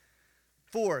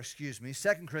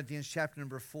 2 Corinthians chapter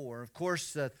number 4. Of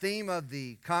course, the theme of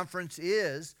the conference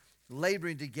is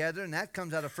laboring together, and that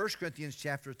comes out of 1 Corinthians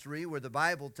chapter 3, where the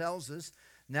Bible tells us,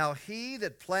 now he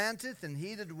that planteth and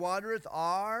he that watereth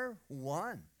are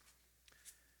one.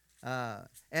 And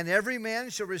every man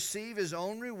shall receive his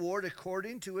own reward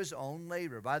according to his own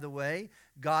labor. By the way,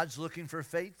 God's looking for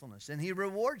faithfulness, and he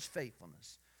rewards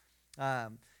faithfulness.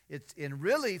 And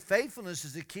really, faithfulness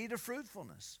is the key to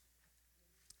fruitfulness.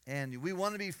 And we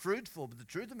want to be fruitful, but the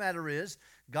truth of the matter is,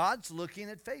 God's looking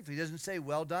at faith. He doesn't say,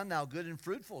 well done, thou good and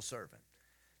fruitful servant.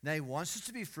 Now, he wants us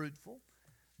to be fruitful,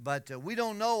 but we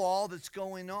don't know all that's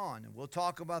going on. And we'll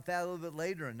talk about that a little bit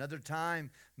later, another time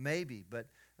maybe. But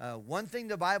one thing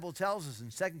the Bible tells us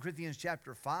in 2 Corinthians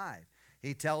chapter 5,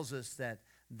 he tells us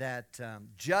that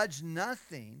judge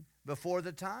nothing before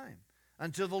the time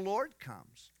until the Lord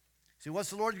comes. See, what's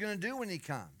the Lord going to do when he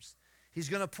comes? He's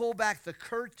going to pull back the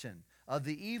curtain of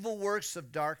the evil works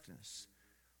of darkness.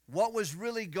 What was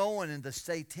really going in the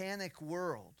satanic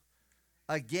world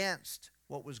against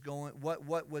what was going,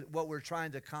 what we're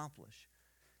trying to accomplish.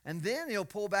 And then he'll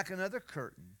pull back another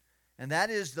curtain, and that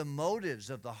is the motives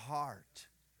of the heart.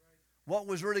 What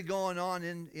was really going on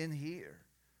in here.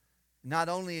 Not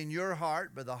only in your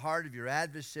heart, but the heart of your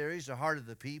adversaries, the heart of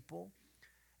the people.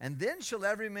 And then shall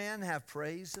every man have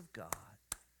praise of God.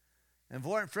 And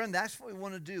friend, that's what we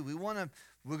want to do.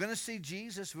 We're going to see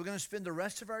Jesus. We're going to spend the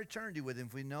rest of our eternity with him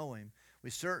if we know him.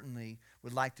 We certainly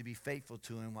would like to be faithful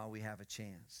to him while we have a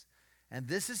chance. And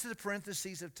this is the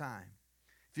parentheses of time.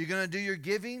 If you're going to do your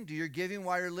giving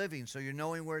while you're living, so you're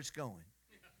knowing where it's going.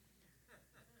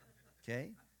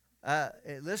 Okay?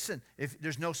 Listen, if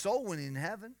there's no soul winning in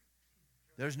heaven,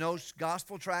 there's no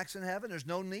gospel tracts in heaven, there's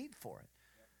no need for it.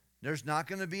 There's not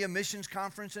going to be a missions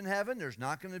conference in heaven. There's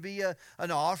not going to be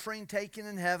an offering taken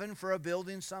in heaven for a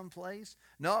building someplace.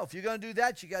 No, if you're going to do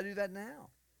that, you got to do that now.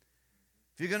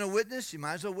 If you're going to witness, you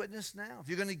might as well witness now. If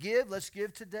you're going to give, let's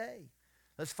give today.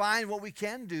 Let's find what we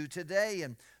can do today,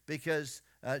 and because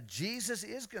Jesus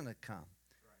is going to come.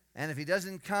 And if he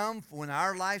doesn't come in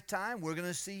our lifetime, we're going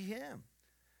to see him.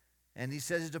 And he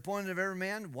says it's appointed of every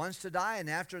man once to die, and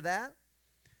after that,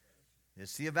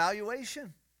 it's the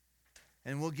evaluation.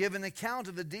 And we'll give an account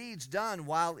of the deeds done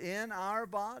while in our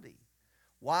body,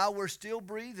 while we're still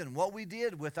breathing, what we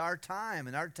did with our time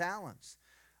and our talents,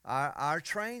 our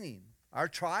training, our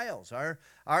trials, our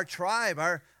tribe,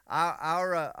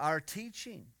 our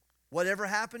teaching. Whatever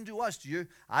happened to us,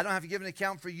 I don't have to give an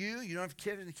account for you. You don't have to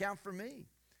give an account for me.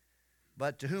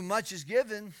 But to whom much is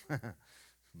given,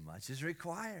 much is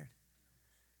required.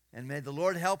 And may the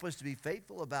Lord help us to be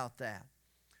faithful about that.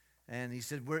 And he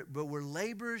said, we're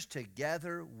laborers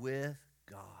together with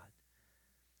God.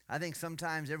 I think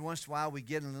sometimes, every once in a while, we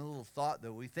get in a little thought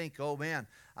that we think, oh man,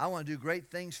 I want to do great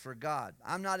things for God.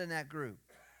 I'm not in that group.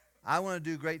 I want to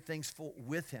do great things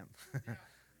with him.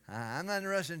 I'm not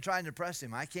interested in trying to impress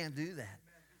him. I can't do that.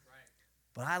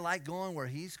 But I like going where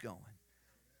he's going.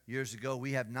 Years ago,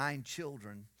 we have 9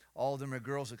 children. All of them are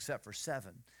girls except for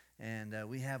 7. And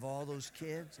we have all those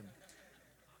kids.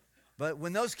 But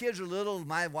when those kids were little,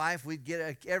 my wife, we'd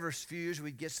get every few years,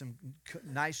 we'd get some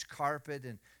nice carpet.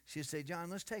 And she'd say,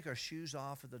 John, let's take our shoes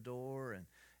off at the door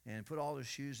and put all the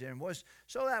shoes there.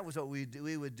 So that was what we do.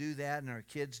 We would do that, and our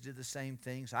kids did the same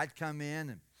thing. So I'd come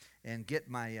in and get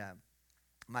my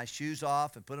shoes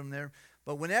off and put them there.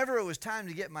 But whenever it was time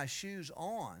to get my shoes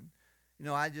on,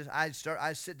 I'd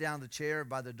sit down in the chair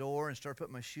by the door and start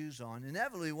putting my shoes on.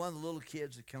 Inevitably, one of the little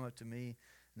kids would come up to me,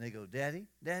 and they go, Daddy,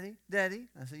 Daddy, Daddy.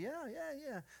 I said,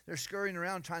 yeah. They're scurrying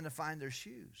around trying to find their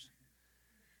shoes.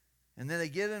 And then they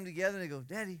get them together, and they go,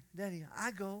 Daddy, Daddy,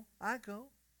 I go. I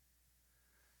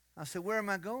said, where am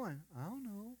I going? I don't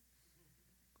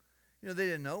know. They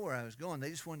didn't know where I was going. They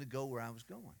just wanted to go where I was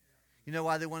going. You know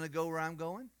why they want to go where I'm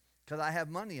going? Because I have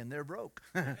money and they're broke.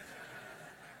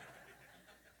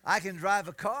 I can drive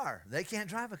a car. They can't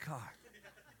drive a car.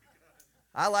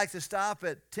 I like to stop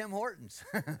at Tim Hortons.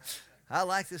 I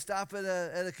like to stop at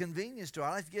a convenience store.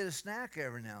 I like to get a snack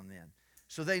every now and then.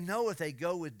 So they know if they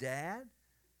go with Dad,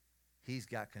 he's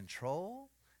got control,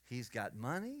 he's got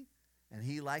money, and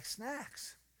he likes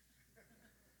snacks.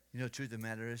 The truth of the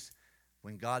matter is,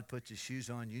 when God puts his shoes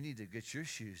on, you need to get your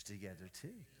shoes together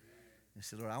too. And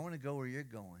say, Lord, I want to go where you're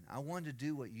going. I want to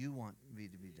do what you want me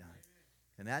to be done.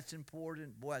 And that's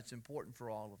important. Boy, that's important for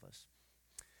all of us.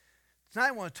 Tonight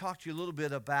I want to talk to you a little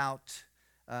bit about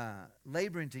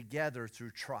laboring together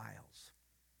through trials.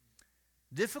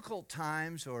 Difficult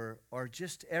times or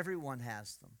just everyone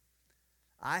has them.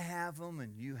 I have them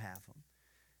and you have them.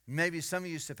 Maybe some of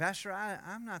you say, Pastor,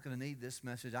 I'm not going to need this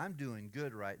message. I'm doing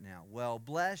good right now. Well,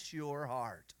 bless your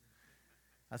heart.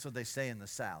 That's what they say in the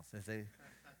South.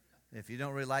 If you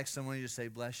don't really like someone, you just say,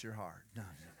 bless your heart.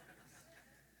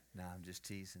 No, I'm just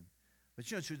teasing. But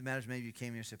the truth of the matter is, maybe you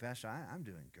came here and said, Pastor, I'm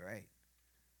doing great.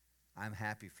 I'm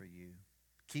happy for you.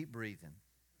 Keep breathing.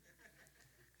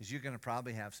 Because you're going to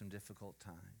probably have some difficult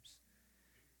times.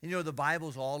 The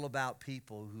Bible's all about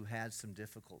people who had some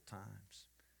difficult times.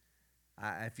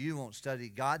 If you won't study,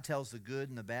 God tells the good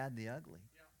and the bad and the ugly.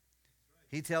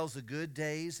 He tells the good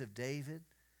days of David.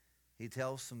 He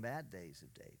tells some bad days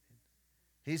of David.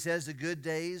 He says the good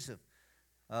days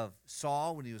of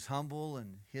Saul when he was humble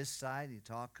in his sight. He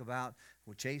talked about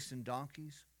chasing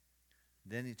donkeys.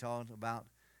 Then he talked about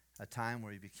a time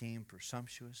where he became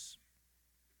presumptuous.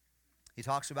 He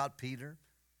talks about Peter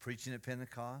preaching at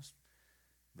Pentecost.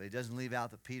 But he doesn't leave out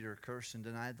that Peter cursed and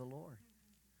denied the Lord.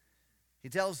 He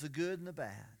tells the good and the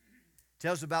bad. He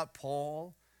tells about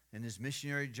Paul in his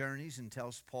missionary journeys and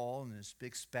tells Paul in his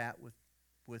big spat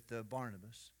with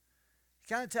Barnabas.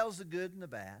 He kind of tells the good and the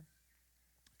bad.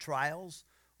 Trials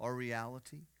are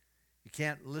reality. You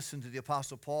can't listen to the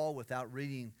Apostle Paul without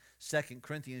reading 2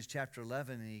 Corinthians chapter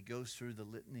 11, and he goes through the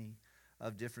litany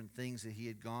of different things that he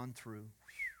had gone through.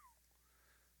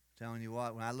 Telling you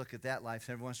what, when I look at that life,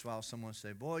 every once in a while someone will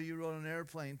say, boy, you rode an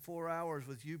airplane 4 hours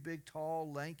with you big,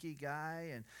 tall, lanky guy,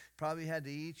 and probably had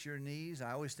to eat your knees.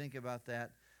 I always think about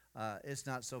that. It's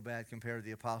not so bad compared to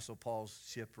the Apostle Paul's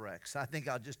shipwrecks. I think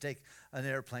I'll just take an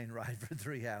airplane ride for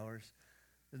 3 hours.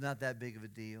 It's not that big of a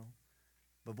deal.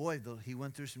 But boy, he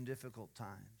went through some difficult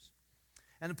times.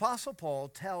 And Apostle Paul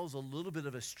tells a little bit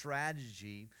of a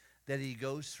strategy that he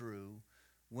goes through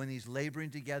when he's laboring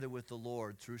together with the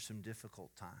Lord through some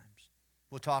difficult times.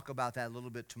 We'll talk about that a little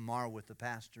bit tomorrow with the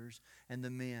pastors and the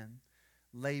men,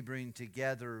 laboring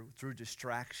together through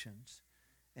distractions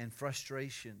and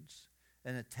frustrations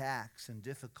and attacks and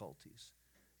difficulties.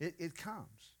 It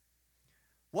comes.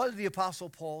 What did the Apostle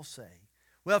Paul say?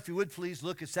 Well, if you would please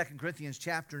look at 2 Corinthians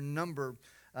chapter number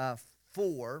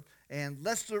 4, and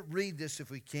let's read this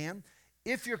if we can.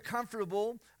 If you're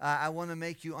comfortable, I want to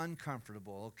make you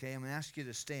uncomfortable, okay? I'm going to ask you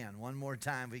to stand one more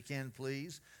time if we can,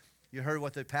 please. You heard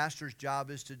what the pastor's job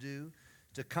is to do,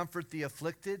 to comfort the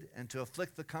afflicted and to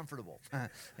afflict the comfortable.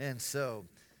 And so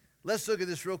let's look at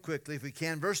this real quickly if we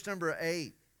can. Verse number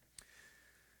 8.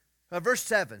 Verse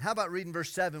 7. How about reading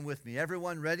verse 7 with me?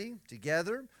 Everyone ready?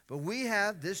 Together. But we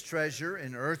have this treasure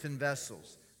in earthen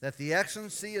vessels, that the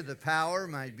excellency of the power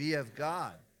might be of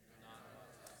God.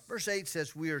 Verse 8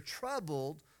 says, we are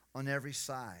troubled on every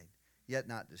side, yet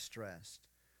not distressed.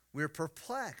 We are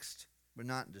perplexed, but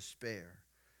not in despair.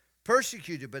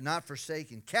 Persecuted, but not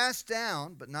forsaken. Cast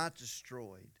down, but not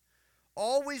destroyed.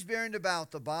 Always bearing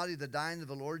about the body the dying of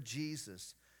the Lord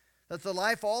Jesus, that the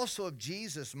life also of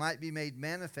Jesus might be made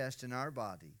manifest in our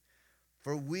body.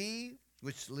 For we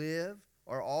which live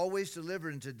are always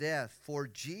delivered into death for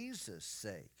Jesus'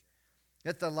 sake,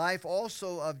 that the life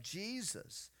also of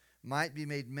Jesus might be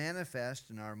made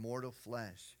manifest in our mortal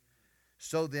flesh.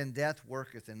 So then death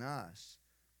worketh in us,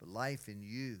 but life in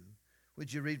you.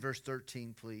 Would you read verse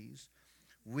 13, please?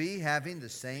 We, having the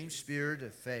same spirit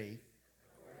of faith,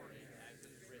 according as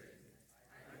it is written,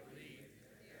 I believe,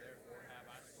 therefore have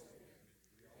I spoken.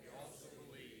 We also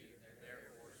believe,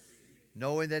 therefore speak.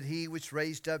 knowing that he which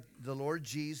raised up the Lord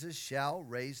Jesus shall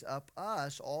raise up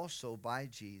us also by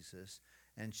Jesus,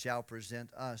 and shall present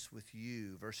us with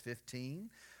you. Verse 15,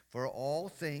 for all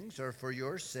things are for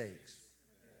your sakes.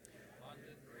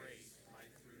 Abundant grace might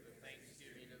through the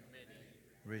thanksgiving of many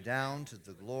Redound to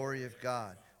the glory of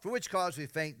God. For which cause we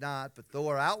faint not, but though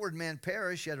our outward man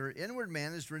perish, yet our inward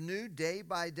man is renewed day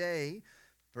by day.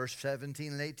 Verse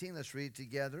 17 and 18, let's read it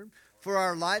together. For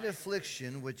our light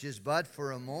affliction, which is but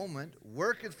for a moment,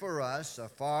 worketh for us a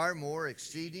far more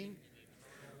exceeding,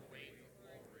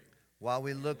 while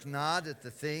we look not at the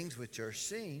things which are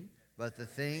seen, but the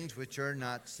things which are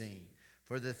not seen.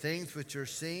 For the things which are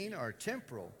seen are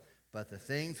temporal, but the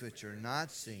things which are not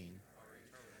seen.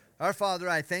 Our Father,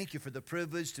 I thank you for the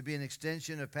privilege to be an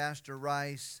extension of Pastor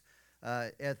Rice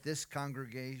at this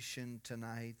congregation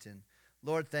tonight. And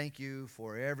Lord, thank you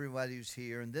for everybody who's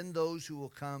here, and then those who will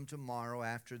come tomorrow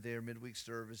after their midweek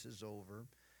service is over.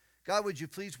 God, would you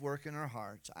please work in our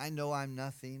hearts? I know I'm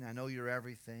nothing. I know you're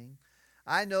everything.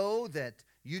 I know that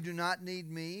you do not need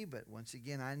me, but once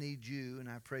again, I need you, and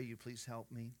I pray you please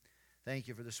help me. Thank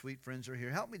you for the sweet friends who are here.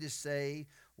 Help me to say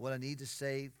what I need to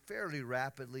say fairly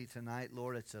rapidly tonight,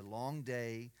 Lord. It's a long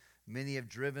day. Many have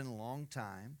driven a long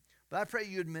time. But I pray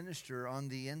you'd minister on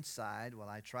the inside while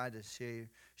I try to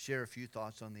share a few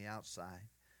thoughts on the outside.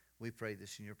 We pray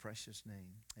this in your precious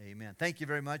name. Amen. Thank you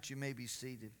very much. You may be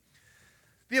seated.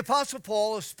 The Apostle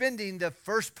Paul is spending the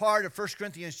first part of 1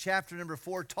 Corinthians chapter number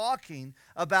 4 talking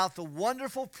about the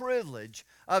wonderful privilege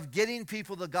of getting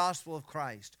people the gospel of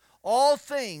Christ. All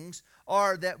things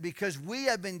are that because we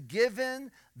have been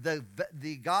given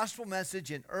the gospel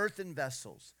message in earthen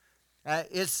vessels.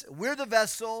 We're the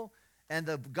vessel, and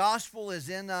the gospel is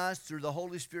in us through the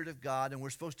Holy Spirit of God, and we're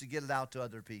supposed to get it out to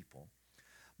other people.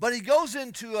 But he goes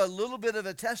into a little bit of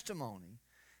a testimony.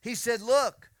 He said,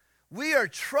 look, we are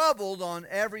troubled on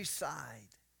every side.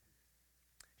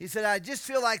 He said, I just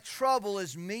feel like trouble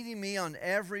is meeting me on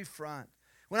every front.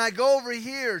 When I go over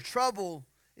here, trouble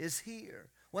is here.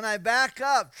 When I back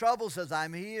up, trouble says,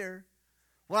 I'm here.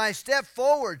 When I step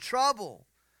forward, trouble.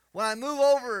 When I move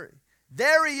over,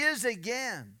 there he is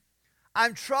again.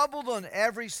 I'm troubled on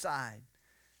every side.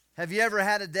 Have you ever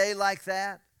had a day like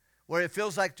that where it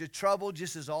feels like the trouble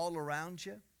just is all around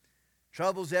you?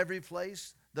 Trouble's every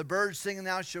place. The bird singing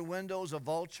out your window is a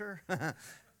vulture.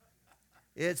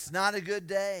 It's not a good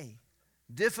day.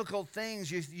 Difficult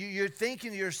things. You're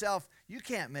thinking to yourself, you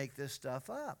can't make this stuff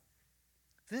up.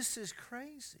 This is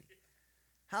crazy.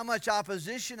 How much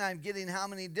opposition I'm getting, how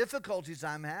many difficulties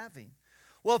I'm having.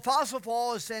 Well, Apostle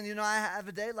Paul is saying, I have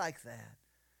a day like that.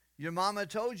 Your mama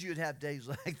told you you'd have days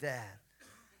like that.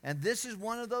 And this is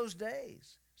one of those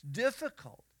days. It's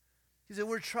difficult. He said,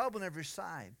 we're troubled on every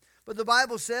side. But the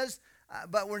Bible says,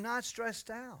 but we're not stressed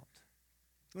out.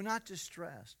 We're not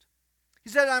distressed. He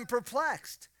said, I'm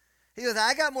perplexed. He goes,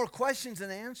 I got more questions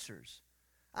than answers.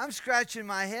 I'm scratching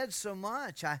my head so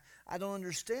much. I don't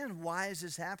understand why is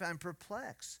this happening. I'm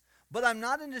perplexed. But I'm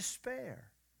not in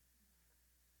despair.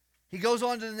 He goes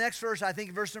on to the next verse, I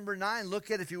think verse number 9.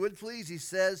 Look at it if you would please. He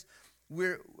says,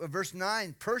 verse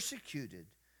 9, persecuted,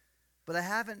 but I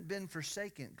haven't been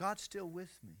forsaken. God's still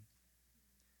with me.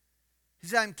 He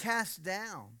said, I'm cast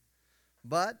down,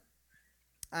 but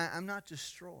I'm not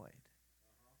destroyed.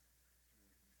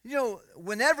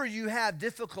 Whenever you have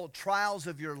difficult trials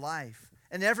of your life,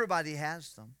 and everybody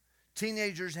has them.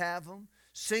 Teenagers have them.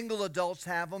 Single adults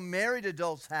have them. Married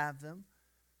adults have them.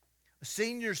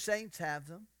 Senior saints have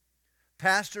them.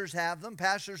 Pastors have them.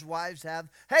 Pastors' wives have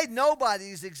them. Hey,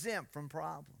 nobody's exempt from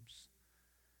problems.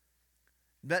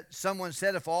 But someone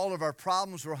said if all of our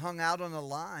problems were hung out on a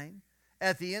line,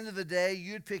 at the end of the day,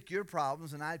 you'd pick your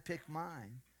problems and I'd pick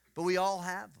mine. But we all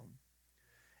have them.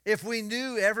 If we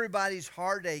knew everybody's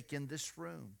heartache in this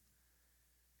room,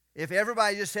 if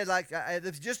everybody just said,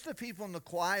 if just the people in the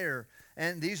choir,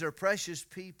 and these are precious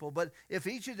people, but if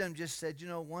each of them just said,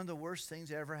 one of the worst things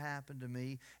that ever happened to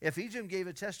me, if each of them gave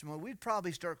a testimony, we'd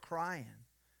probably start crying.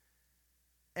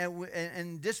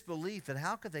 And disbelief that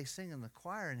how could they sing in the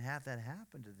choir and have that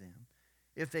happen to them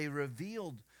if they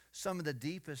revealed some of the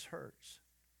deepest hurts.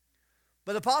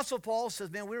 But Apostle Paul says,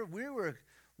 man,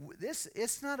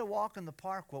 it's not a walk in the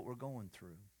park what we're going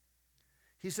through.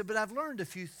 He said, but I've learned a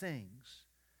few things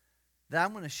that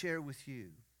I'm going to share with you.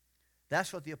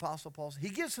 That's what the Apostle Paul says. He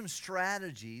gives some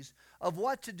strategies of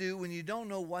what to do when you don't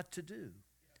know what to do.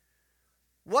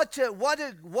 What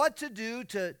to do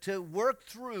to work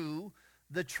through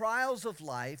the trials of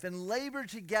life and labor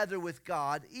together with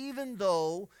God, even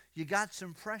though you got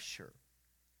some pressure.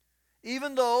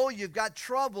 Even though you've got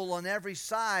trouble on every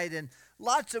side and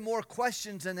lots of more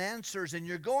questions and answers, and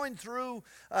you're going through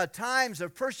times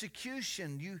of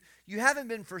persecution, you haven't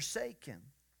been forsaken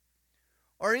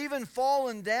or even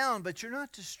fallen down, but you're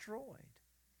not destroyed.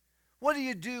 What do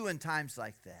you do in times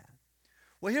like that?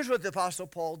 Well, here's what the Apostle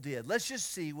Paul did. Let's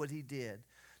just see what he did.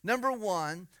 Number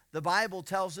one, the Bible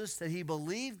tells us that he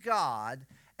believed God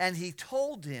and he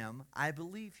told him, I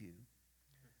believe you.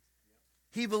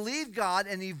 He believed God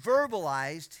and he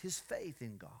verbalized his faith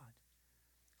in God.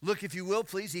 Look, if you will,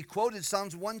 please. He quoted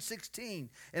Psalms 116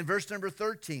 in verse number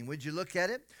 13. Would you look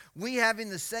at it? We having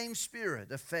the same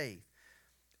spirit of faith,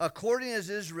 according as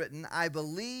it is written, I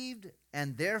believed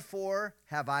and therefore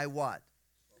have I what?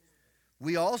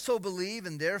 We also believe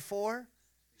and therefore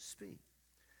speak.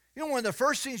 You know, one of the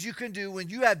first things you can do when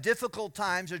you have difficult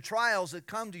times or trials that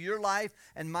come to your life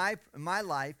and my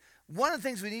life, one of the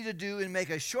things we need to do and make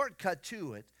a shortcut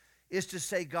to it is to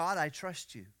say, God, I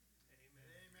trust you. Amen.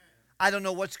 I don't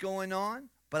know what's going on,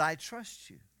 but I trust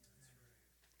you.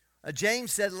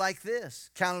 James said it like this,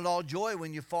 count it all joy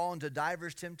when you fall into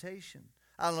diverse temptation.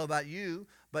 I don't know about you,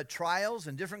 but trials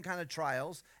and different kind of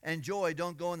trials and joy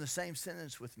don't go in the same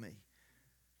sentence with me.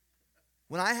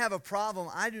 When I have a problem,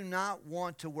 I do not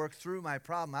want to work through my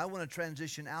problem. I want to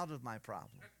transition out of my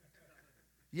problem.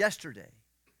 Yesterday.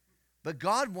 But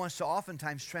God wants to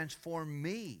oftentimes transform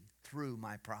me through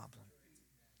my problem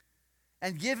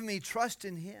and give me trust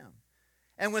in him.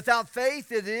 And without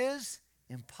faith, it is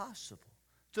impossible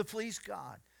to please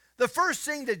God. The first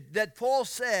thing that Paul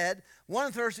said, one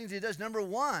of the first things he does, number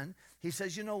one, he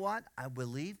says, you know what? I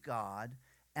believe God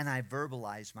and I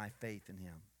verbalize my faith in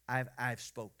him. I've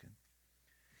spoken.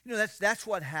 You know, that's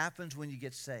what happens when you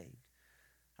get saved.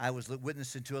 I was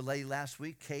witnessing to a lady last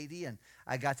week, Katie, and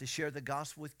I got to share the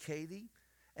gospel with Katie.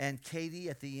 And Katie,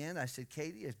 at the end, I said,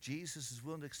 Katie, if Jesus is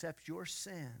willing to accept your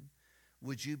sin,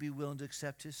 would you be willing to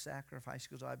accept his sacrifice? She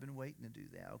goes, oh, I've been waiting to do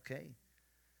that. Okay.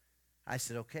 I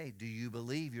said, okay, do you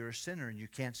believe you're a sinner and you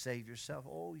can't save yourself?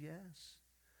 Oh, yes.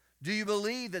 Do you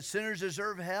believe that sinners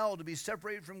deserve hell to be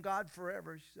separated from God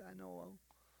forever? She said, I know.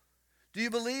 Do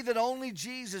you believe that only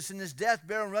Jesus in his death,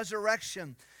 burial, and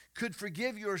resurrection could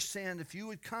forgive your sin if you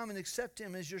would come and accept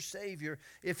him as your Savior?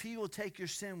 If he will take your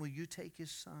sin, will you take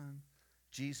his Son,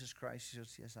 Jesus Christ? She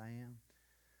says, yes, I am.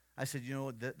 I said, you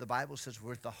know, the Bible says,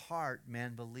 with the heart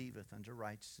man believeth unto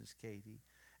righteousness, Katie,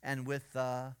 and with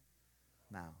the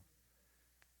mouth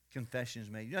confession is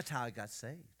made. You know, that's how I got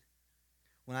saved.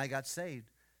 When I got saved,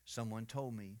 someone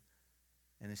told me,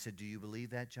 and they said, do you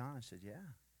believe that, John? I said, yeah.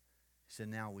 He said,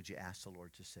 now would you ask the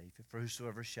Lord to save you? For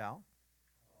whosoever shall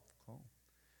call.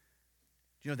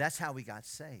 You know, that's how we got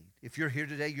saved. If you're here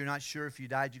today, you're not sure if you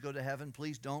died, you go to heaven,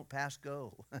 please don't pass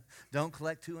go. Don't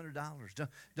collect $200.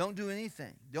 Don't do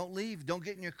anything. Don't leave. Don't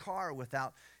get in your car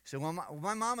without. You say, well,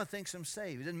 my mama thinks I'm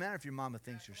saved. It doesn't matter if your mama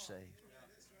thinks you're saved.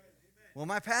 Well,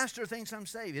 my pastor thinks I'm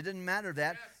saved. It doesn't matter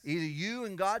that. Either you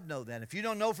and God know that. If you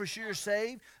don't know for sure you're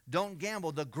saved, don't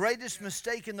gamble. The greatest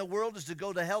mistake in the world is to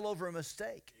go to hell over a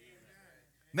mistake.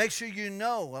 Make sure you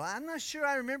know. Well, I'm not sure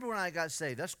I remember when I got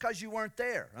saved. That's because you weren't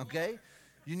there, okay?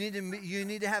 You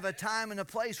need to have a time and a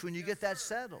place when you get that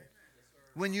settled.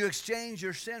 When you exchange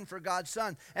your sin for God's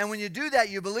Son. And when you do that,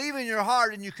 you believe in your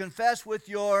heart and you confess with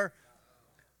your...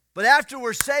 But after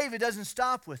we're saved, it doesn't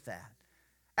stop with that.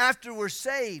 After we're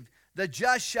saved, the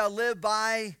just shall live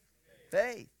by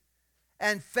faith.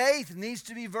 And faith needs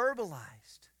to be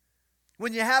verbalized.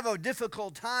 When you have a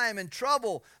difficult time and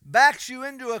trouble backs you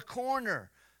into a corner,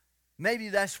 maybe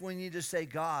that's when you just say,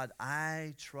 God,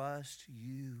 I trust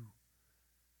you.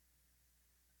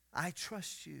 I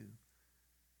trust you.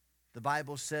 The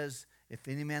Bible says, if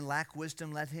any man lack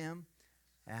wisdom, let him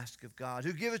ask of God,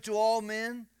 who giveth to all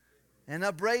men and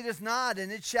upbraideth not,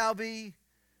 and it shall be.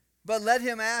 But let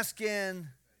him ask in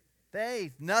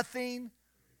faith. Nothing.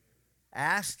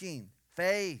 Asking.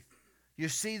 Faith. You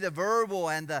see the verbal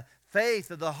and the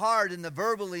faith of the heart and the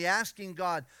verbally asking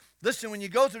God. Listen, when you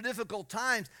go through difficult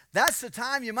times, that's the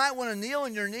time you might want to kneel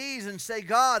on your knees and say,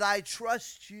 God, I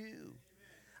trust you.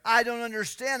 I don't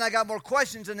understand. I got more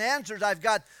questions than answers. I've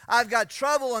got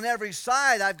trouble on every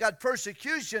side. I've got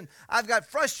persecution. I've got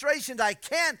frustration.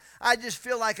 I just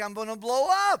feel like I'm going to blow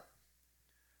up.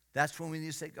 That's when we need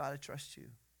to say, God, I trust you.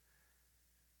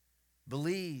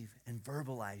 Believe and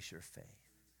verbalize your faith.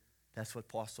 That's what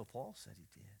Apostle Paul said he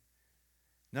did.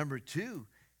 Number 2,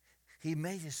 he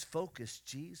made his focus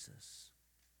Jesus.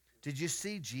 Did you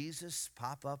see Jesus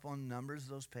pop up on numbers of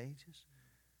those pages?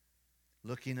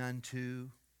 Looking unto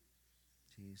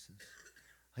Jesus.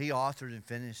 He authored and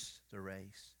finished the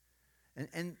race.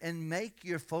 And make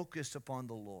your focus upon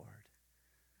the Lord.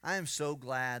 I am so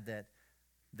glad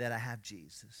that I have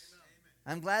Jesus.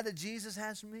 I'm glad that Jesus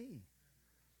has me.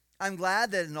 I'm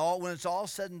glad that when it's all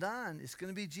said and done, it's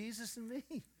going to be Jesus and me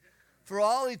for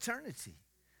all eternity.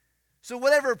 So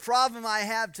whatever problem I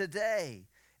have today,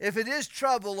 if it is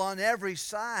trouble on every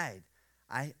side,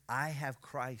 I have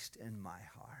Christ in my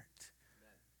heart.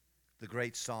 The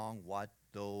great song, what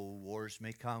though wars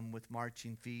may come with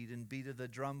marching feet and beat of the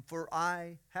drum, for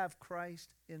I have Christ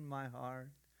in my heart.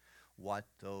 What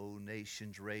though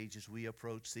nations rage as we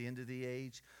approach the end of the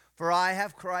age, for I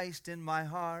have Christ in my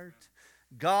heart.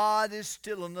 God is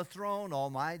still on the throne,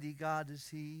 almighty God is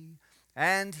He,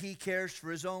 and He cares for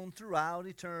His own throughout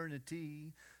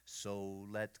eternity. So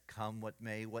let come what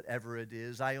may, whatever it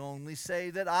is, I only say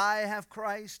that I have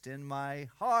Christ in my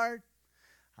heart.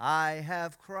 I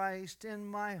have Christ in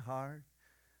my heart.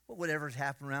 Well, whatever's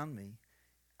happened around me,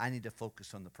 I need to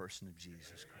focus on the person of Jesus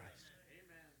Christ.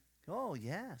 Amen. Oh,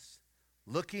 yes.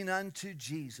 Looking unto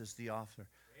Jesus, the author.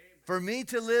 Amen. For me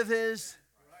to live is,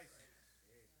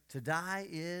 to die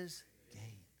is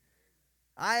gain.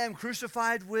 I am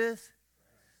crucified with,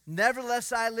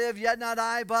 nevertheless I live, yet not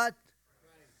I, but,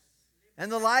 and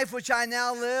the life which I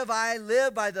now live, I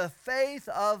live by the faith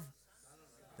of,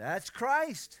 that's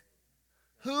Christ,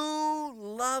 who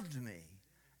loved me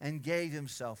and gave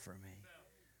himself for me.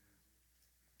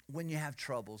 When you have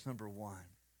troubles, number 1,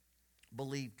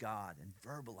 believe God and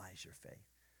verbalize your faith.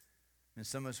 And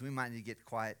some of us, we might need to get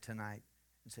quiet tonight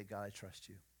and say, God, I trust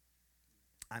you.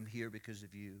 I'm here because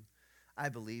of you. I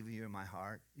believe you in my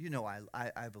heart. You know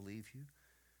I believe you.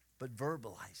 But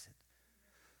verbalize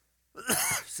it.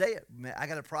 Say it. I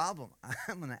got a problem.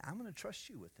 I'm gonna trust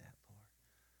you with that, Lord.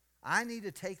 I need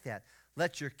to take that.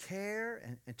 Let your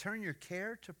care and turn your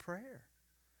care to prayer.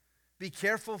 Be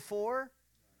careful for,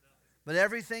 but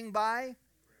everything by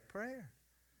prayer.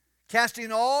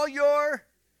 Casting all your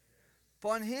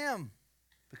upon Him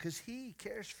because He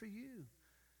cares for you.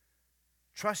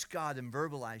 Trust God and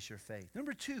verbalize your faith.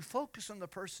 Number 2, focus on the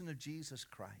person of Jesus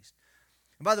Christ.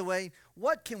 And by the way,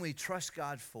 what can we trust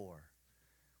God for?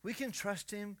 We can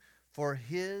trust Him for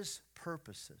His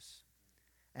purposes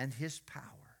and His power.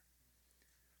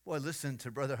 Boy, listen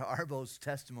to Brother Arbo's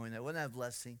testimony. That wasn't that a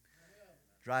blessing?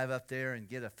 Drive up there and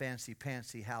get a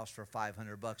fancy house for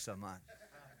 $500 a month.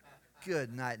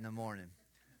 Good night in the morning.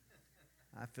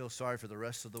 I feel sorry for the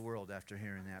rest of the world after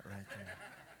hearing that right there.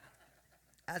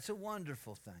 That's a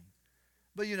wonderful thing.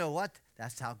 But you know what?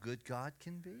 That's how good God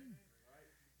can be.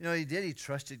 You know what he did? He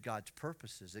trusted God's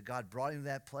purposes, that God brought him to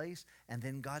that place, and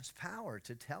then God's power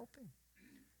to help him.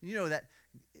 You know that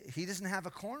he doesn't have a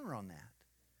corner on that.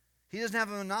 He doesn't have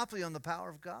a monopoly on the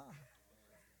power of God.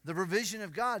 The provision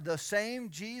of God, the same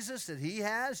Jesus that he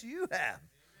has, you have.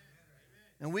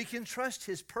 And we can trust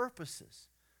his purposes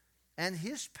and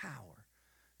his power.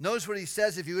 Notice what he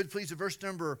says, if you would please, in verse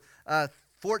number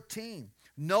 14.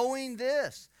 Knowing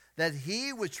this, that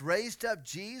he which raised up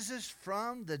Jesus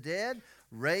from the dead,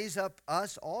 raise up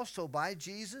us also by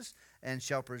Jesus, and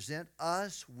shall present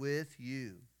us with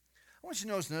you. I want you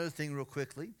to notice another thing real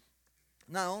quickly.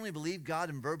 Not only believe God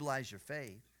and verbalize your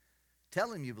faith,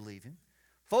 tell him you believe him.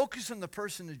 Focus on the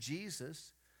person of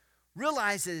Jesus.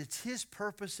 Realize that it's his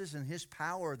purposes and his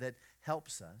power that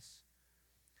helps us.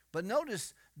 But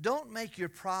notice, don't make your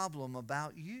problem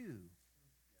about you.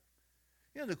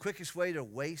 You know, the quickest way to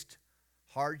waste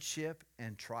hardship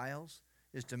and trials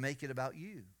is to make it about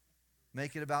you.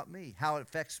 Make it about me, how it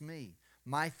affects me,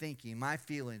 my thinking, my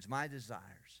feelings, my desires.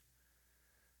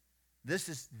 This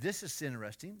is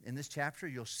interesting. In this chapter,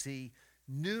 you'll see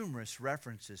numerous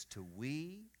references to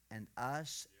we and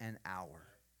us and our.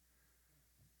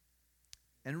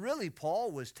 And really,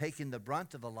 Paul was taking the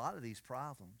brunt of a lot of these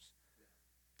problems.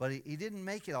 But he didn't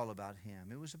make it all about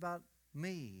him. It was about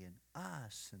me and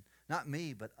us. And not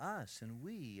me, but us and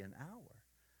we and our.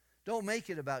 Don't make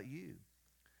it about you.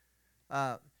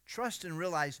 Trust and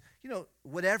realize, you know,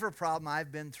 whatever problem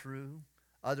I've been through,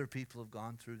 other people have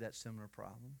gone through that similar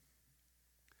problem.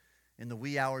 In the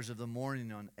wee hours of the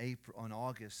morning on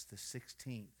August the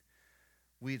 16th,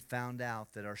 we had found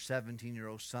out that our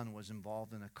 17-year-old son was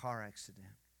involved in a car accident.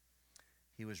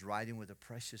 He was riding with a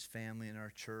precious family in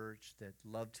our church that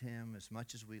loved him as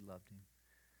much as we loved him.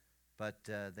 But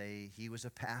he was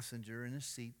a passenger in a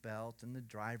seatbelt, and the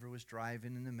driver was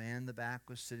driving, and the man in the back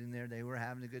was sitting there. They were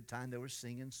having a good time. They were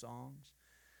singing songs.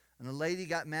 And the lady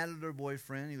got mad at her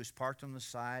boyfriend. He was parked on the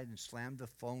side and slammed the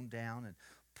phone down and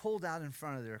pulled out in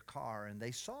front of their car. And they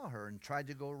saw her and tried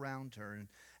to go around her. And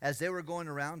as they were going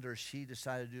around her, she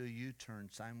decided to do a U-turn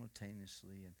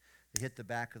simultaneously. And they hit the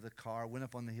back of the car, went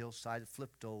up on the hillside, it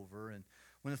flipped over. And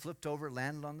when it flipped over, it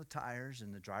landed on the tires,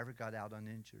 and the driver got out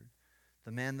uninjured.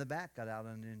 The man in the back got out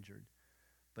uninjured.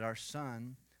 But our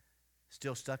son,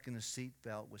 still stuck in the seat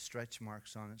belt with stretch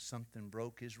marks on it, something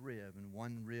broke his rib, and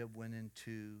one rib went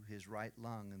into his right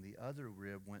lung, and the other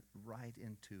rib went right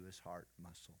into his heart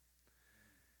muscle.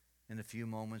 In a few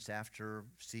moments after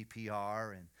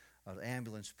CPR and an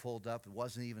ambulance pulled up, it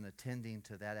wasn't even attending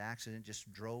to that accident,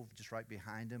 just drove just right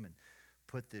behind him and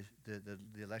put the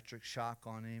electric shock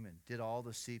on him and did all the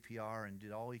CPR and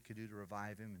did all he could do to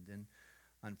revive him. And then,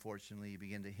 unfortunately, he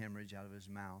began to hemorrhage out of his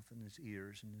mouth and his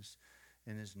ears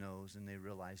and his nose, and they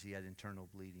realized he had internal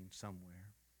bleeding somewhere.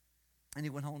 And he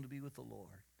went home to be with the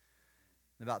Lord.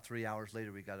 And about 3 hours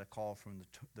later, we got a call from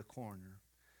the coroner.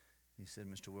 He said,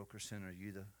 "Mr. Wilkerson, are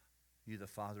you the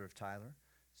father of Tyler?"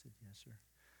 I said, "Yes, sir."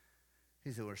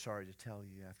 He said, "We're sorry to tell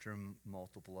you." After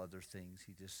multiple other things,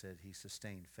 he just said he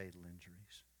sustained fatal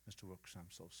injuries. "Mr. Wilkerson,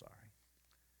 I'm so sorry.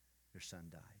 Your son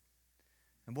died."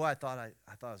 And boy, I thought I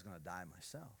was going to die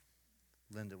myself.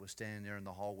 Linda was standing there in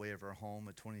the hallway of her home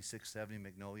at 2670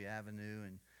 Magnolia Avenue,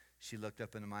 and she looked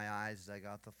up into my eyes as I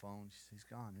got the phone. She said, "He's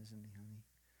gone, isn't he, honey?"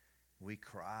 We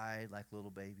cried like little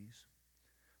babies.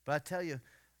 But I tell you,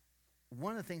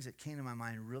 one of the things that came to my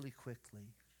mind really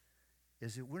quickly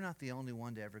is that we're not the only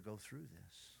one to ever go through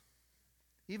this.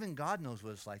 Even God knows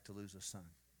what it's like to lose a son.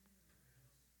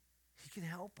 He can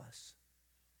help us.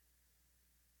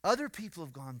 Other people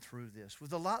have gone through this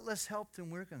with a lot less help than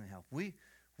we're going to help.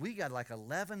 We got like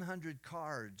 1,100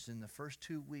 cards in the first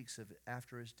 2 weeks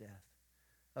after his death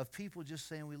of people just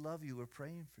saying, "We love you, we're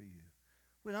praying for you,"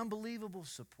 with unbelievable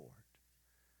support.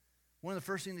 One of the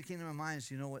first things that came to my mind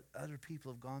is, you know what? Other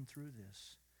people have gone through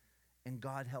this, and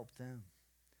God helped them,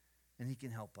 and he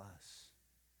can help us.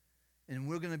 And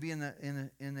we're going to be in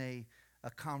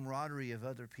a camaraderie of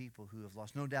other people who have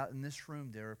lost. No doubt in this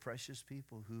room there are precious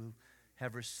people who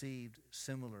have received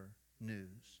similar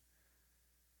news.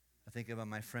 I think about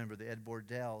my friend, Brother Ed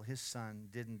Bordell. His son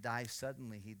didn't die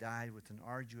suddenly. He died with an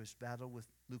arduous battle with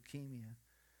leukemia.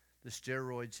 The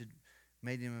steroids had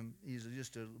made him, he's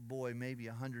just a boy, maybe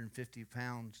 150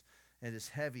 pounds at his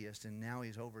heaviest, and now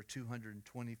he's over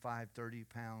 225, 30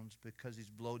 pounds because he's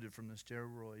bloated from the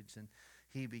steroids, and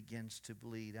he begins to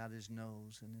bleed out his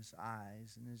nose and his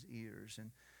eyes and his ears,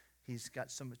 and he's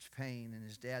got so much pain, and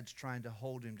his dad's trying to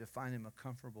hold him to find him a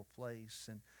comfortable place,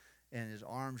 and his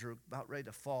arms are about ready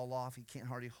to fall off. He can't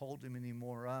hardly hold him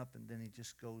anymore up, and then he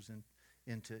just goes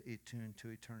into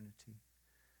eternity.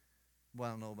 Well,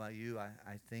 I don't know about you.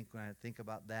 I think when I think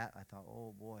about that, I thought,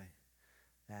 oh boy,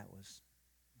 That was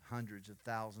hundreds of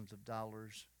thousands of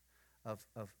dollars of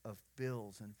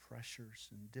bills and pressures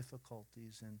and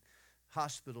difficulties and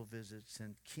hospital visits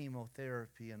and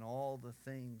chemotherapy and all the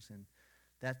things. And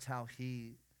that's how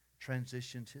he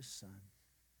transitioned his son.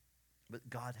 But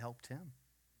God helped him.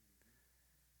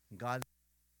 God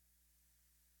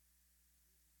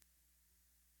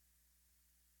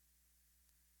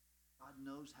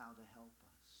knows how to help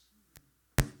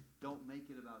us. Don't make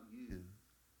it about you.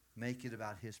 Make it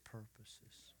about his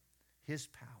purposes, his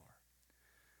power.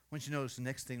 I want you to notice the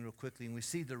next thing real quickly, and we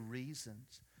see the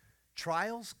reasons.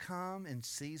 Trials come in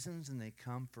seasons, and they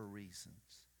come for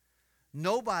reasons.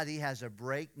 Nobody has a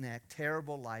breakneck,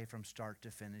 terrible life from start to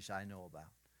finish I know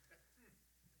about.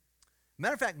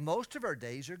 Matter of fact, most of our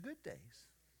days are good days.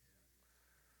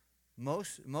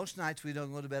 Most nights we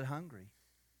don't go to bed hungry,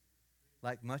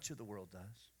 like much of the world does.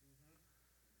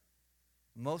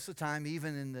 Most of the time,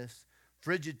 even in this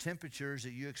frigid temperatures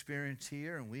that you experience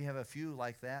here, and we have a few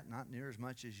like that, not near as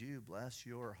much as you, bless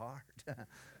your heart.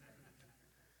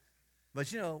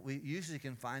 But we usually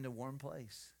can find a warm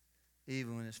place,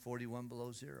 even when it's 41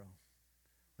 below zero.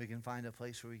 We can find a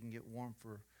place where we can get warm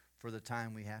for the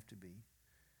time we have to be.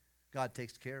 God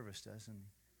takes care of us, doesn't he?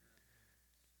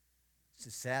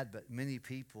 It's sad, but many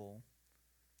people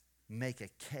make a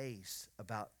case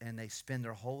about, and they spend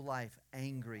their whole life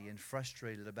angry and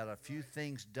frustrated about a few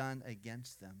things done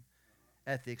against them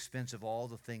at the expense of all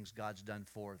the things God's done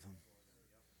for them.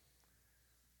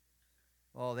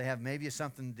 Oh, they have maybe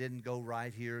something didn't go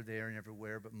right here, there, and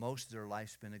everywhere, but most of their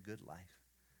life's been a good life.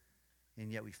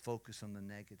 And yet we focus on the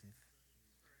negative.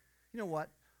 You know what?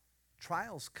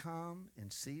 Trials come in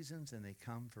seasons, and they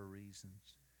come for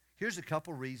reasons. Here's a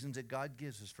couple reasons that God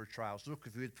gives us for trials. Look,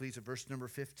 if you would please, at verse number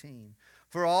 15.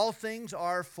 For all things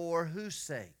are for whose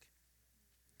sake?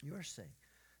 Your sake.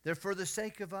 They're for the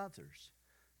sake of others.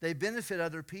 They benefit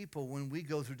other people when we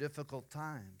go through difficult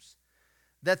times.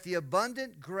 That the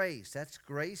abundant grace, that's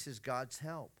grace is God's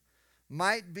help,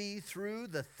 might be through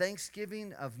the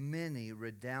thanksgiving of many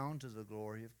redound to the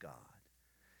glory of God.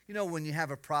 When you have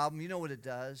a problem, you know what it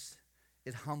does?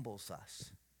 It humbles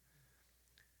us.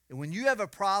 And when you have a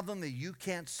problem that you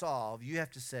can't solve, you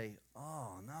have to say,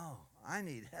 oh, no, I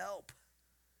need help.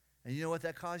 And you know what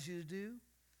that causes you to do?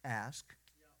 Ask.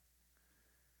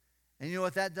 And you know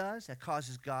what that does? That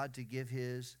causes God to give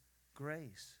his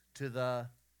grace to the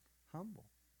humble.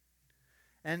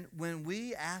 And when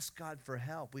we ask God for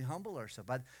help, we humble ourselves.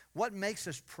 But what makes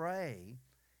us pray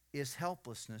is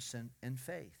helplessness and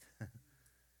faith.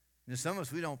 Some of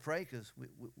us, we don't pray because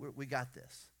we got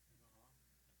this.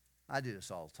 I do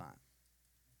this all the time.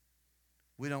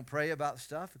 We don't pray about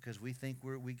stuff because we think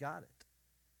we got it.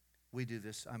 We do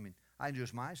this. I can do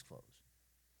this with my eyes closed.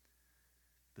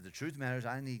 But the truth matters,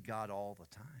 I need God all the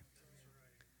time.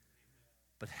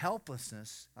 But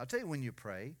helplessness, I'll tell you when you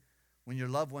pray, when your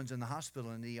loved one's in the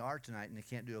hospital in the ER tonight and they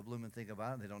can't do a blooming thing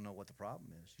about it, and they don't know what the problem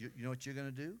is. You know what you're going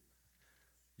to do?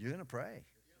 You're going to pray.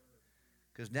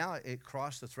 Because now it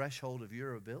crossed the threshold of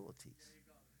your abilities.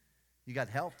 You got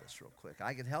helpless real quick.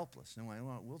 I get helpless. And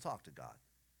we'll talk to God.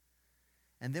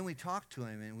 And then we talk to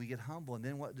him and we get humble. And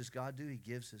then what does God do? He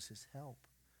gives us his help.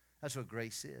 That's what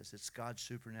grace is. It's God's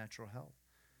supernatural help.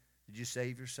 Did you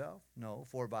save yourself? No,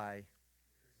 for by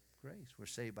grace. We're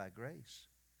saved by grace.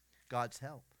 God's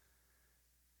help.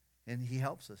 And he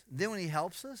helps us. And then when he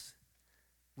helps us,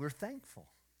 we're thankful.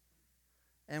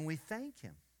 And we thank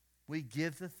him. We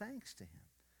give the thanks to him.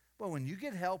 Well, when you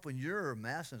get help, when you're a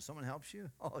mess and someone helps you,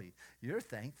 you're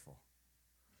thankful.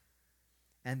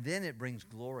 And then it brings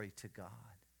glory to God.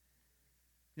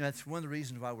 That's one of the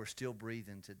reasons why we're still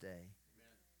breathing today.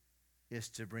 Amen. Is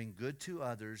to bring good to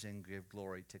others and give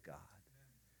glory to God.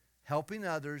 Amen. Helping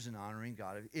others and honoring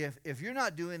God. If you're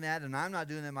not doing that and I'm not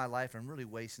doing that in my life, I'm really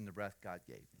wasting the breath God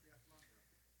gave me.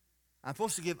 I'm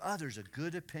supposed to give others a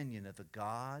good opinion of the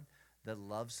God that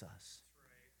loves us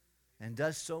and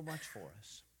does so much for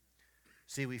us.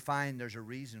 See, we find there's a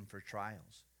reason for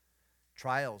trials.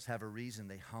 Trials have a reason.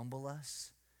 They humble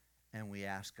us, and we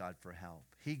ask God for help.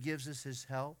 He gives us his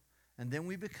help, and then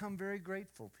we become very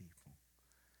grateful people.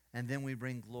 And then we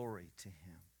bring glory to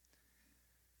him.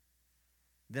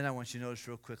 Then I want you to notice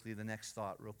real quickly the next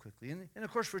thought real quickly. And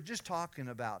of course, we're just talking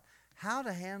about how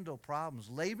to handle problems,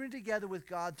 laboring together with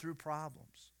God through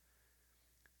problems.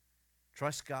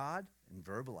 Trust God and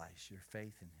verbalize your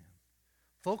faith in him.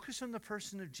 Focus on the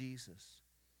person of Jesus.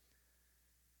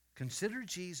 Consider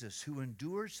Jesus who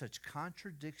endured such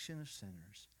contradiction of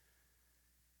sinners.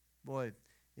 Boy,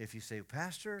 if you say,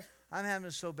 Pastor, I'm having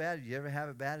it so bad, did you ever have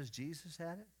it bad as Jesus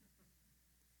had it?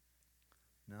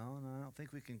 No, I don't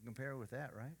think we can compare with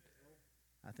that, right?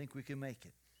 I think we can make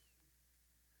it.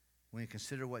 when you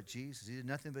consider what Jesus, he did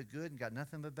nothing but good and got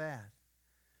nothing but bad.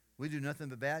 We do nothing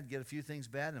but bad, get a few things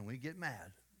bad, and we get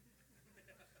mad.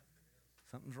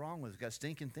 Something's wrong with us. Got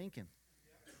stinking thinking.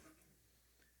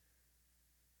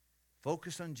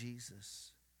 Focus on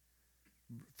Jesus.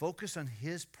 Focus on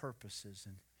his purposes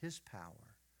and his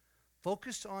power.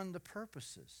 Focus on the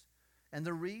purposes and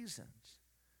the reasons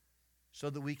so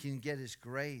that we can get his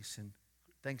grace and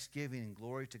thanksgiving and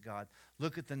glory to God.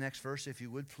 Look at the next verse, if you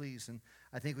would, please. And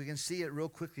I think we can see it real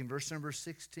quickly in verse number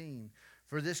 16.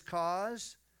 For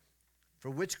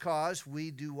which cause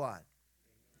we do what?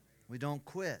 We don't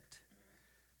quit.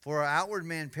 For our outward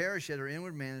man perish, yet our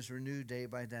inward man is renewed day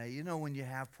by day. You know, when you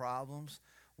have problems,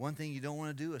 one thing you don't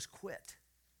want to do is quit.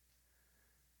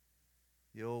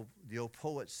 The old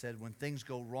poet said, when things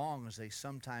go wrong, as they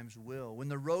sometimes will, when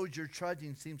the road you're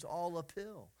trudging seems all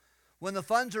uphill, when the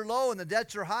funds are low and the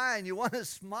debts are high and you want to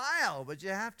smile, but you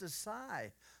have to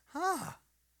sigh.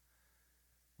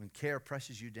 When care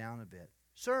presses you down a bit.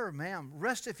 Sir, ma'am,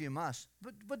 rest if you must,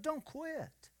 but don't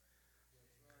quit.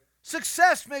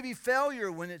 Success may be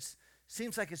failure when it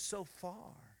seems like it's so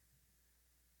far.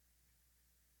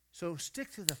 So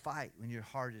stick to the fight when your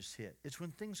heart is hit. It's when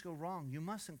things go wrong. You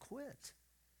mustn't quit.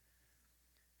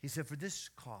 He said, for this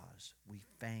cause we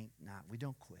faint not. We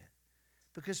don't quit.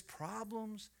 Because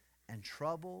problems and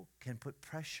trouble can put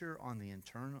pressure on the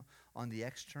internal, on the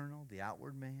external, the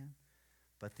outward man.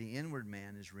 But the inward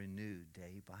man is renewed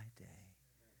day by day.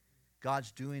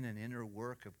 God's doing an inner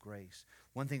work of grace.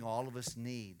 One thing all of us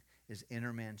need is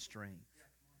inner man strength.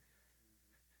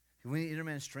 We need inner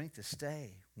man strength to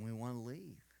stay when we want to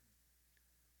leave.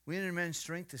 We need inner man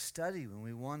strength to study when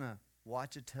we want to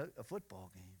watch a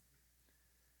football game.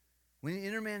 We need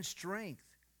inner man strength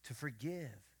to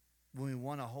forgive when we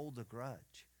want to hold a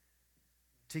grudge.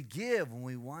 To give when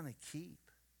we want to keep.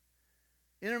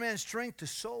 Inner man strength to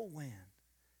soul win.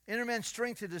 Inner man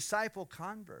strength to disciple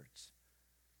converts.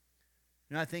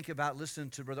 You know, I think about listening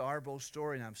to Brother Arbo's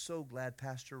story, and I'm so glad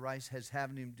Pastor Rice has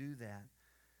having him do that.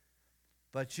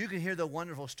 But you can hear the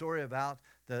wonderful story about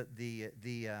the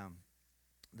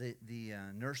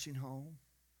nursing home.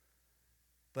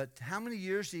 But how many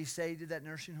years did he say he did that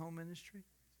nursing home ministry?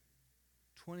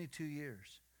 22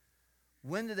 years.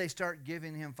 When did they start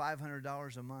giving him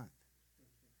 $500 a month?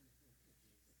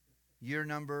 Year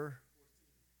number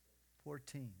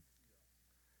 14.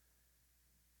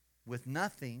 With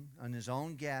nothing on his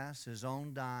own gas, his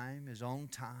own dime, his own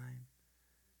time.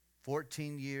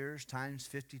 14 years times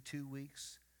 52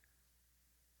 weeks.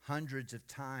 Hundreds of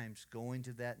times going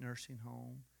to that nursing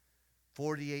home.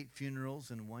 48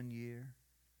 funerals in 1 year.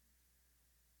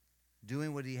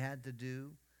 Doing what he had to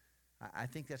do. I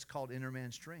think that's called inner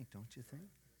man strength, don't you think?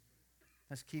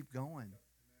 Let's keep going.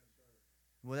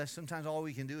 Well, that's sometimes all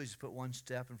we can do is just put one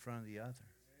step in front of the other.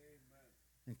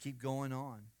 And keep going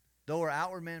on. Though our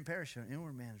outward man perish, our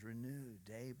inward man is renewed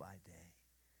day by day.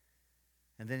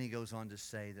 And then he goes on to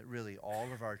say that really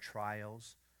all of our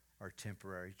trials are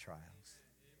temporary trials.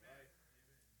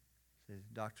 The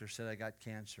doctor said, I got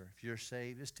cancer. If you're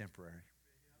saved, it's temporary.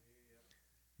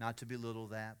 Not to belittle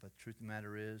that, but the truth of the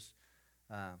matter is,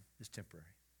 it's temporary.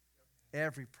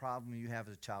 Every problem you have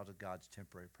as a child of God is a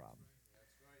temporary problem.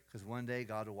 Because one day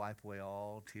God will wipe away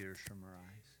all tears from our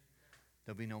eyes.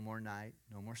 There'll be no more night,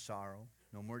 no more sorrow,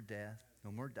 no more death,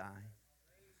 no more dying.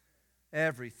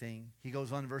 Everything. He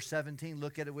goes on to verse 17.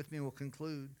 Look at it with me. We'll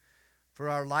conclude. For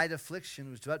our light affliction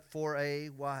was but for a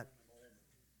what?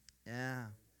 Yeah,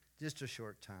 just a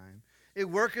short time. It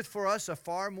worketh for us a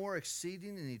far more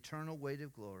exceeding and eternal weight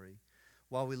of glory,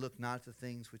 while we look not at the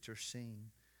things which are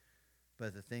seen,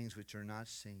 but the things which are not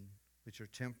seen, which are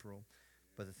temporal,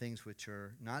 but the things which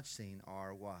are not seen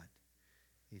are what?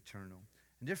 Eternal.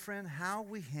 And dear friend, how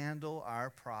we handle our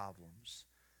problems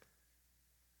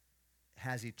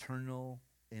has eternal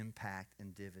impact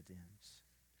and dividends.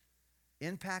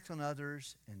 Impact on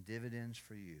others and dividends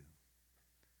for you.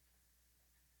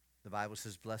 The Bible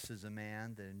says, blessed is the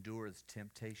man that endureth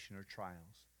temptation or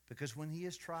trials, because when he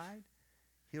is tried,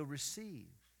 he'll receive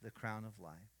the crown of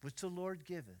life, which the Lord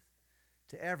giveth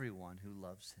to everyone who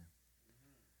loves him.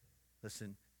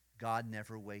 Listen, God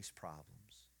never wastes problems.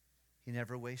 He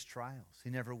never wastes trials. He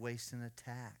never wastes an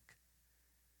attack.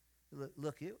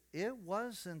 Look, it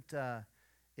wasn't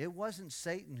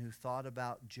Satan who thought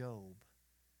about Job.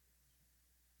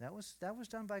 That was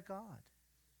done by God.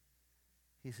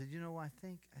 He said, I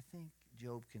think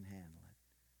Job can handle it.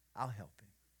 I'll help him.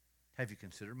 Have you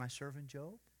considered my servant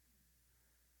Job?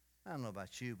 I don't know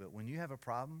about you, but when you have a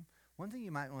problem, one thing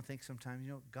you might want to think sometimes,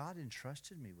 God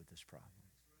entrusted me with this problem.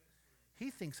 He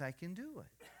thinks I can do it.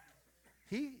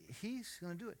 He's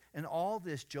going to do it. And all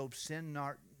this, Job sinned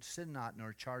sin not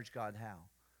nor charge God how?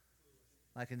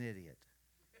 Like an idiot.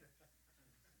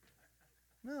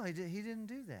 No, he didn't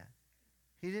do that.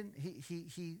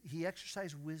 He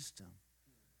exercised wisdom,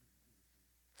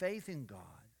 faith in God,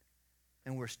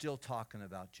 and we're still talking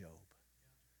about Job.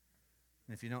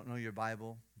 And if you don't know your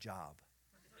Bible, Job.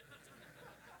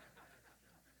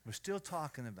 We're still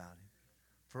talking about him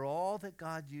for all that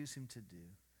God used him to do.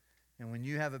 And when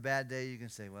you have a bad day, you can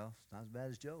say, well, it's not as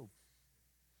bad as Job.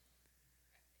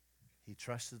 He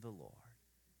trusted the Lord.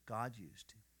 God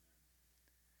used him.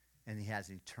 And he has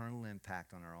an eternal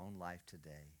impact on our own life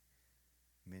today,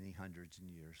 many hundreds of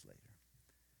years later.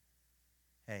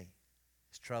 Hey,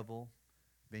 has trouble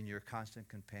been your constant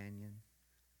companion?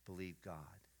 Believe God.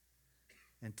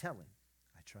 And tell him,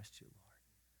 I trust you, Lord.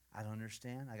 I don't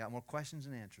understand. I got more questions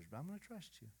than answers, but I'm going to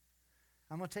trust you.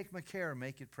 I'm going to take my care and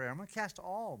make it prayer. I'm going to cast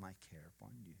all my care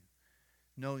upon you.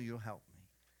 Know you'll help me.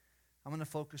 I'm going to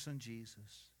focus on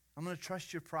Jesus. I'm going to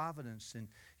trust your providence and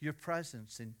your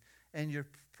presence and your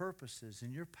purposes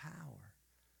and your power.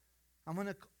 I'm going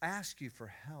to ask you for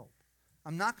help.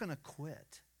 I'm not going to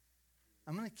quit.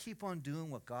 I'm going to keep on doing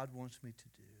what God wants me to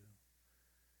do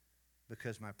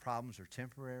because my problems are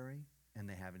temporary and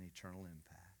they have an eternal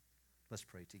impact. Let's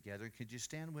pray together. Could you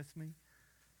stand with me?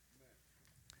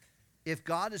 If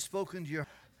God has spoken to your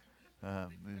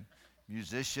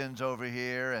musicians over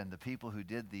here and the people who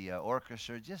did the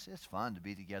orchestra, it's fun to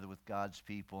be together with God's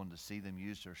people and to see them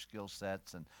use their skill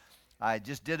sets. And I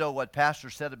just ditto what Pastor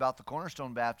said about the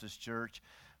Cornerstone Baptist Church.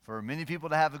 For many people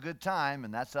to have a good time,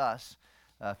 and that's us,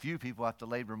 a few people have to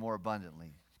labor more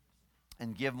abundantly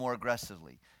and give more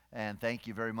aggressively. And thank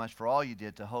you very much for all you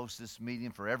did to host this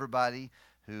meeting, for everybody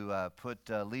who put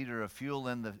a liter of fuel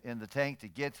in the tank to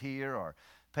get here, or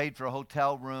paid for a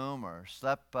hotel room, or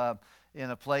slept in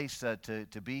a place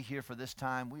to be here for this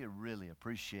time. We really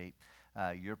appreciate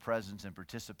your presence and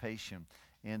participation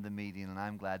in the meeting, and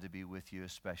I'm glad to be with you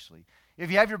especially.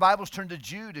 If you have your Bibles, turn to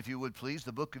Jude, if you would please,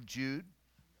 the book of Jude.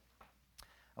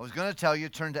 I was going to tell you,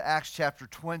 turn to Acts chapter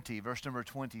 20, verse number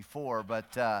 24,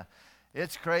 but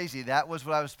it's crazy. That was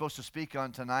what I was supposed to speak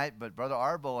on tonight, but Brother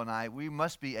Arbo and I, we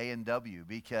must be A&W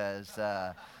because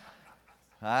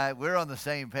we're on the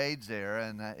same page there.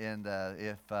 And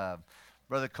if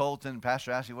Brother Colton,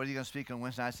 Pastor asked me, what are you going to speak on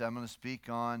Wednesday night? I said, I'm going to speak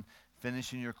on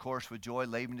finishing your course with joy,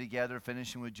 laboring together,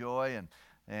 finishing with joy.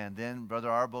 And then Brother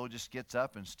Arbo just gets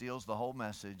up and steals the whole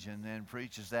message and then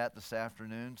preaches that this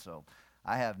afternoon. So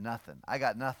I have nothing. I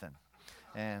got nothing.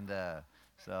 And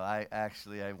so I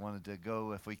wanted to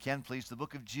go, if we can, please, the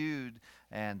book of Jude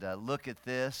and look at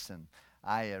this. And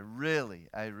I really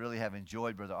have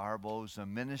enjoyed Brother Arbo's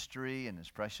ministry and his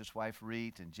precious wife,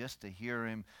 Reet, and just to hear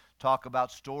him talk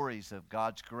about stories of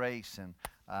God's grace. And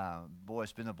boy,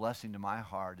 it's been a blessing to my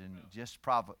heart, and just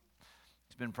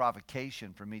it's been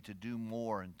provocation for me to do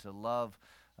more and to love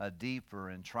deeper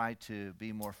and try to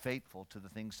be more faithful to the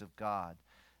things of God.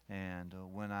 And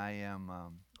when I am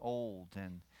old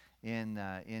and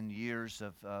in years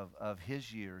of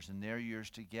his years and their years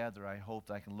together, I hope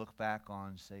that I can look back on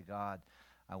and say, God,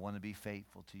 I want to be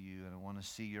faithful to you, and I want to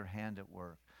see your hand at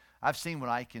work. I've seen what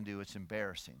I can do. It's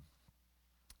embarrassing.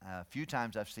 A few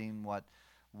times I've seen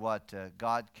what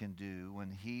God can do when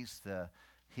he's the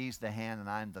hand and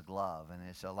I'm the glove, and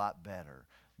it's a lot better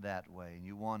that way. And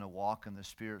you want to walk in the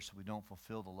Spirit so we don't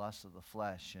fulfill the lusts of the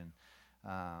flesh. And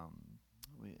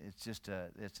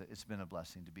it's been a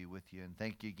blessing to be with you. And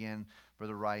thank you again,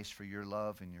 Brother Rice, for your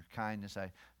love and your kindness.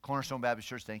 Cornerstone Baptist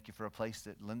Church, thank you for a place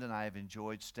that Linda and I have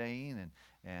enjoyed staying,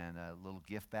 and a little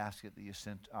gift basket that you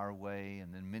sent our way.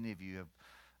 And then many of you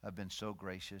have been so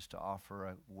gracious to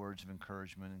offer words of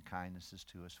encouragement and kindnesses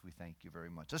to us. We thank you very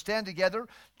much. Let's stand together.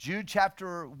 Jude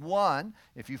chapter 1.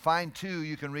 If you find 2,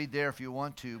 you can read there if you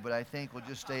want to, but I think we'll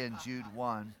just stay in Jude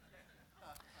 1.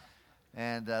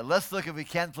 And let's look, if we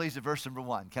can, please, at verse number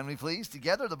 1. Can we please?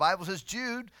 Together, the Bible says,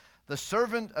 Jude, the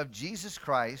servant of Jesus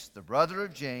Christ, the brother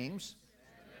of James,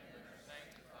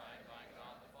 Sanctified by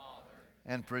God the Father,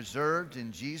 and preserved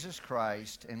in Jesus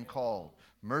Christ, and called.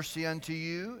 Mercy unto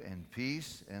you, and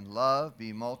peace and love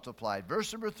be multiplied.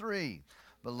 Verse number 3.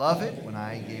 Beloved, when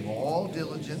I gave all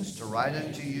diligence to write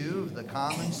unto you of the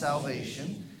common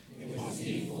salvation, it was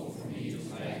needful for me to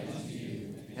write unto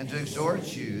you, and to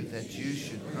exhort you that you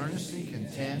should earnestly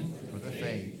contend for the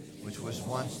faith which was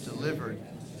once delivered.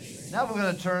 Now we're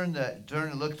going to turn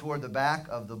and look toward the back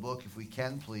of the book, if we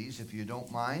can, please, if you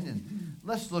don't mind. And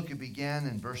let's look at begin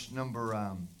in verse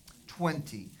number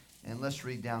 20. And let's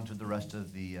read down to the rest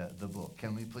of the book.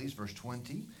 Can we please? Verse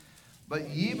 20. But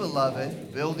ye,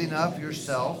 beloved, building up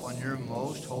yourself on your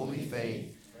most holy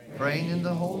faith, praying in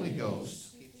the Holy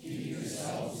Ghost, keep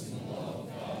yourselves in the love of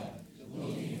God,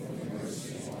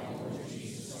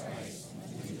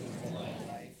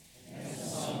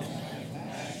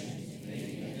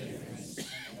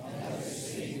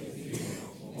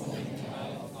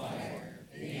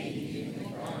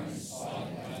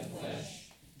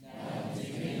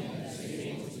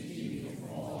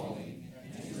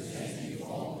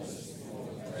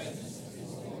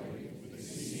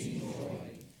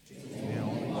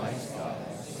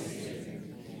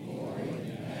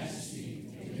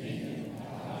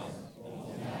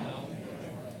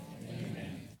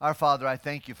 Our Father, I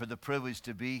thank you for the privilege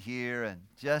to be here and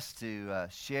just to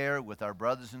share with our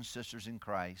brothers and sisters in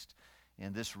Christ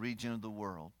in this region of the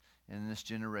world and in this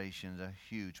generation is a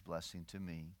huge blessing to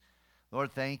me.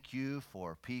 Lord, thank you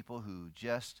for people who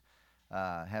just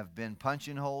have been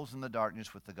punching holes in the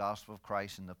darkness with the gospel of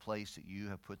Christ in the place that you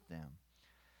have put them.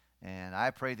 And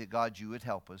I pray that, God, you would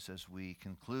help us as we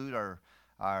conclude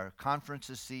our conference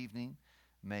this evening.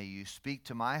 May you speak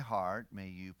to my heart. May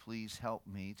you please help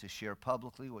me to share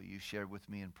publicly what you shared with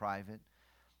me in private.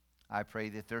 I pray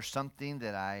that there's something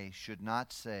that I should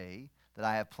not say, that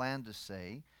I have planned to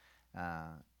say.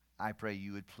 I pray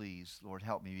you would please, Lord,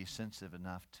 help me be sensitive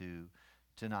enough to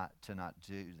not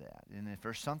do that. And if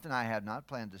there's something I have not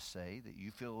planned to say that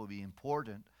you feel will be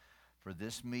important for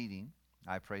this meeting,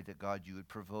 I pray that, God, you would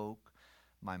provoke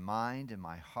my mind and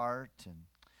my heart, and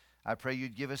I pray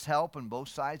you'd give us help on both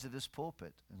sides of this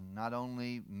pulpit, and not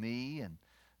only me and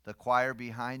the choir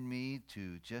behind me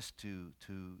to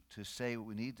say what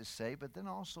we need to say, but then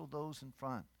also those in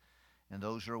front and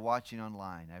those who are watching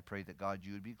online. I pray that, God,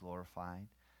 you would be glorified.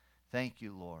 Thank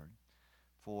you, Lord,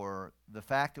 for the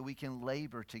fact that we can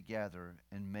labor together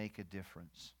and make a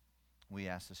difference. We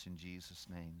ask this in Jesus'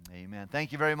 name. Amen.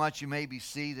 Thank you very much. You may be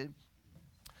seated.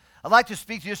 I'd like to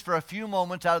speak to you just for a few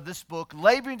moments out of this book,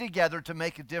 Laboring Together to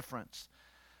Make a Difference.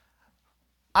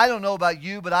 I don't know about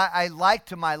you, but I like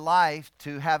to my life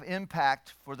to have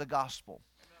impact for the gospel.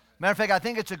 Matter of fact, I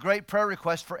think it's a great prayer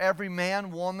request for every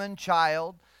man, woman,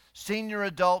 child, senior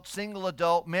adult, single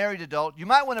adult, married adult. You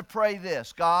might want to pray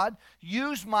this: God,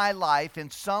 use my life in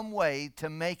some way to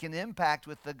make an impact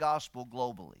with the gospel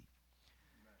globally.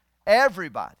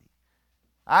 Everybody.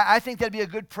 I think that'd be a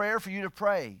good prayer for you to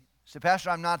pray. Say, Pastor,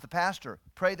 I'm not the pastor.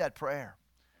 Pray that prayer.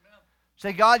 Amen.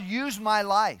 Say, God, use my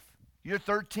life. You're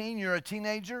 13, you're a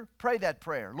teenager. Pray that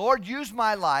prayer. Lord, use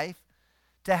my life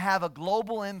to have a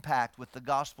global impact with the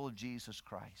gospel of Jesus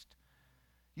Christ.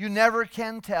 You never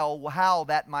can tell how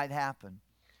that might happen.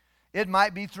 It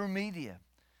might be through media.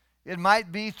 It might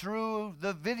be through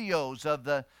the videos of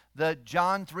the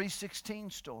John 3:16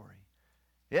 story.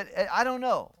 I don't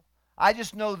know. I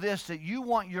just know this, that you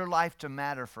want your life to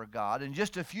matter for God. In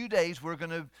just a few days, we're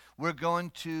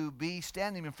going to be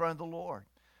standing in front of the Lord.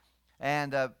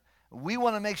 And we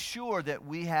want to make sure that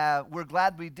we're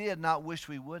glad we did, not wish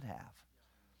we would have.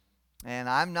 And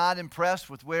I'm not impressed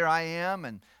with where I am,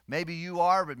 and maybe you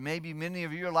are, but maybe many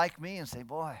of you are like me and say,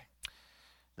 boy,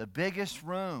 the biggest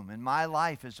room in my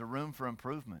life is a room for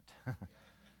improvement.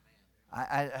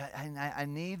 I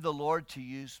need the Lord to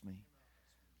use me.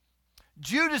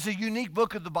 Jude is a unique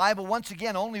book of the Bible. Once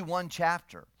again, only one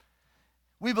chapter.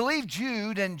 We believe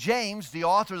Jude and James, the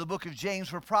author of the book of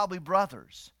James, were probably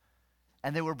brothers.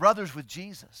 And they were brothers with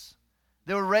Jesus.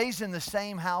 They were raised in the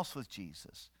same house with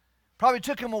Jesus. Probably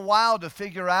took him a while to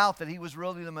figure out that he was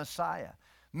really the Messiah.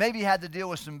 Maybe he had to deal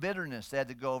with some bitterness they had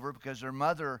to go over because their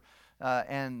mother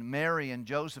and Mary and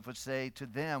Joseph would say to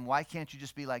them, why can't you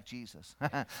just be like Jesus?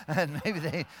 And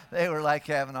maybe they were like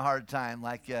having a hard time,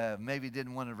 like maybe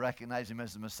didn't want to recognize him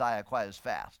as the Messiah quite as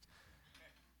fast.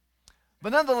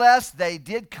 But nonetheless, they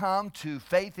did come to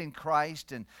faith in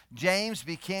Christ, and James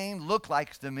looked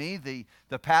like to me,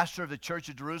 the pastor of the church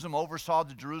of Jerusalem, oversaw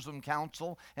the Jerusalem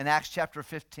council in Acts chapter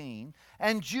 15.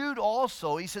 And Jude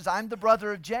also, he says, I'm the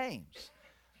brother of James,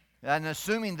 and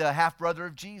assuming the half-brother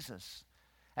of Jesus.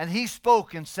 And he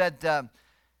spoke and said,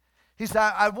 he said,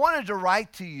 I wanted to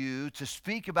write to you to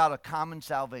speak about a common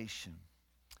salvation,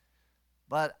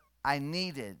 but I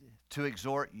needed to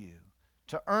exhort you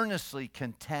to earnestly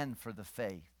contend for the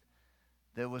faith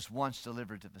that was once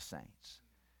delivered to the saints.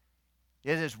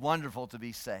 It is wonderful to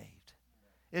be saved.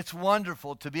 It's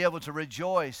wonderful to be able to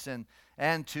rejoice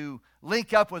and to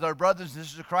link up with our brothers and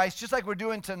sisters of Christ, just like we're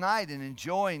doing tonight, and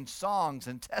enjoying songs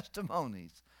and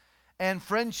testimonies and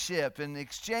friendship and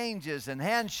exchanges and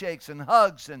handshakes and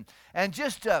hugs and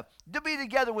just to be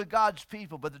together with God's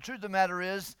people. But the truth of the matter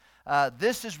is,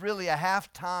 this is really a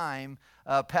halftime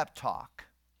pep talk.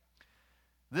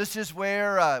 This is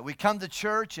where we come to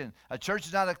church, and a church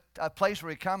is not a place where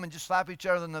we come and just slap each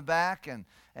other in the back and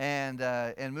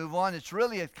move on. It's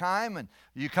really a time, and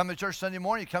you come to church Sunday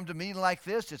morning, you come to a meeting like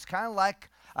this, it's kind of like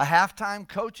a halftime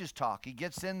coach's talk. He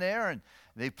gets in there, and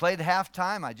they played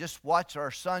halftime. I just watched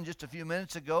our son just a few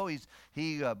minutes ago.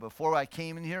 Before I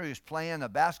came in here, he was playing a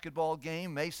basketball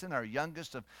game. Mason, our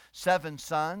youngest of 7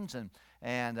 sons,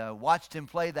 and watched him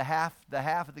play the half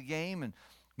of the game. And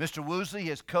Mr. Woosley,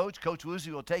 his coach, Coach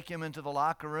Woosley, will take him into the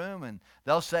locker room, and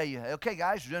they'll say, okay,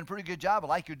 guys, you're doing a pretty good job. I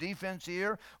like your defense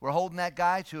here. We're holding that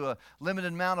guy to a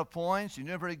limited amount of points. You're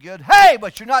doing pretty good. Hey,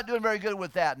 but you're not doing very good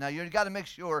with that. Now, you've got to make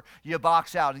sure you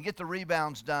box out and get the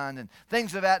rebounds done and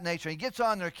things of that nature. He gets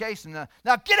on their case, and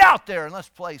now get out there and let's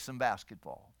play some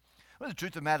basketball. Well, the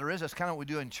truth of the matter is that's kind of what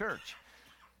we do in church.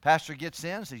 Pastor gets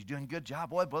in, says, you're doing a good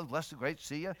job, boy. Bless the great to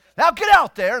see you. Now get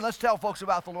out there and let's tell folks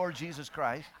about the Lord Jesus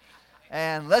Christ.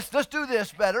 And let's do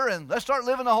this better, and let's start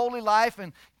living a holy life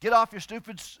and get off your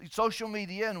stupid social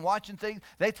media and watching things.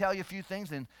 They tell you a few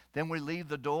things, and then we leave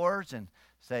the doors and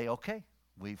say, okay,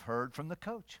 we've heard from the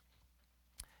coach.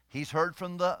 He's heard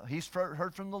from the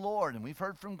Lord, and we've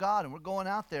heard from God, and we're going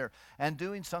out there and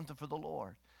doing something for the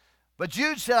Lord. But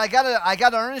Jude said, I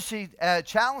gotta earnestly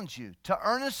challenge you to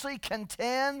earnestly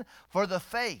contend for the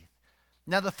faith.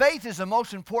 Now, the faith is the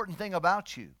most important thing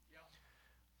about you.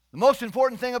 The most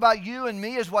important thing about you and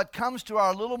me is what comes to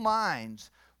our little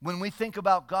minds when we think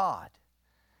about God.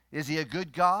 Is he a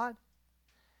good God?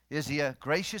 Is he a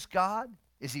gracious God?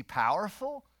 Is he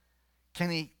powerful? Can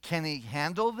he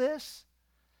handle this?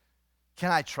 Can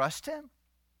I trust him?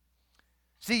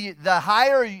 See,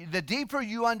 the deeper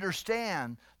you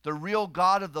understand the real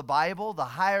God of the Bible, the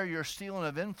higher your ceiling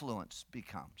of influence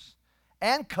becomes.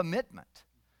 And commitment.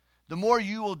 The more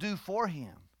you will do for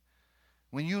him.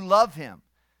 When you love him.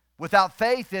 Without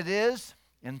faith, it is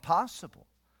impossible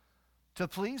to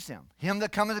please him. Him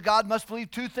that cometh to God must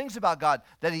believe 2 things about God.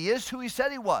 That he is who he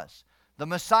said he was. The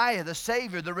Messiah, the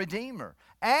Savior, the Redeemer.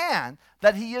 And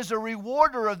that he is a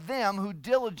rewarder of them who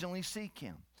diligently seek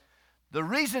him. The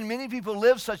reason many people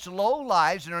live such low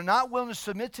lives and are not willing to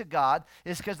submit to God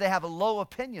is because they have a low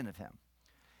opinion of him.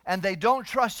 And they don't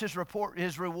trust his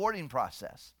rewarding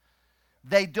process.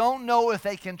 They don't know if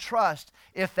they can trust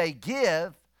if they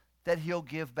give, that he'll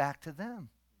give back to them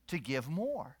to give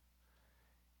more.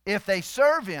 If they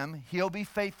serve him, he'll be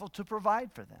faithful to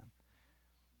provide for them.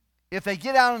 If they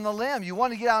get out on the limb, you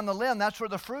want to get out on the limb, that's where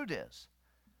the fruit is.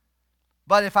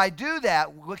 But if I do that,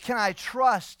 can I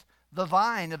trust the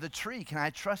vine of the tree? Can I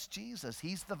trust Jesus?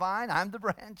 He's the vine, I'm the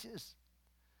branches.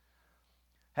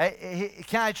 Hey,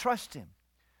 can I trust him?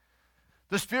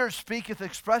 The Spirit speaketh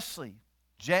expressly.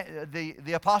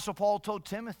 The Apostle Paul told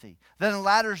Timothy that in the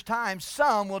latter times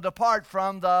some will depart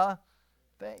from the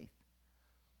faith.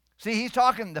 See, he's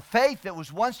talking the faith that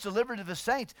was once delivered to the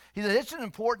saints. He said it's an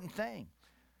important thing.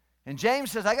 And James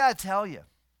says, I got to tell you,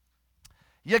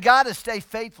 you got to stay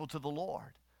faithful to the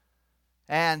Lord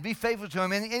and be faithful to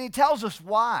him. And he tells us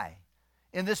why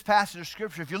in this passage of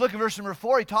Scripture. If you look at verse number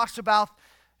 4, he talks about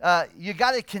you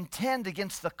got to contend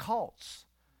against the cults.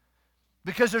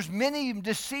 Because there's many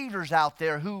deceivers out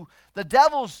there who, the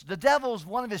devil's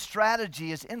one of his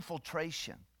strategy is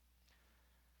infiltration.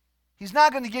 He's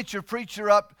not going to get your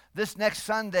preacher up this next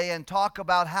Sunday and talk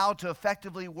about how to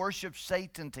effectively worship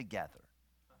Satan together.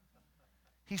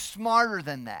 He's smarter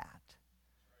than that.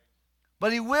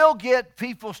 But he will get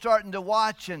people starting to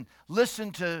watch and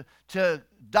listen to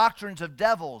doctrines of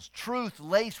devils, truth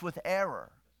laced with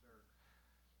error.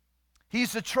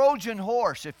 He's the Trojan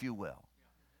horse, if you will.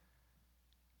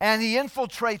 And he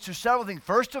infiltrates through several things.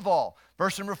 First of all,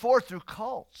 verse number 4, through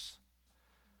cults.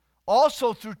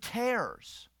 Also through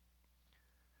tares.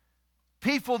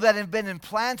 People that have been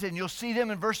implanted, and you'll see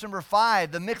them in verse number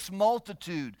 5, the mixed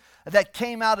multitude that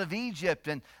came out of Egypt.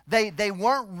 And they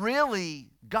weren't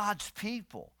really God's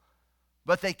people.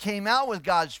 But they came out with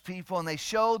God's people, and they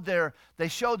showed their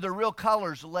real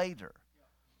colors later.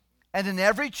 And in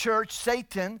every church,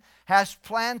 Satan has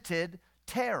planted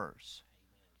tares.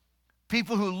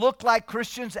 People who look like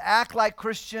Christians, act like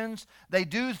Christians, they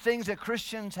do things that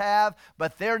Christians have,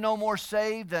 but they're no more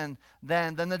saved than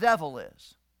the devil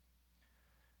is.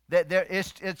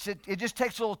 It just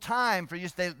takes a little time for you.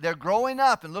 They're growing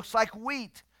up and looks like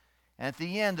wheat. And at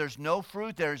the end, there's no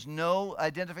fruit. There's no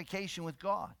identification with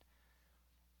God.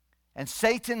 And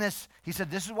Satan, he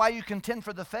said, this is why you contend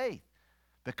for the faith.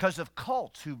 Because of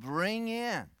cults who bring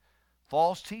in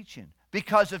false teaching.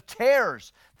 Because of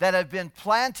tares that have been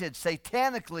planted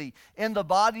satanically in the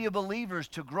body of believers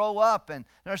to grow up and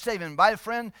are saved. And my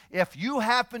friend, if you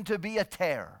happen to be a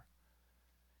tare,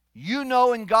 you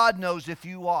know and God knows if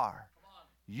you are.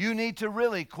 You need to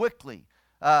really quickly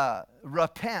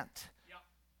repent. Yep.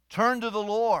 Turn to the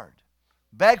Lord.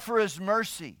 Beg for His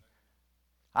mercy.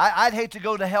 I'd hate to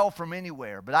go to hell from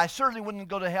anywhere, but I certainly wouldn't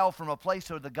go to hell from a place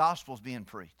where the gospel's being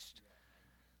preached.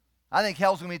 I think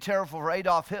hell's going to be terrible for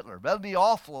Adolf Hitler. But it'll be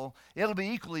awful. It'll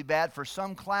be equally bad for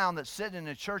some clown that's sitting in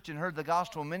a church and heard the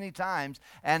gospel many times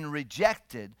and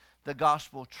rejected the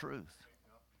gospel truth.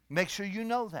 Make sure you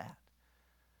know that.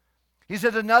 He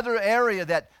said another area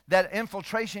that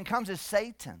infiltration comes is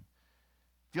Satan.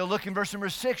 If you'll look in verse number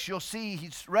 6, you'll see he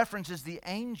references the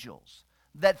angels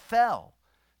that fell,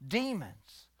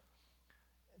 demons.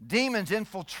 Demons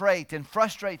infiltrate and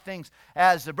frustrate things.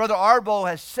 As Brother Arbo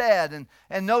has said,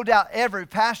 and no doubt every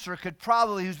pastor could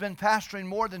probably, who's been pastoring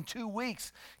more than 2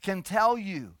 weeks, can tell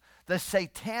you the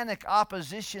satanic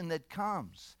opposition that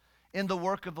comes in the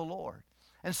work of the Lord.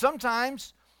 And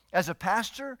sometimes, as a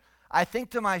pastor, I think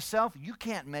to myself, you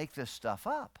can't make this stuff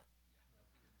up.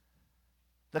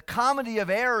 The comedy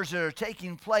of errors that are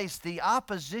taking place, the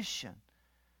opposition.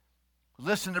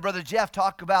 Listen to Brother Jeff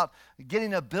talk about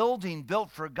getting a building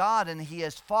built for God, and he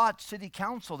has fought city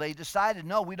council. They decided,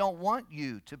 no, we don't want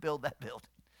you to build that building,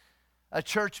 a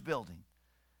church building.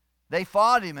 They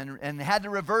fought him and had to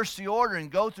reverse the order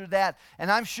and go through that.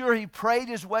 And I'm sure he prayed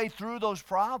his way through those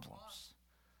problems.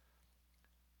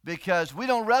 Because we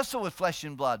don't wrestle with flesh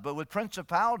and blood, but with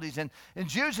principalities. And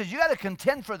Jude says, you got to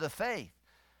contend for the faith.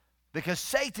 Because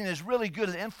Satan is really good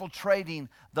at infiltrating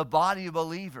the body of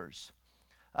believers.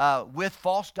 With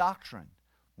false doctrine,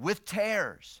 with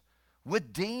tares,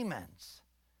 with demons,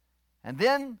 and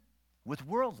then with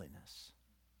worldliness.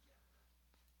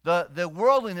 The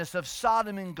worldliness of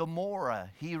Sodom and Gomorrah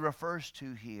he refers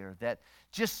to here that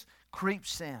just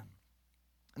creeps in.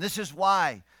 And this is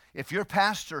why if your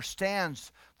pastor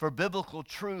stands for biblical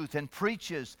truth and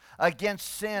preaches against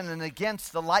sin and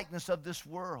against the likeness of this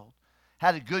world.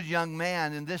 Had a good young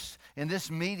man in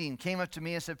this meeting came up to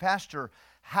me and said, Pastor,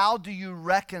 how do you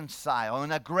reconcile?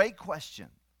 And a great question.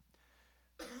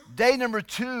 Day number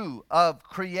 2 of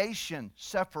creation,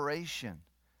 separation.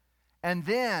 And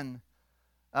then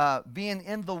being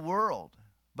in the world,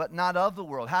 but not of the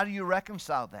world. How do you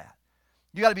reconcile that?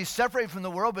 You got to be separated from the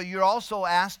world, but you're also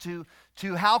asked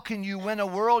to how can you win a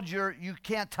world you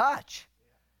can't touch?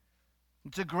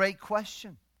 It's a great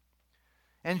question.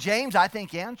 And James, I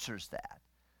think, answers that.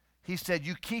 He said,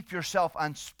 you keep yourself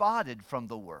unspotted from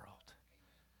the world.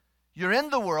 You're in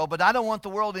the world, but I don't want the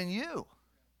world in you.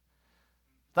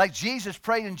 Like Jesus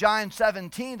prayed in John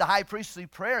 17, the high priestly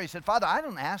prayer. He said, Father, I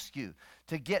don't ask you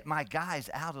to get my guys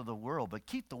out of the world, but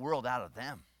keep the world out of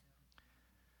them.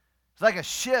 It's like a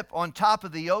ship on top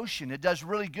of the ocean. It does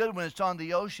really good when it's on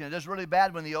the ocean. It does really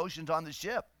bad when the ocean's on the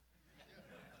ship.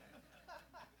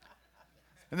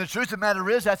 And the truth of the matter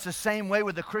is, that's the same way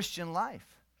with the Christian life.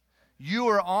 You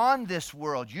are on this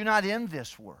world. You're not in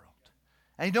this world.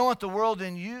 And you don't want the world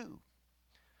in you.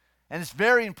 And it's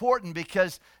very important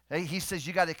because he says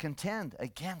you got to contend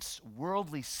against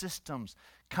worldly systems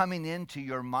coming into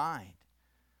your mind.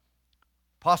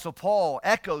 Apostle Paul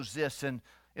echoes this in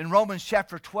Romans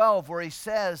chapter 12 where he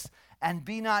says, and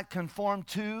be not conformed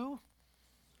to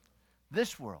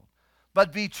this world,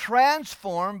 but be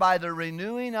transformed by the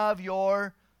renewing of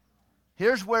your.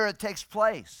 Here's where it takes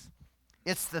place.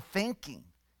 It's the thinking.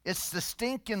 It's the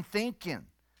stinking thinking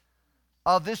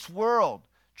of this world,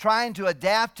 trying to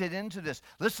adapt it into this.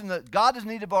 Listen, God doesn't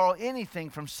need to borrow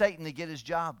anything from Satan to get his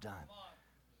job done.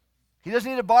 He doesn't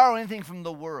need to borrow anything from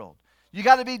the world. You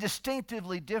got to be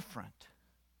distinctively different.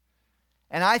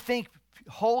 And I think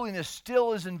holiness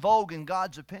still is in vogue in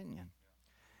God's opinion.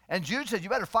 And Jude said, you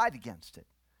better fight against it.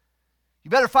 You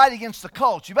better fight against the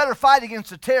cults. You better fight against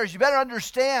the tares. You better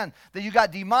understand that you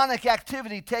got demonic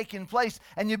activity taking place.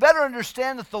 And you better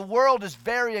understand that the world is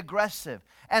very aggressive.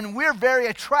 And we're very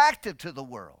attractive to the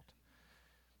world.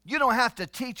 You don't have to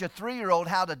teach a 3-year-old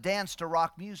how to dance to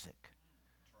rock music.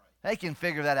 They can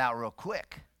figure that out real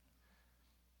quick.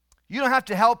 You don't have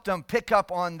to help them pick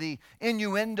up on the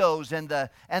innuendos and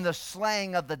the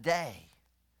slang of the day.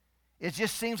 It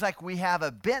just seems like we have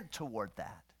a bent toward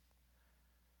that.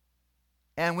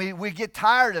 And we get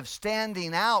tired of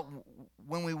standing out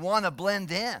when we want to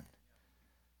blend in.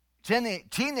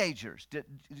 Teenagers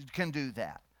can do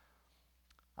that.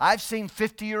 I've seen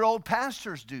 50-year-old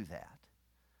pastors do that.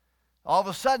 All of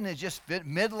a sudden, it just fit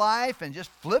midlife and just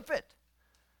flip it.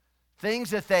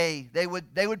 Things that they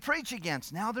would preach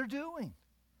against, now they're doing.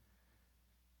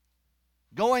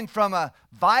 Going from a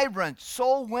vibrant,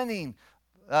 soul-winning,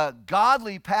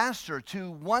 godly pastor to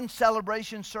one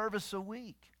celebration service a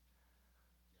week.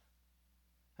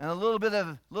 and a little bit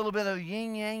of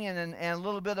yin yang and a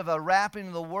little bit of a wrapping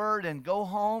of the word and go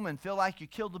home and feel like you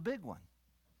killed the big one.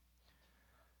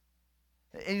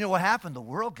 And you know what happened? The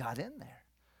world got in there.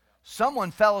 Someone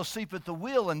fell asleep at the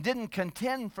wheel and didn't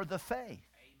contend for the faith.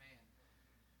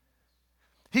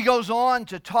 He goes on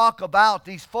to talk about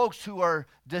these folks who are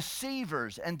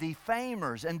deceivers and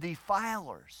defamers and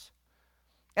defilers.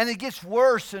 And it gets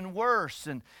worse and worse.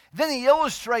 And then he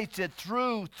illustrates it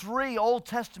through 3 Old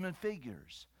Testament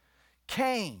figures.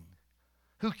 Cain,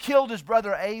 who killed his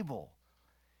brother Abel.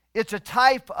 It's a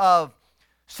type of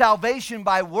salvation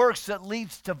by works that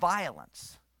leads to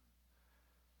violence.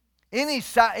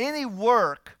 Any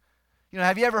work,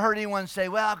 have you ever heard anyone say,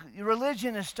 well,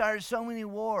 religion has started so many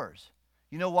wars?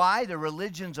 You know why? They're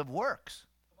religions of works.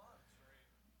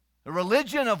 The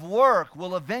religion of work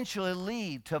will eventually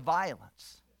lead to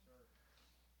violence.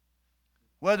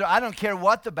 I don't care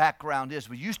what the background is,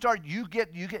 but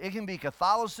it can be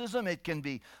Catholicism, it can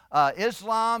be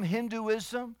Islam,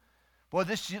 Hinduism. Boy,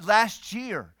 this last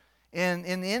year in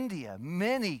India,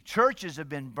 many churches have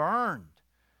been burned.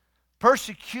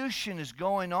 Persecution is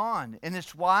going on. And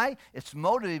it's why? It's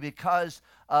motivated because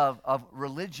of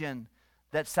religion,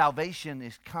 that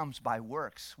salvation comes by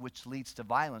works, which leads to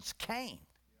violence. Cain.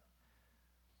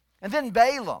 And then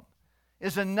Balaam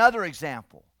is another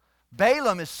example.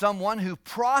 Balaam is someone who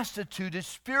prostituted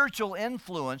spiritual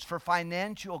influence for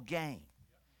financial gain.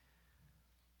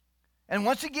 And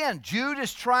once again, Jude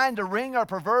is trying to ring our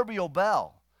proverbial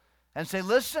bell and say,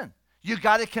 listen, you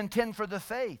got to contend for the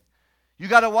faith. You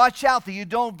got to watch out that you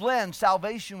don't blend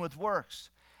salvation with works.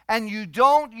 And you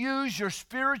don't use your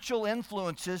spiritual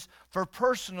influences for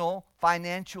personal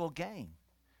financial gain.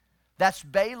 That's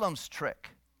Balaam's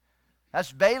trick.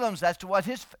 That's what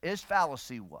his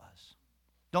fallacy was.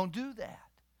 Don't do that.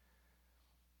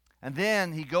 And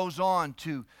then he goes on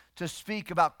to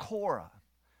speak about Korah.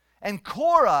 And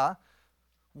Korah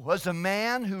was a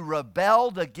man who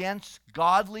rebelled against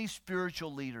godly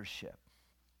spiritual leadership.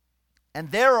 And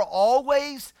there's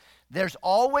always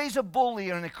a bully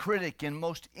and a critic in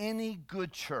most any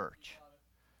good church.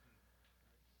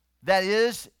 That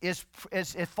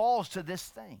it falls to this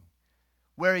thing,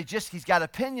 where he's got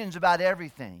opinions about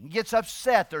everything. He gets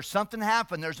upset. There's something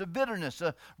happened. There's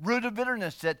a root of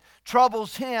bitterness that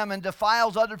troubles him and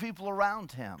defiles other people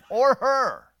around him or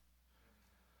her.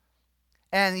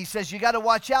 And he says, you got to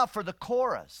watch out for the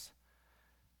Korahs.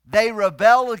 They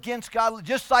rebel against God,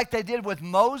 just like they did with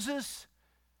Moses.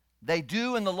 They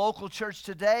do in the local church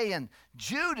today. And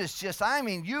Jude is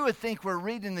you would think we're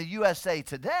reading the USA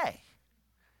Today.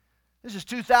 This is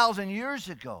 2,000 years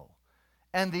ago.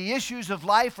 And the issues of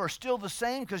life are still the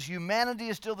same because humanity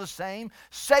is still the same.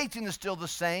 Satan is still the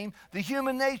same. The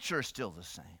human nature is still the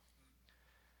same.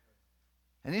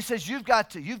 And he says, you've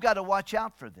got to watch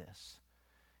out for this.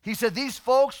 He said, these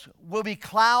folks will be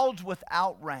clouds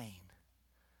without rain.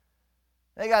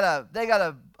 They got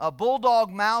a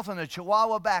bulldog mouth and a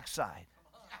chihuahua backside.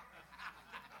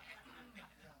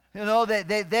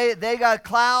 They got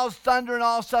clouds, thunder, and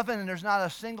all stuff, and there's not a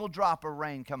single drop of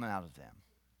rain coming out of them.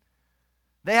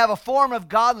 They have a form of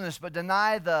godliness, but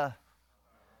deny the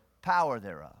power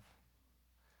thereof.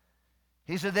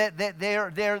 He said that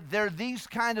they're these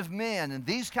kind of men and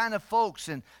these kind of folks,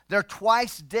 and they're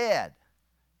twice dead.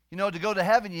 To go to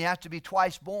heaven, you have to be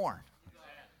twice born.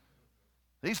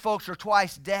 These folks are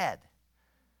twice dead.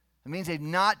 It means they've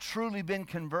not truly been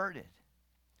converted.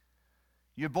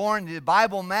 You're born, the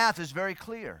Bible math is very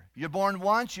clear. You're born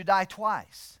once, you die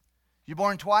twice. You're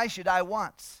born twice, you die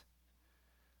once.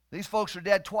 These folks are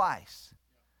dead twice.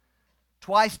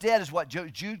 Twice dead is what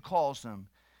Jude calls them.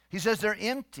 He says they're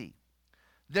empty.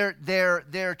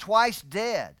 They're twice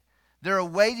dead. They're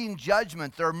awaiting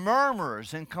judgment. They're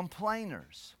murmurers and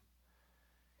complainers.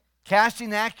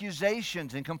 Casting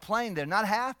accusations and complaining. They're not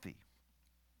happy.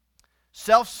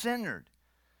 Self-centered.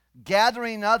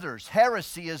 Gathering others.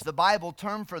 Heresy is the Bible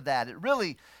term for that.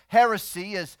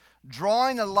 Heresy is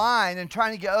drawing a line and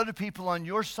trying to get other people on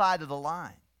your side of the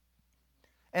line.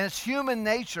 And it's human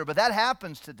nature, but that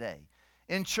happens today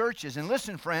in churches. And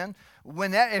listen, friend,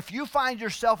 if you find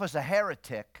yourself as a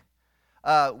heretic,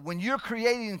 when you're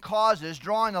creating causes,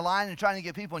 drawing a line and trying to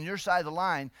get people on your side of the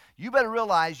line, you better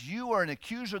realize you are an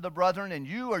accuser of the brethren and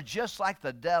you are just like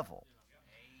the devil.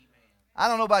 I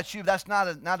don't know about you, but that's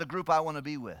not a group I want to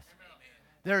be with.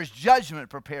 There is judgment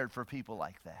prepared for people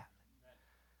like that.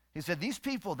 He said these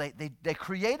people, they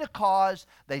create a cause,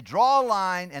 they draw a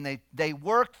line, and they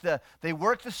work the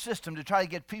system to try to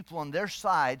get people on their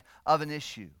side of an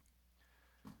issue.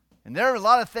 And there are a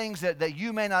lot of things that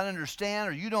you may not understand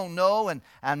or you don't know. And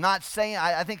I'm not saying,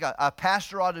 I think a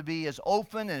pastor ought to be as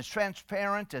open and as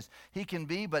transparent as he can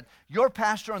be. But your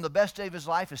pastor on the best day of his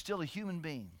life is still a human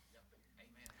being.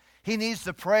 He needs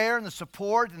the prayer and the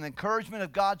support and the encouragement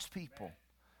of God's people.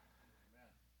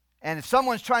 And if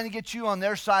someone's trying to get you on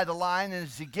their side of the line and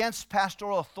is against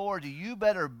pastoral authority, you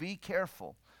better be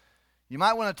careful. You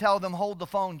might want to tell them, hold the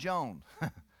phone, Joan.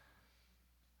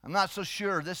 I'm not so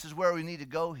sure this is where we need to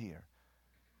go here.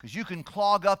 Because you can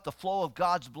clog up the flow of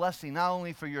God's blessing, not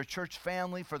only for your church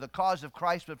family, for the cause of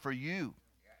Christ, but for you.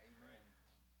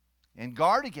 And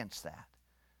guard against that.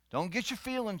 Don't get your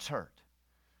feelings hurt.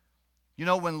 You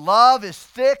know, when love is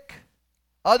thick,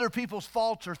 other people's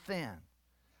faults are thin.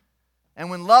 And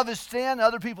when love is thin,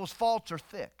 other people's faults are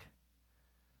thick.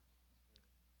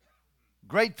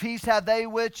 Great peace have they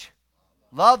which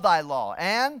love thy law,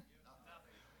 and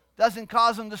doesn't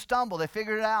cause them to stumble. They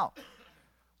figured it out.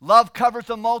 Love covereth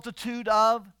a multitude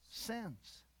of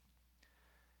sins.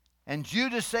 And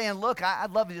Jude is saying, look,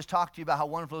 I'd love to just talk to you about how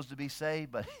wonderful it is to be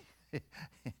saved, but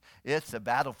it's a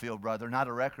battlefield, brother, not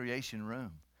a recreation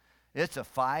room. It's a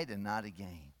fight and not a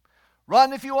game.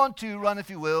 Run if you want to, run if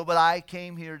you will, but I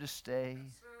came here to stay.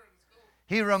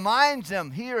 He reminds them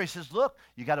here, he says, look,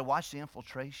 you got to watch the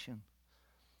infiltration.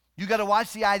 You got to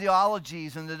watch the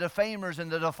ideologies and the defamers and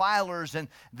the defilers and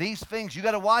these things. You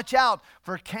got to watch out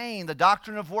for Cain, the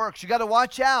doctrine of works. You got to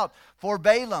watch out for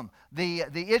Balaam, the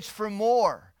itch for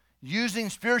more, using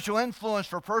spiritual influence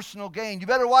for personal gain. You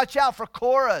better watch out for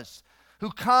Korahs,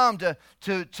 who come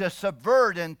to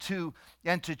subvert and to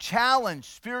challenge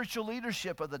spiritual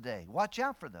leadership of the day. Watch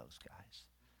out for those guys.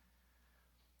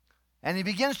 And he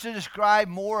begins to describe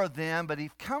more of them, but he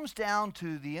comes down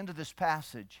to the end of this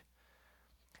passage.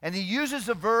 And he uses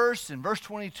a verse in verse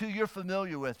 22, you're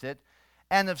familiar with it.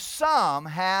 And of some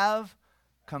have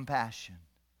compassion,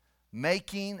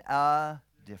 making a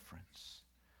difference.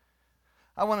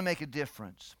 I want to make a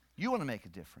difference. You want to make a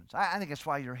difference. I think that's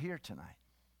why you're here tonight.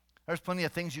 There's plenty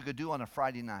of things you could do on a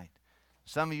Friday night.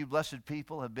 Some of you blessed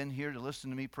people have been here to listen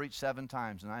to me preach 7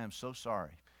 times, and I am so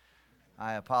sorry.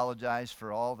 I apologize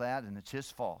for all that, and it's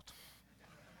his fault.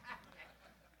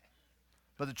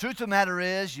 But the truth of the matter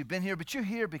is, you've been here, but you're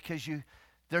here because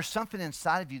there's something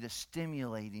inside of you that's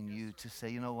stimulating you to say,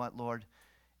 you know what, Lord,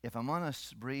 if I'm going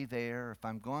to breathe air, if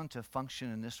I'm going to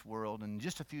function in this world, and in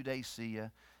just a few days see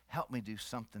you, help me do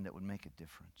something that would make a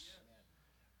difference.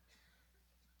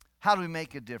 How do we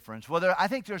make a difference? Well, I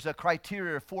think there's a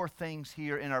criteria of 4 things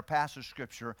here in our passage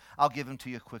scripture. I'll give them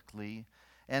to you quickly.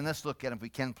 And let's look at them if we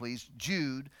can, please.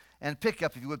 Jude, and pick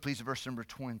up, if you would, please, verse number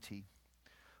 20.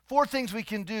 4 things we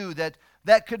can do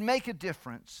that could make a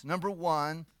difference. Number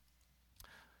 1,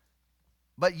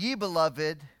 but ye,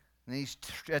 beloved, and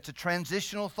it's a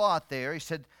transitional thought there. He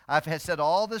said, I've said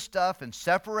all this stuff, and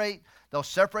they'll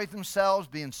separate themselves,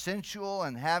 being sensual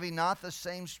and having not the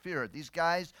same spirit. These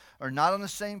guys are not on the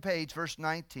same page, verse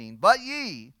 19. But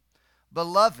ye,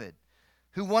 beloved,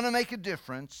 who want to make a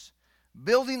difference,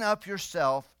 building up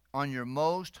yourself on your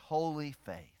most holy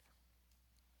faith.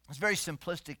 It's very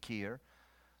simplistic here.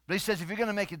 But he says if you're going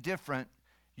to make it different,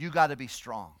 you got to be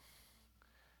strong.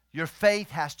 Your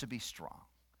faith has to be strong.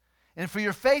 And for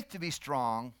your faith to be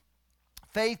strong,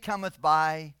 faith cometh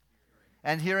by,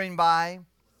 and hearing by.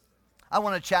 I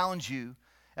want to challenge you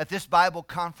at this Bible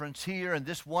conference here in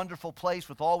this wonderful place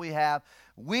with all we have.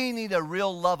 We need a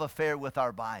real love affair with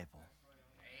our Bible.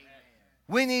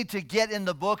 We need to get in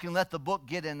the book and let the book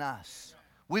get in us.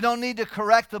 We don't need to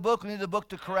correct the book. We need the book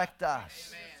to correct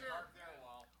us.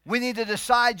 We need to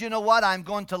decide, you know what, I'm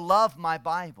going to love my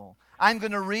Bible. I'm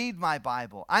going to read my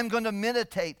Bible. I'm going to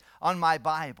meditate on my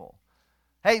Bible.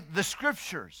 Hey, the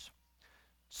Scriptures.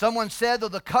 Someone said, though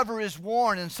the cover is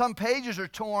worn and some pages are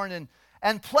torn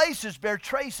and places bear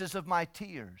traces of my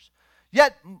tears.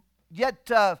 Yet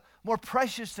more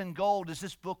precious than gold is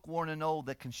this book worn and old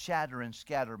that can shatter and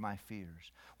scatter my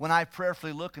fears. When I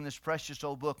prayerfully look in this precious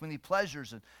old book, many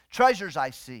pleasures and treasures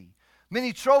I see.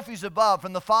 Many trophies above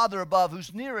from the Father above,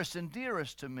 who's nearest and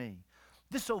dearest to me.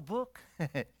 This old book,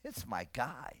 it's my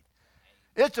guide.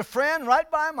 It's a friend right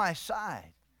by my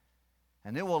side.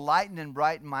 And it will lighten and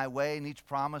brighten my way, and each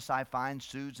promise I find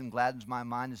soothes and gladdens my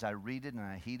mind as I read it and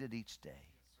I heed it each day.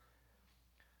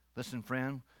 Listen,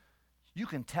 friend, you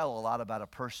can tell a lot about a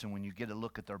person when you get a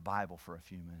look at their Bible for a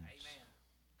few minutes. Amen.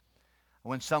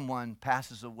 When someone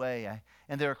passes away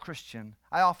and they're a Christian,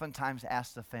 I oftentimes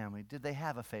ask the family, did they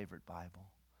have a favorite Bible?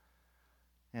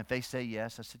 And if they say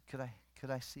yes, I said,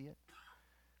 could I see it?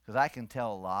 Because I can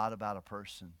tell a lot about a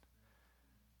person,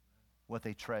 what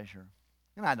they treasure.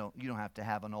 And you don't have to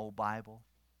have an old Bible.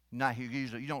 Not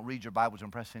usually, you don't read your Bible to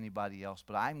impress anybody else,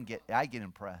 but I get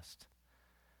impressed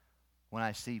when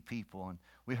I see people. And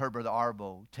we heard Brother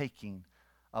Arbo taking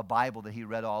a Bible that he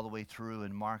read all the way through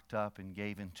and marked up and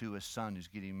gave into his son who's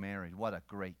getting married. What a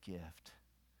great gift.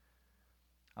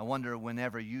 I wonder,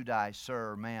 whenever you die,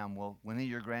 sir or ma'am, will any of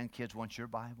your grandkids want your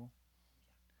Bible?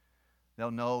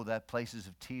 They'll know that places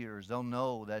of tears. They'll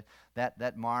know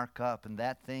that markup and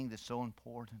that thing that's so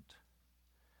important.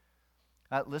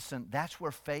 Listen, that's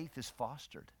where faith is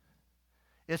fostered.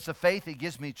 It's the faith that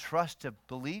gives me trust to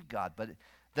believe God, but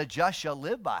the just shall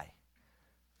live by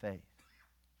faith.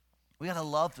 We got to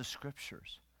love the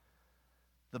Scriptures.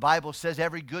 The Bible says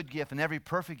every good gift and every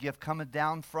perfect gift cometh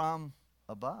down from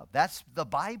above. That's the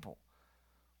Bible,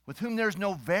 with whom there's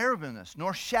no variableness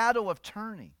nor shadow of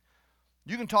turning.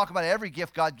 You can talk about every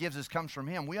gift God gives us comes from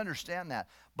Him. We understand that.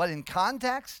 But in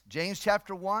context, James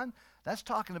chapter 1, that's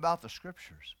talking about the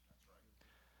Scriptures.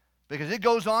 Because it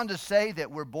goes on to say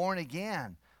that we're born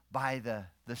again by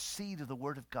the seed of the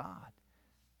Word of God.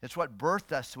 It's what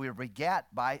birthed us. We are begat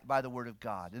by the Word of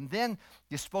God. And then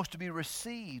you're supposed to be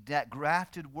received, that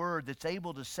grafted Word that's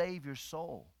able to save your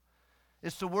soul.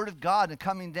 It's the Word of God and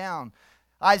coming down.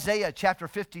 Isaiah chapter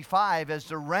 55, as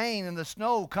the rain and the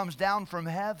snow comes down from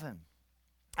heaven,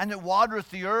 and it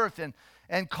watereth the earth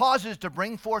and causes to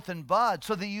bring forth and bud,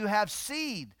 so that you have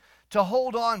seed to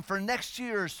hold on for next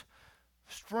year's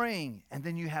spring, and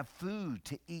then you have food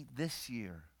to eat this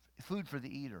year, food for the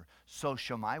eater. So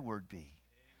shall my word be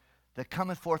that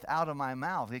cometh forth out of my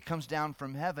mouth. It comes down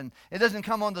from heaven. It doesn't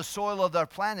come on the soil of our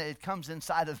planet. It comes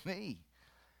inside of me.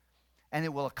 And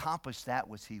it will accomplish that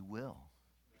which He will.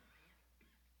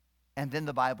 And then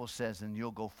the Bible says, and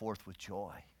you'll go forth with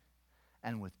joy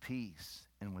and with peace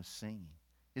and with singing.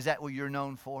 Is that what you're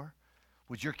known for?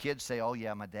 Would your kids say, oh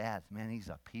yeah, my dad, man, he's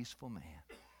a peaceful man.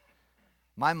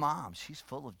 My mom, she's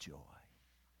full of joy.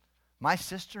 My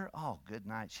sister, oh, good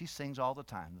night. She sings all the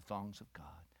time the songs of God.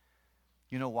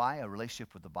 You know why? A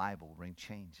relationship with the Bible will bring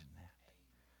change in that.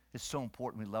 It's so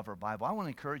important we love our Bible. I want to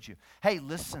encourage you. Hey,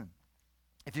 listen.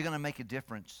 If you're going to make a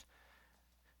difference,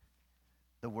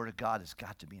 the Word of God has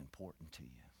got to be important to you.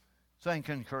 So I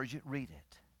can encourage you, read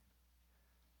it.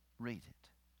 Read it.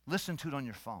 Listen to it on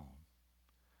your phone.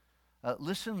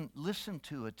 Listen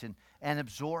to it and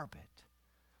absorb it.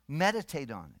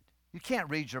 Meditate on it. You can't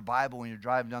read your Bible when you're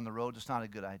driving down the road. It's not a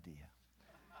good idea.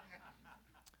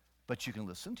 But you can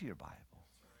listen to your Bible.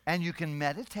 And you can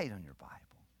meditate on your Bible.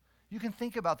 You can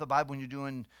think about the Bible when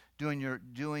you're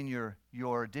doing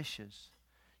your dishes.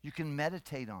 You can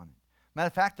meditate on it. Matter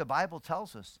of fact, the Bible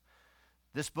tells us,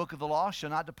 this book of the law shall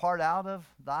not depart out of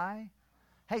thy.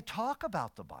 Hey, talk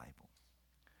about the Bible.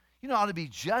 You know, it ought to be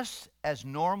just as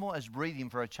normal as breathing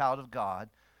for a child of God,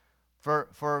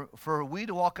 for we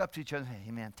to walk up to each other and say,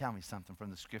 hey man, tell me something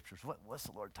from the Scriptures. What's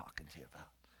the Lord talking to you about?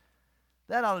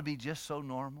 That ought to be just so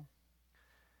normal.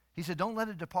 He said, don't let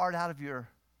it depart out of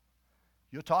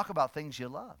you'll talk about things you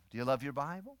love. Do you love your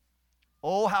Bible?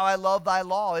 Oh, how I love thy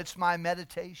law. It's my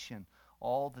meditation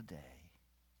all the day.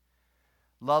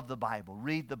 Love the Bible.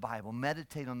 Read the Bible.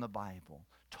 Meditate on the Bible.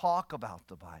 Talk about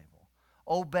the Bible.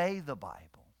 Obey the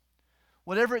Bible.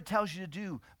 Whatever it tells you to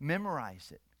do,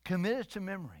 memorize it. Commit it to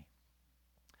memory.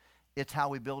 It's how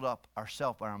we build up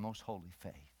ourselves by our most holy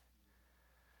faith.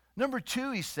 Number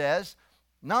 2, he says,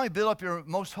 not only build up your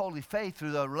most holy faith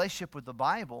through the relationship with the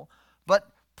Bible, but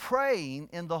praying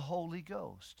in the Holy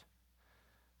Ghost.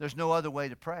 There's no other way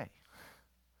to pray.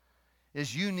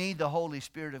 You need the Holy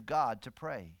Spirit of God to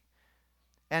pray.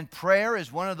 And prayer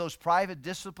is one of those private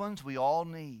disciplines we all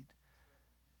need.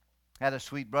 I had a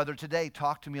sweet brother today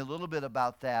talk to me a little bit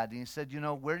about that. And he said, you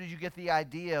know, where did you get the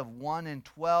idea of 1 in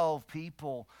 12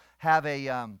 people have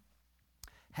a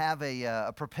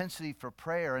propensity for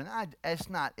prayer? And it's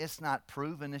not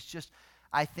proven. It's just,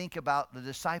 I think about the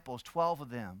disciples, 12 of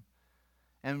them.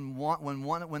 And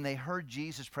when they heard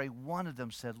Jesus pray, one of them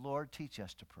said, Lord, teach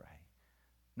us to pray.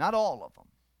 Not all of them.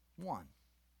 One.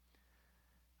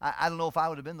 I don't know if I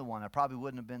would have been the one. I probably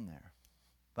wouldn't have been there.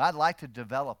 But I'd like to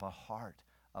develop a heart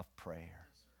of prayer.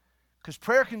 Because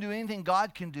prayer can do anything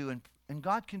God can do, and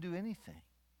God can do anything.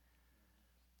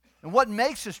 And what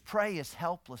makes us pray is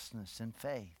helplessness and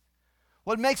faith.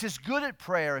 What makes us good at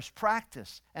prayer is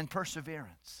practice and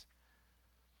perseverance.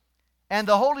 And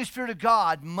the Holy Spirit of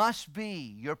God must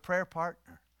be your prayer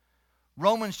partner.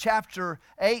 Romans chapter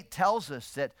 8 tells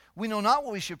us that we know not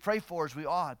what we should pray for as we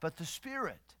ought, but the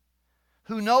Spirit,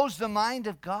 who knows the mind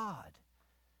of God,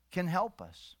 can help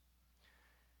us.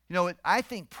 You know, I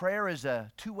think prayer is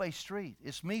a two-way street.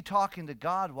 It's me talking to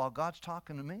God while God's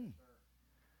talking to me.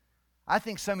 I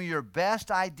think some of your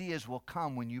best ideas will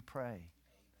come when you pray.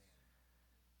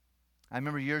 I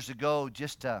remember years ago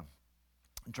just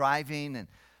driving and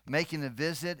making a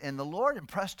visit, and the Lord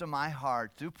impressed on my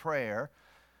heart through prayer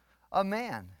a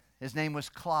man. His name was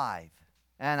Clive.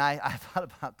 And I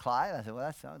thought about Clive. I said,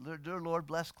 well, dear Lord,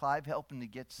 bless Clive, help him to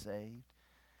get saved.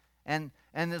 And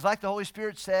it's like the Holy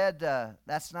Spirit said,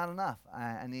 that's not enough.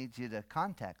 I need you to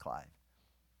contact Clive.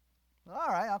 All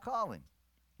right, I'll call him.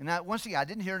 And once again, I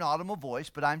didn't hear an audible voice,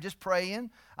 but I'm just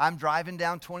praying. I'm driving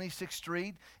down 26th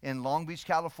Street in Long Beach,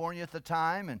 California at the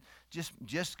time, and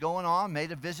just going on,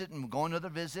 made a visit and going to another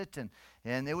visit,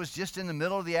 and it was just in the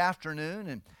middle of the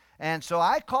afternoon, and so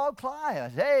I called Clive. I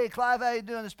said, hey, Clive, how you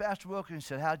doing? This is Pastor Wilkerson. He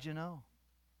said, how'd you know?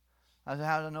 I said,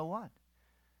 how did I know what?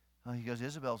 Oh, he goes,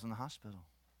 Isabel's in the hospital.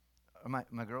 Or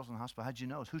my girl's in the hospital. How'd you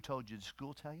know? Who told you? Did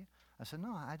school tell you? I said,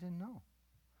 no, I didn't know.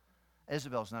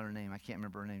 Isabel's not her name. I can't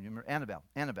remember her name. You remember?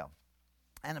 Annabelle.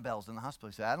 Annabelle's in the hospital.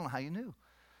 He said, I don't know how you knew.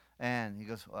 And he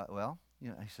goes, well,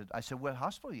 I said, what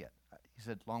hospital yet? He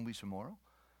said, Long Beach Memorial.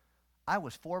 I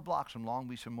was 4 blocks from Long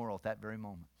Beach Memorial at that very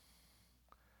moment.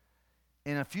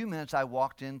 In a few minutes, I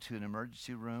walked into an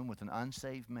emergency room with an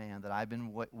unsaved man that I've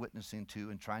been witnessing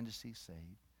to and trying to see saved.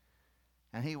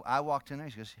 And I walked in there.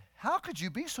 He goes, how could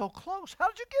you be so close? How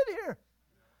did you get here?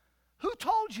 Who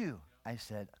told you? I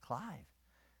said, Clive,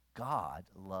 God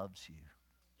loves you.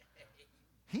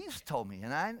 He's told me.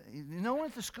 And no one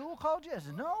at the school called you? I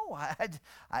said, no.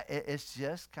 It's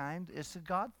just it's a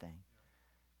God thing.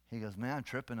 He goes, man, I'm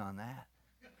tripping on that.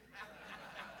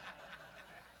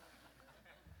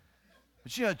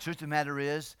 But the truth of the matter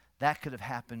is, that could have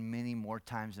happened many more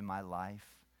times in my life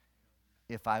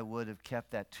if I would have kept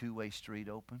that two-way street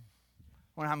open.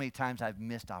 I wonder how many times I've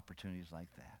missed opportunities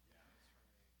like that.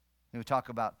 And we talk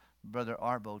about Brother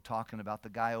Arbo talking about the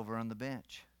guy over on the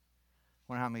bench.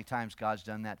 I wonder how many times God's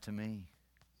done that to me.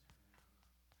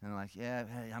 And I'm like, yeah,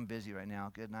 hey, I'm busy right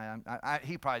now. Good night.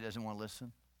 He probably doesn't want to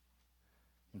listen.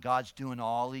 And God's doing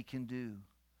all he can do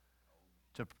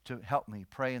to help me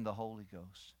pray in the Holy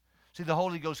Ghost. See, the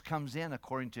Holy Ghost comes in,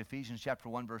 according to Ephesians chapter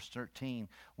 1, verse 13,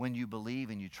 when you believe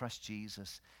and you trust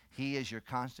Jesus. He is your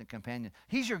constant companion.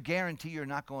 He's your guarantee you're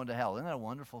not going to hell. Isn't that a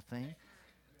wonderful thing?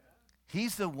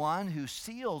 He's the one who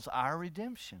seals our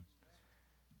redemption.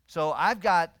 So I've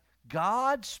got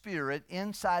God's Spirit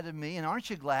inside of me, and aren't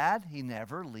you glad he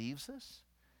never leaves us?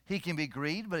 He can be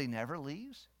grieved, but he never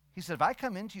leaves. He said, if I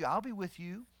come into you, I'll be with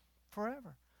you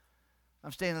forever.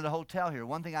 I'm staying at a hotel here.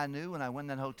 One thing I knew when I went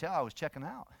in that hotel, I was checking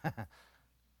out.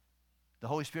 The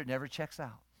Holy Spirit never checks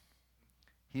out.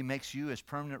 He makes you his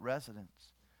permanent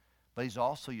residence, but he's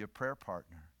also your prayer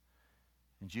partner.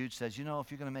 And Jude says, if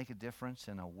you're going to make a difference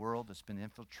in a world that's been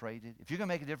infiltrated, if you're going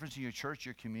to make a difference in your church,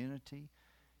 your community,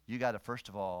 you got to, first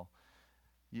of all,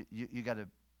 you got to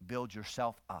build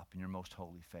yourself up in your most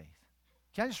holy faith.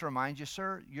 Can I just remind you,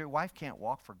 sir, your wife can't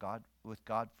walk with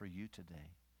God for you today.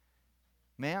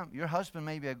 Ma'am, your husband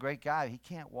may be a great guy. He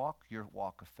can't walk your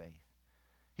walk of faith.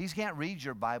 He can't read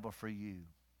your Bible for you.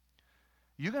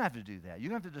 You're going to have to do that. You're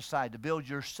going to have to decide to build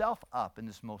yourself up in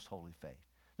this most holy faith.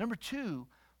 Number 2,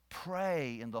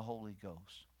 pray in the Holy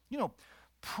Ghost.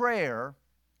 Prayer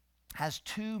has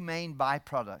 2 main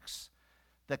byproducts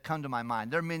that come to my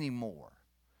mind. There are many more.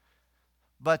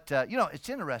 But, it's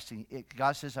interesting.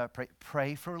 God says,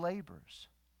 pray for laborers.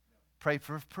 Pray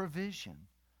for provision.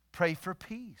 Pray for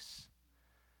peace.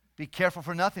 Be careful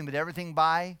for nothing, but everything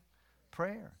by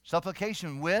prayer.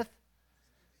 Supplication with,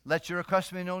 let your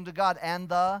requests be known to God, and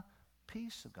the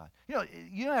peace of God.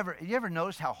 You ever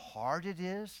notice how hard it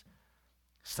is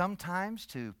sometimes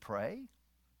to pray?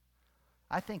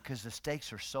 I think because the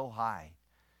stakes are so high,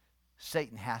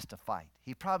 Satan has to fight.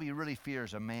 He probably really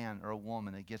fears a man or a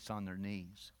woman that gets on their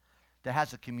knees, that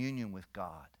has a communion with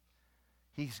God.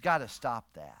 He's got to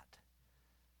stop that,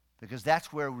 because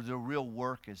that's where the real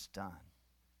work is done.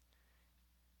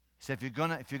 So if you're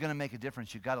gonna make a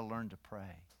difference, you've got to learn to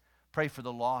pray. Pray for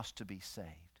the lost to be saved.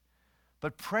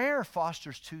 But prayer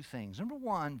fosters 2 things. Number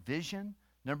 1, vision.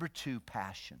 Number 2,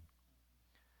 passion.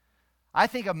 I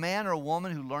think a man or a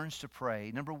woman who learns to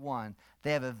pray, number 1,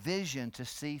 they have a vision to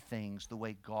see things the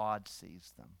way God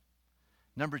sees them.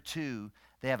 Number 2,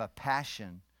 they have a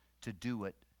passion to do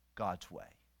it God's way.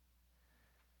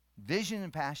 Vision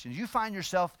and passion. You find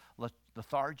yourself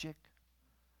lethargic,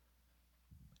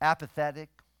 apathetic,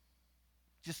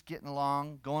 just getting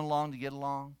along, going along to get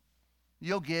along.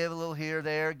 You'll give a little here,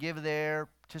 there, give there,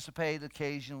 participate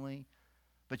occasionally.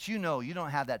 But you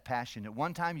don't have that passion. At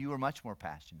one time, you were much more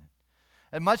passionate.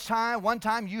 One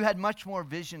time, you had much more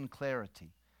vision and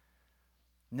clarity.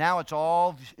 Now it's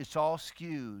all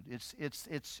skewed.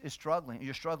 It's struggling.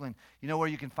 You're struggling. You know where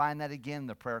you can find that again?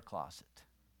 The prayer closet.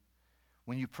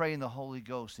 When you pray in the Holy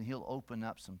Ghost, and he'll open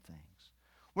up some things.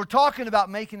 We're talking about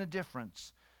making a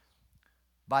difference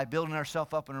by building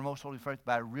ourselves up in our most holy faith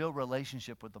by a real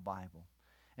relationship with the Bible.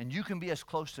 And you can be as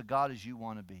close to God as you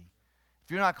want to be.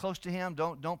 If you're not close to Him,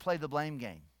 don't play the blame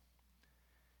game.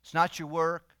 It's not your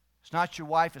work. It's not your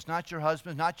wife. It's not your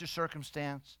husband. It's not your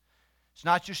circumstance. It's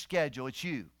not your schedule. It's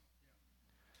you.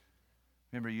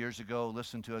 Remember years ago,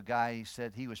 listened to a guy, he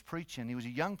said he was preaching. He was a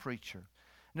young preacher.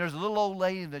 And there was a little old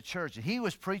lady in the church. And he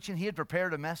was preaching. He had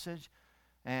prepared a message.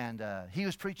 And he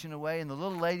was preaching away. And the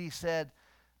little lady said,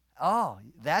 "Oh,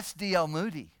 that's D.L.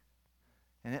 Moody."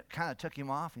 And it kind of took him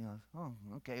off. He goes, "Oh,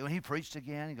 okay." When he preached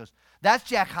again, he goes, "That's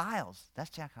Jack Hyles. That's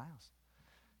Jack Hyles."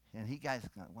 And he got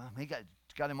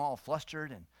him all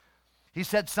flustered. And he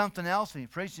said something else, and he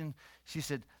preached, and she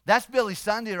said, "That's Billy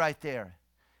Sunday right there."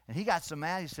 And he got so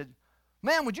mad, he said,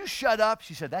 "Man, would you shut up?"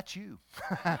 She said, "That's you."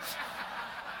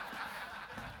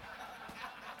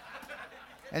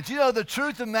 And you know, the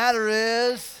truth of the matter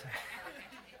is,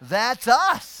 that's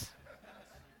us.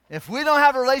 If we don't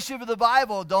have a relationship with the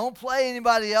Bible, don't play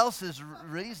anybody else's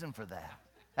reason for that.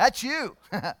 That's you.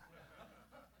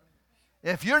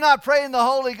 If you're not praying the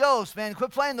Holy Ghost, man,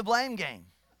 quit playing the blame game.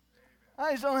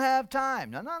 I just don't have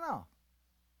time. No.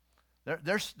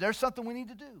 There's something we need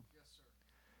to do.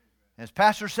 As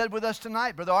Pastor said with us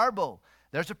tonight, Brother Arbo,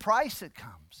 there's a price that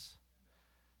comes.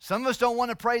 Some of us don't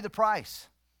want to pay the price.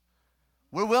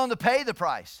 We're willing to pay the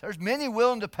price. There's many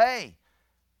willing to pay.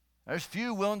 There's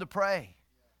few willing to pray.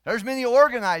 There's many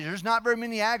organizers, not very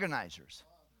many agonizers.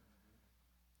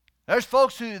 There's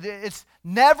folks who, it's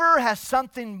never has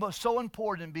something so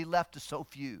important be left to so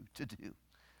few to do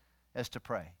as to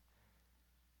pray.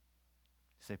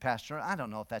 You say, "Pastor, I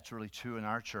don't know if that's really true in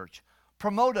our church."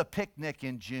 Promote a picnic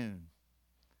in June.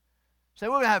 Say,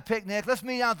 "We're going to have a picnic. Let's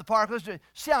meet out at the park. Let's do it."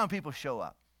 See how many people show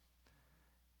up.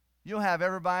 You'll have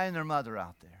everybody and their mother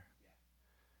out there.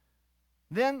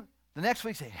 Then the next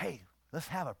week say, "Hey, let's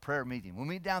have a prayer meeting. We'll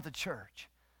meet down at the church.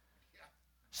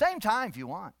 Same time if you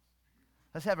want.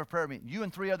 Let's have a prayer meeting." You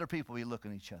and 3 other people will be looking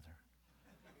at each other.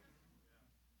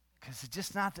 Because it's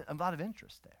just not a lot of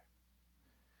interest there.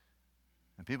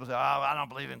 And people say, "Oh, I don't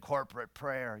believe in corporate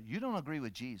prayer." You don't agree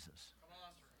with Jesus.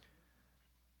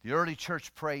 The early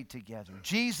church prayed together.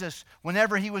 Jesus,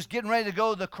 whenever he was getting ready to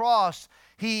go to the cross,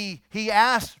 he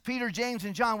asked Peter, James,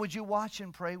 and John, "Would you watch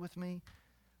and pray with me?"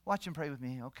 Watch and pray with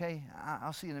me. Okay,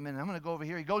 I'll see you in a minute. I'm going to go over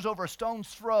here. He goes over a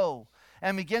stone's throw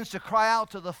and begins to cry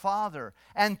out to the Father.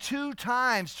 And 2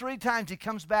 times, 3 times, he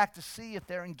comes back to see if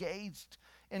they're engaged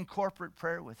in corporate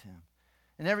prayer with him.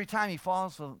 And every time he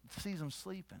sees them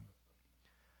sleeping.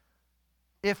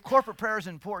 If corporate prayer is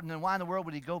important, then why in the world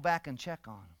would he go back and check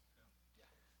on them?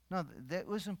 No, that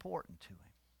was important to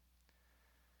him.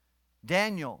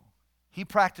 Daniel, he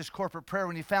practiced corporate prayer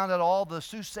when he found out all the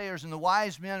soothsayers and the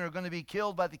wise men are going to be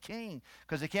killed by the king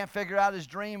because they can't figure out his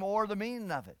dream or the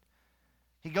meaning of it.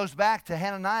 He goes back to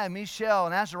Hananiah, Mishael,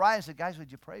 and Azariah and said, "Guys,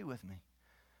 would you pray with me?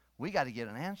 We got to get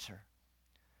an answer."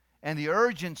 And the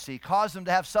urgency caused them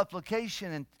to have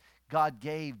supplication, and God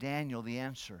gave Daniel the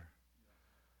answer.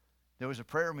 There was a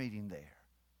prayer meeting there.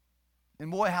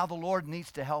 And boy, how the Lord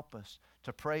needs to help us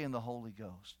to pray in the Holy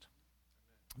Ghost.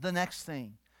 The next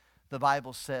thing the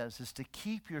Bible says is to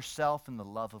keep yourself in the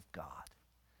love of God.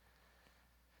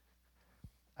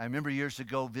 I remember years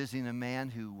ago visiting a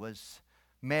man who was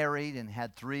married and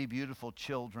had 3 beautiful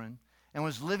children and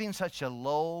was living such a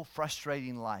low,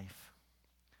 frustrating life.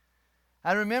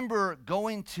 I remember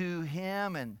going to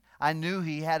him, and I knew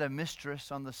he had a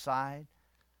mistress on the side.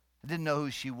 I didn't know who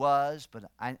she was, but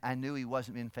I knew he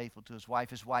wasn't being faithful to his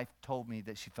wife. His wife told me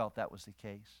that she felt that was the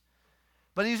case.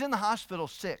 But he was in the hospital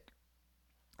sick.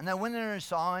 And I went in there and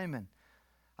saw him, and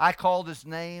I called his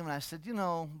name, and I said, "You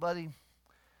know, buddy,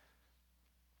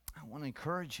 I want to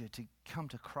encourage you to come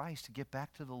to Christ, to get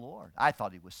back to the Lord." I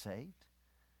thought he was saved.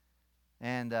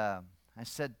 And I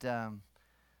said,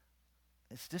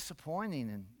 "It's disappointing,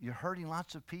 and you're hurting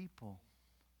lots of people."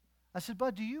 I said,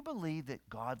 "Bud, do you believe that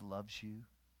God loves you?"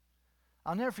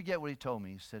 I'll never forget what he told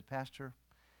me. He said, "Pastor,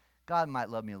 God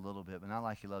might love me a little bit, but not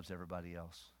like he loves everybody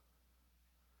else."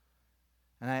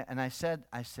 And I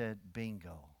said,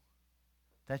 "Bingo.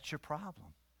 That's your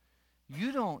problem.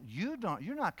 You're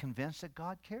not convinced that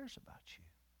God cares about you.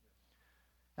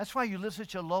 That's why you live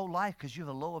such a low life, because you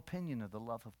have a low opinion of the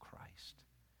love of Christ."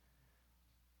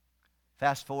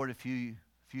 Fast forward a few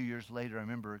years later, I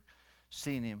remember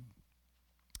seeing him,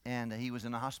 and he was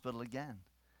in the hospital again.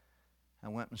 I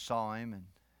went and saw him, and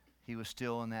he was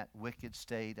still in that wicked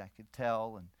state, I could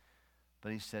tell.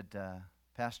 But he said,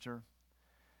 "Pastor,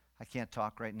 I can't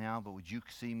talk right now, but would you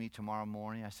see me tomorrow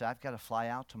morning?" I said, "I've got to fly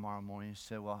out tomorrow morning." He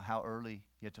said, "Well, how early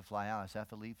you have to fly out?" I said, "I have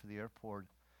to leave for the airport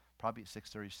probably at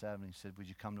 6:37. He said, would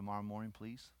you come tomorrow morning,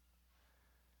 please?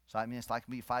 So, I mean, it's like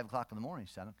me 5 o'clock in the morning.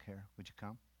 He said, I don't care. Would you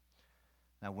come?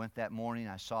 And I went that morning.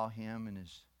 I saw him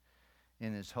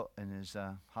in his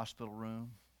hospital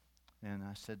room. And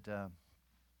I said,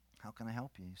 how can I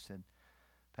help you? He said,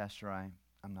 Pastor,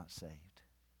 I'm not saved.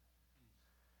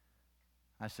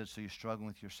 I said, so you're struggling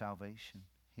with your salvation?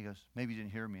 He goes, maybe you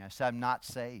didn't hear me. I said, I'm not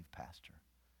saved, Pastor.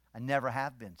 I never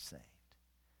have been saved.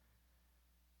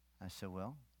 I said,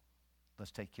 well,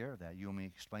 let's take care of that. You want me to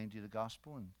explain to you the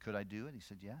gospel, and could I do it? He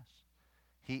said, yes.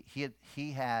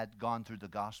 He had gone through the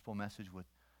gospel message with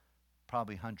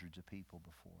probably hundreds of people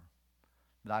before,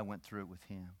 but I went through it with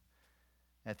him.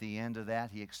 At the end of that,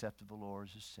 he accepted the Lord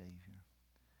as his Savior.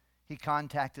 He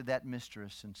contacted that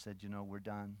mistress and said, we're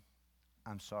done.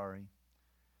 I'm sorry.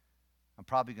 I'm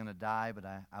probably going to die, but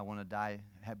I want to die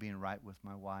being right with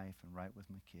my wife and right with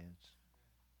my kids.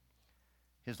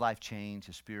 His life changed.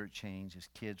 His spirit changed. His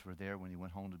kids were there when he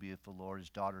went home to be with the Lord. His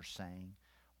daughter sang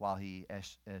while he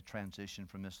transitioned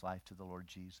from this life to the Lord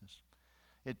Jesus.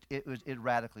 It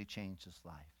radically changed his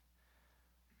life.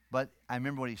 But I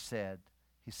remember what he said.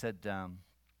 He said,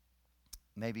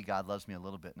 maybe God loves me a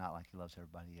little bit, not like he loves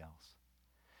everybody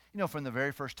else. From the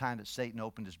very first time that Satan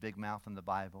opened his big mouth in the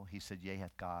Bible, he said, yea,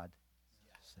 hath God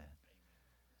said.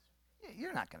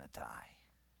 You're not going to die.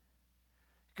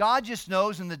 God just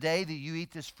knows in the day that you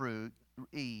eat this fruit,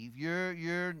 Eve,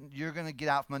 you're going to get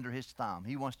out from under his thumb.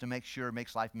 He wants to make sure it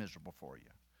makes life miserable for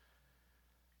you.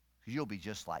 Because you'll be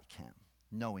just like him,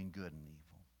 knowing good and evil.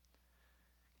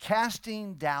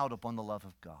 Casting doubt upon the love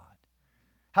of God.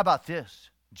 How about this?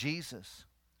 Jesus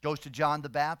goes to John the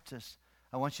Baptist.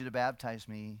 I want you to baptize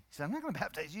me. He said, I'm not going to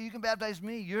baptize you. You can baptize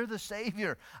me. You're the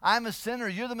Savior. I'm a sinner.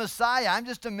 You're the Messiah. I'm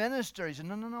just a minister. He said,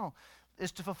 no.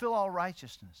 It's to fulfill all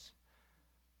righteousness.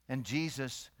 And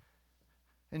Jesus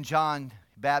and John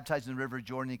baptized in the river of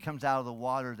Jordan. He comes out of the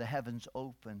water. The heavens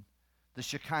open. The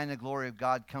Shekinah glory of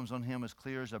God comes on him as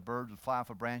clear as a bird would fly off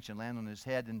a branch and land on his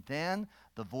head. And then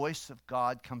the voice of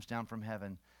God comes down from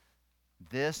heaven.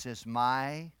 This is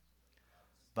my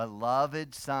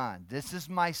beloved Son. This is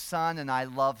my Son, and I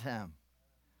love him.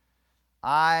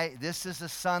 This is a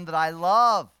Son that I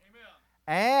love.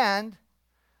 Amen.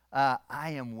 And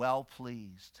I am well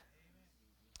pleased.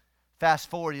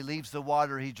 Fast forward, he leaves the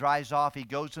water, he dries off, he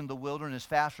goes in the wilderness,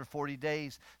 fasts for 40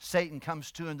 days. Satan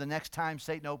comes to him. The next time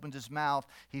Satan opens his mouth,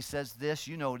 he says this,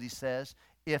 you know what he says,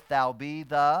 if thou be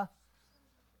the...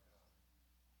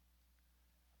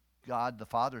 God the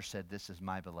Father said, this is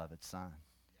my beloved Son.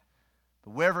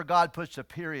 But wherever God puts a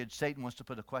period, Satan wants to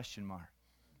put a question mark.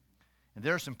 And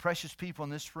there are some precious people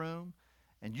in this room,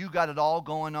 and you got it all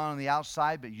going on the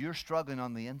outside, but you're struggling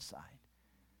on the inside.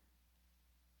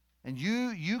 And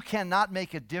you cannot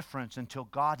make a difference until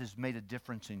God has made a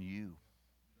difference in you.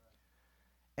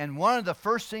 And one of the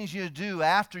first things you do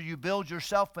after you build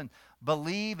yourself and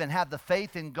believe and have the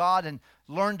faith in God and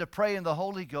learn to pray in the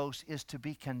Holy Ghost is to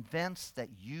be convinced that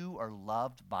you are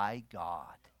loved by God.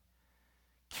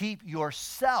 Keep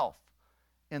yourself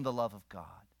in the love of God.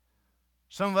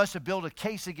 Some of us have built a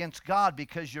case against God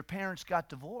because your parents got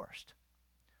divorced.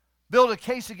 Build a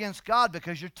case against God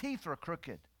because your teeth are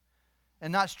crooked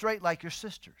and not straight like your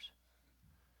sisters.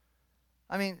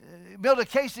 Build a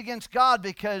case against God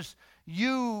because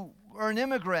you are an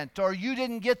immigrant, or you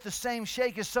didn't get the same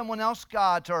shake as someone else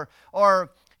got,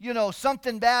 or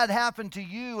something bad happened to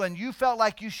you and you felt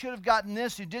like you should have gotten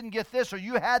this, you didn't get this, or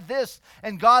you had this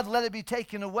and God let it be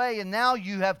taken away, and now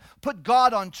you have put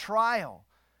God on trial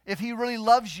if he really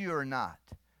loves you or not.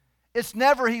 It's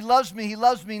never he loves me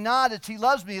not. It's he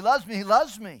loves me, he loves me, he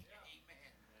loves me.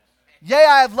 Yea,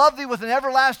 I have loved thee with an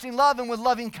everlasting love, and with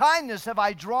loving kindness have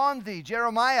I drawn thee.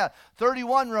 Jeremiah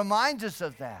 31 reminds us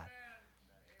of that.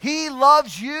 He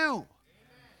loves you.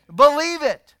 Believe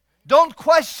it. Don't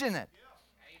question it.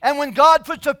 And when God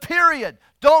puts a period,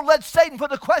 don't let Satan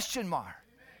put a question mark.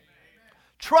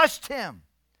 Trust him.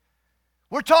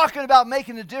 We're talking about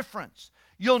making a difference.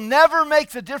 You'll never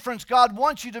make the difference God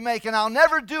wants you to make, and I'll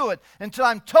never do it until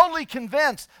I'm totally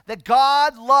convinced that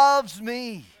God loves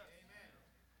me.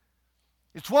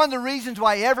 It's one of the reasons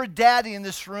why every daddy in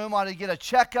this room ought to get a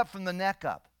checkup from the neck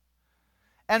up.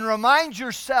 And remind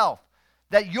yourself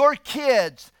that your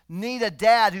kids need a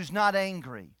dad who's not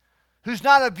angry, who's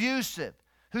not abusive,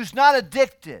 who's not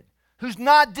addicted, who's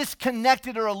not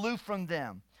disconnected or aloof from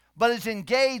them, but is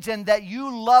engaged, and that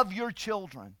you love your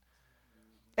children.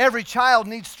 Every child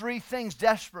needs three things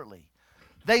desperately.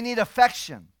 They need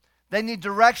affection, they need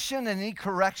direction, and they need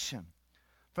correction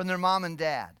from their mom and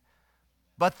dad.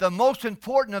 But the most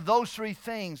important of those three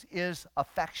things is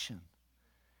affection.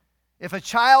 If a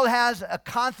child has a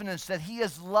confidence that he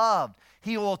is loved,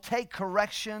 he will take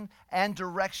correction and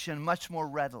direction much more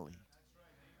readily.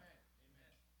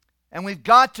 And we've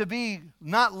got to be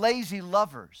not lazy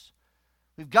lovers.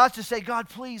 We've got to say, God,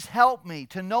 please help me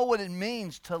to know what it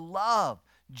means to love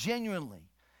genuinely.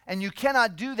 And you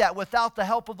cannot do that without the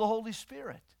help of the Holy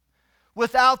Spirit,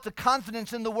 without the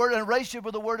confidence in the Word and relationship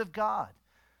with the Word of God.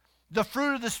 The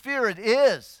fruit of the Spirit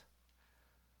is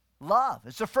love.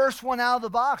 It's the first one out of the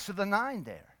box of the 9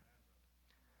 there.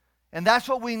 And that's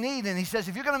what we need. And he says,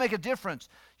 if you're going to make a difference,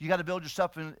 you got to build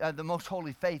yourself in the most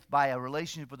holy faith by a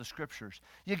relationship with the Scriptures.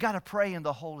 You got to pray in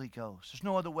the Holy Ghost. There's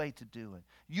no other way to do it.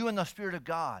 You and the Spirit of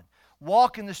God.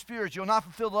 Walk in the Spirit. You'll not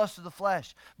fulfill the lust of the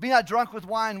flesh. Be not drunk with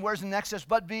wine, whereas in excess,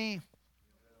 but be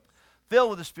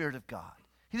filled with the Spirit of God.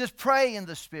 He says, pray in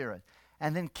the Spirit.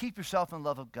 And then keep yourself in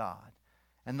love of God.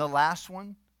 And the last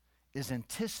one is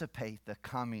anticipate the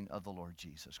coming of the Lord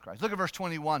Jesus Christ. Look at verse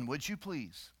 21, would you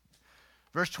please?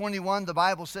 Verse 21, the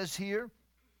Bible says here,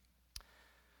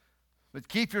 but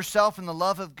keep yourself in the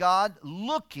love of God,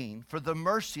 looking for the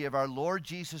mercy of our Lord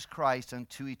Jesus Christ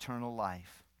unto eternal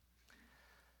life.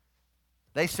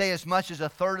 They say as much as a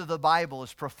third of the Bible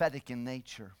is prophetic in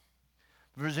nature.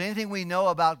 If there's anything we know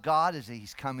about God is that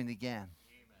He's coming again. Amen.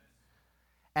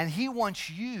 And He wants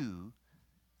you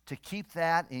to keep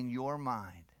that in your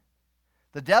mind.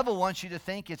 The devil wants you to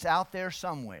think it's out there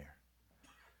somewhere.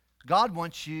 God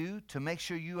wants you to make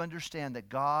sure you understand that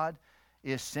God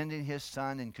is sending His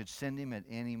Son and could send Him at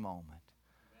any moment.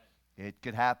 Amen. It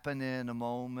could happen in a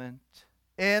moment,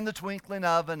 in the twinkling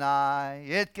of an eye.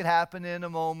 It could happen in a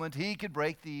moment. He could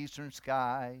break the eastern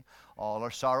sky. All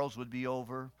our sorrows would be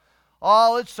over.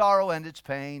 All its sorrow and its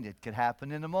pain. It could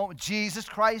happen in a moment. Jesus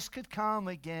Christ could come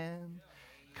again.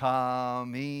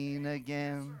 Coming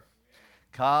again.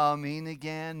 Coming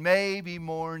again, maybe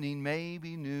morning,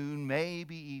 maybe noon,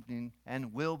 maybe evening,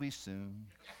 and will be soon.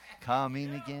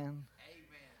 Coming again.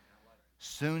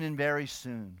 Soon and very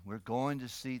soon, we're going to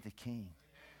see the King.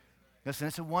 Listen,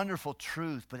 it's a wonderful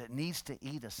truth, but it needs to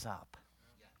eat us up.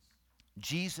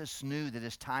 Jesus knew that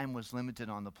His time was limited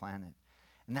on the planet,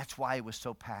 and that's why He was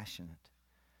so passionate.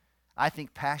 I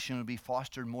think passion would be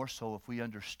fostered more so if we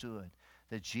understood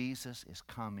that Jesus is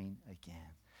coming again.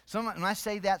 When I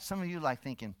say that, some of you are like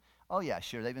thinking, oh yeah,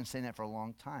 sure, they've been saying that for a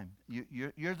long time.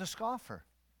 You're the scoffer.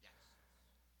 Yes.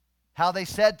 How they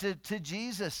said to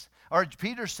Jesus, or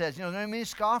Peter says, there are many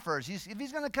scoffers. If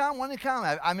he's going to come, when he come?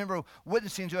 I remember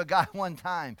witnessing to a guy one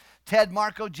time, Ted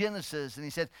Marco Genesis, and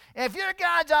he said, if your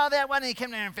God's all that, why don't you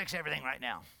come there and fix everything right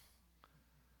now?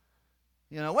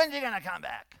 When's He going to come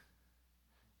back?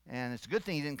 And it's a good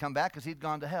thing he didn't come back because he'd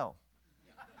gone to hell.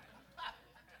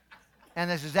 And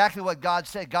that's exactly what God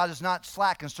said. God is not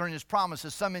slack concerning His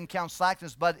promises. Some men count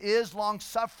slackness, but is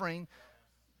long-suffering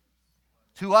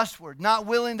to usward, not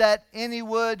willing that any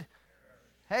would.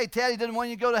 Hey, Ted, He didn't want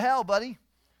you to go to hell, buddy.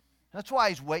 That's why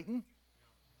He's waiting.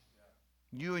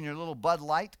 You and your little Bud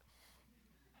Light.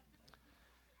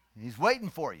 He's waiting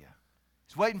for you.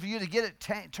 He's waiting for you to get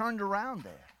it turned around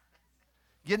there.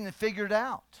 Getting it figured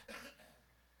out.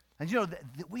 And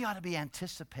we ought to be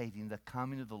anticipating the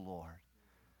coming of the Lord.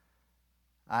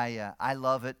 I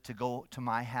love it to go to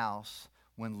my house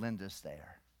when Linda's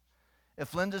there.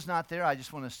 If Linda's not there, I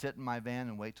just want to sit in my van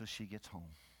and wait till she gets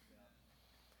home.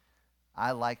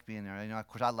 I like being there. Of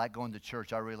course, I like going to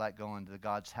church. I really like going to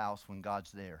God's house when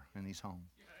God's there and He's home.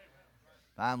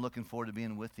 I'm looking forward to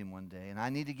being with Him one day. And I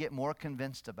need to get more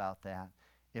convinced about that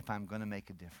if I'm going to make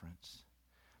a difference.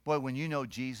 Boy, when you know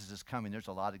Jesus is coming, there's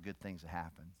a lot of good things that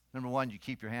happen. Number one, you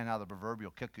keep your hand out of the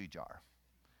proverbial cookie jar.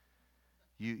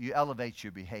 You elevate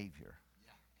your behavior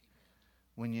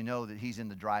when you know that He's in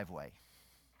the driveway.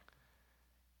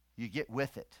 You get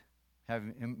with it.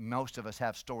 Most of us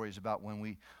have stories about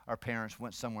when our parents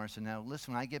went somewhere and said, now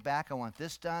listen, when I get back, I want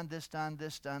this done, this done,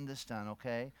 this done, this done,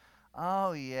 okay?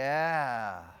 Oh,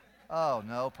 yeah. Oh,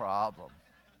 no problem.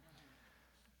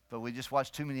 But we just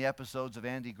watched too many episodes of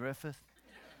Andy Griffith.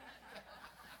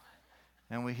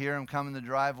 And we hear him come in the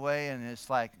driveway, and it's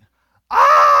like,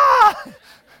 ah!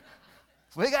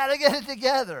 We got to get it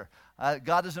together.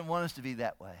 God doesn't want us to be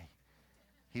that way.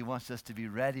 He wants us to be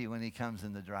ready when He comes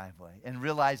in the driveway and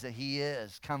realize that He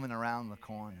is coming around the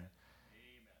corner.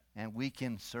 Amen. And we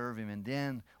can serve Him, and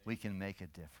then we can make a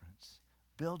difference.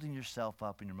 Building yourself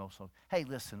up in your most holy. Hey,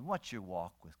 listen, what's your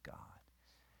walk with God?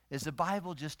 Is the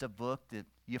Bible just a book that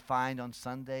you find on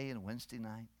Sunday and Wednesday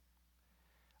night?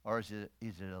 Or is it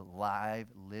a live,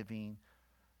 living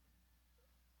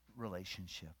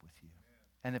relationship with you?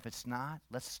 And if it's not,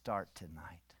 let's start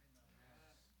tonight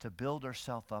to build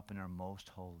ourselves up in our most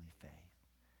holy faith.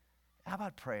 How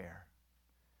about prayer?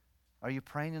 Are you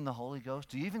praying in the Holy Ghost?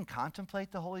 Do you even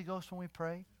contemplate the Holy Ghost when we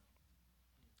pray?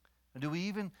 Or do we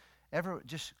even ever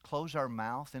just close our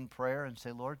mouth in prayer and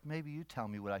say, Lord, maybe you tell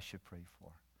me what I should pray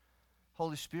for?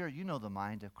 Holy Spirit, you know the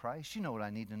mind of Christ. You know what I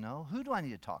need to know. Who do I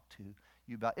need to talk to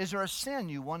you about? Is there a sin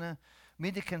you want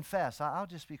me to confess? I'll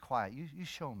just be quiet. You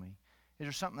show me. Is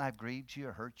there something I've grieved you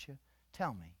or hurt you?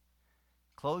 Tell me.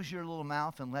 Close your little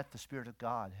mouth and let the Spirit of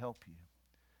God help you.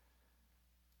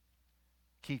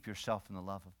 Keep yourself in the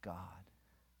love of God.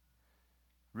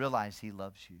 Realize He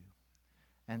loves you.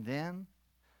 And then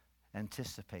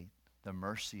anticipate the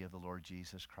mercy of the Lord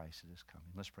Jesus Christ that is coming.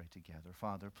 Let's pray together.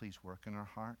 Father, please work in our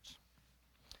hearts.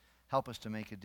 Help us to make a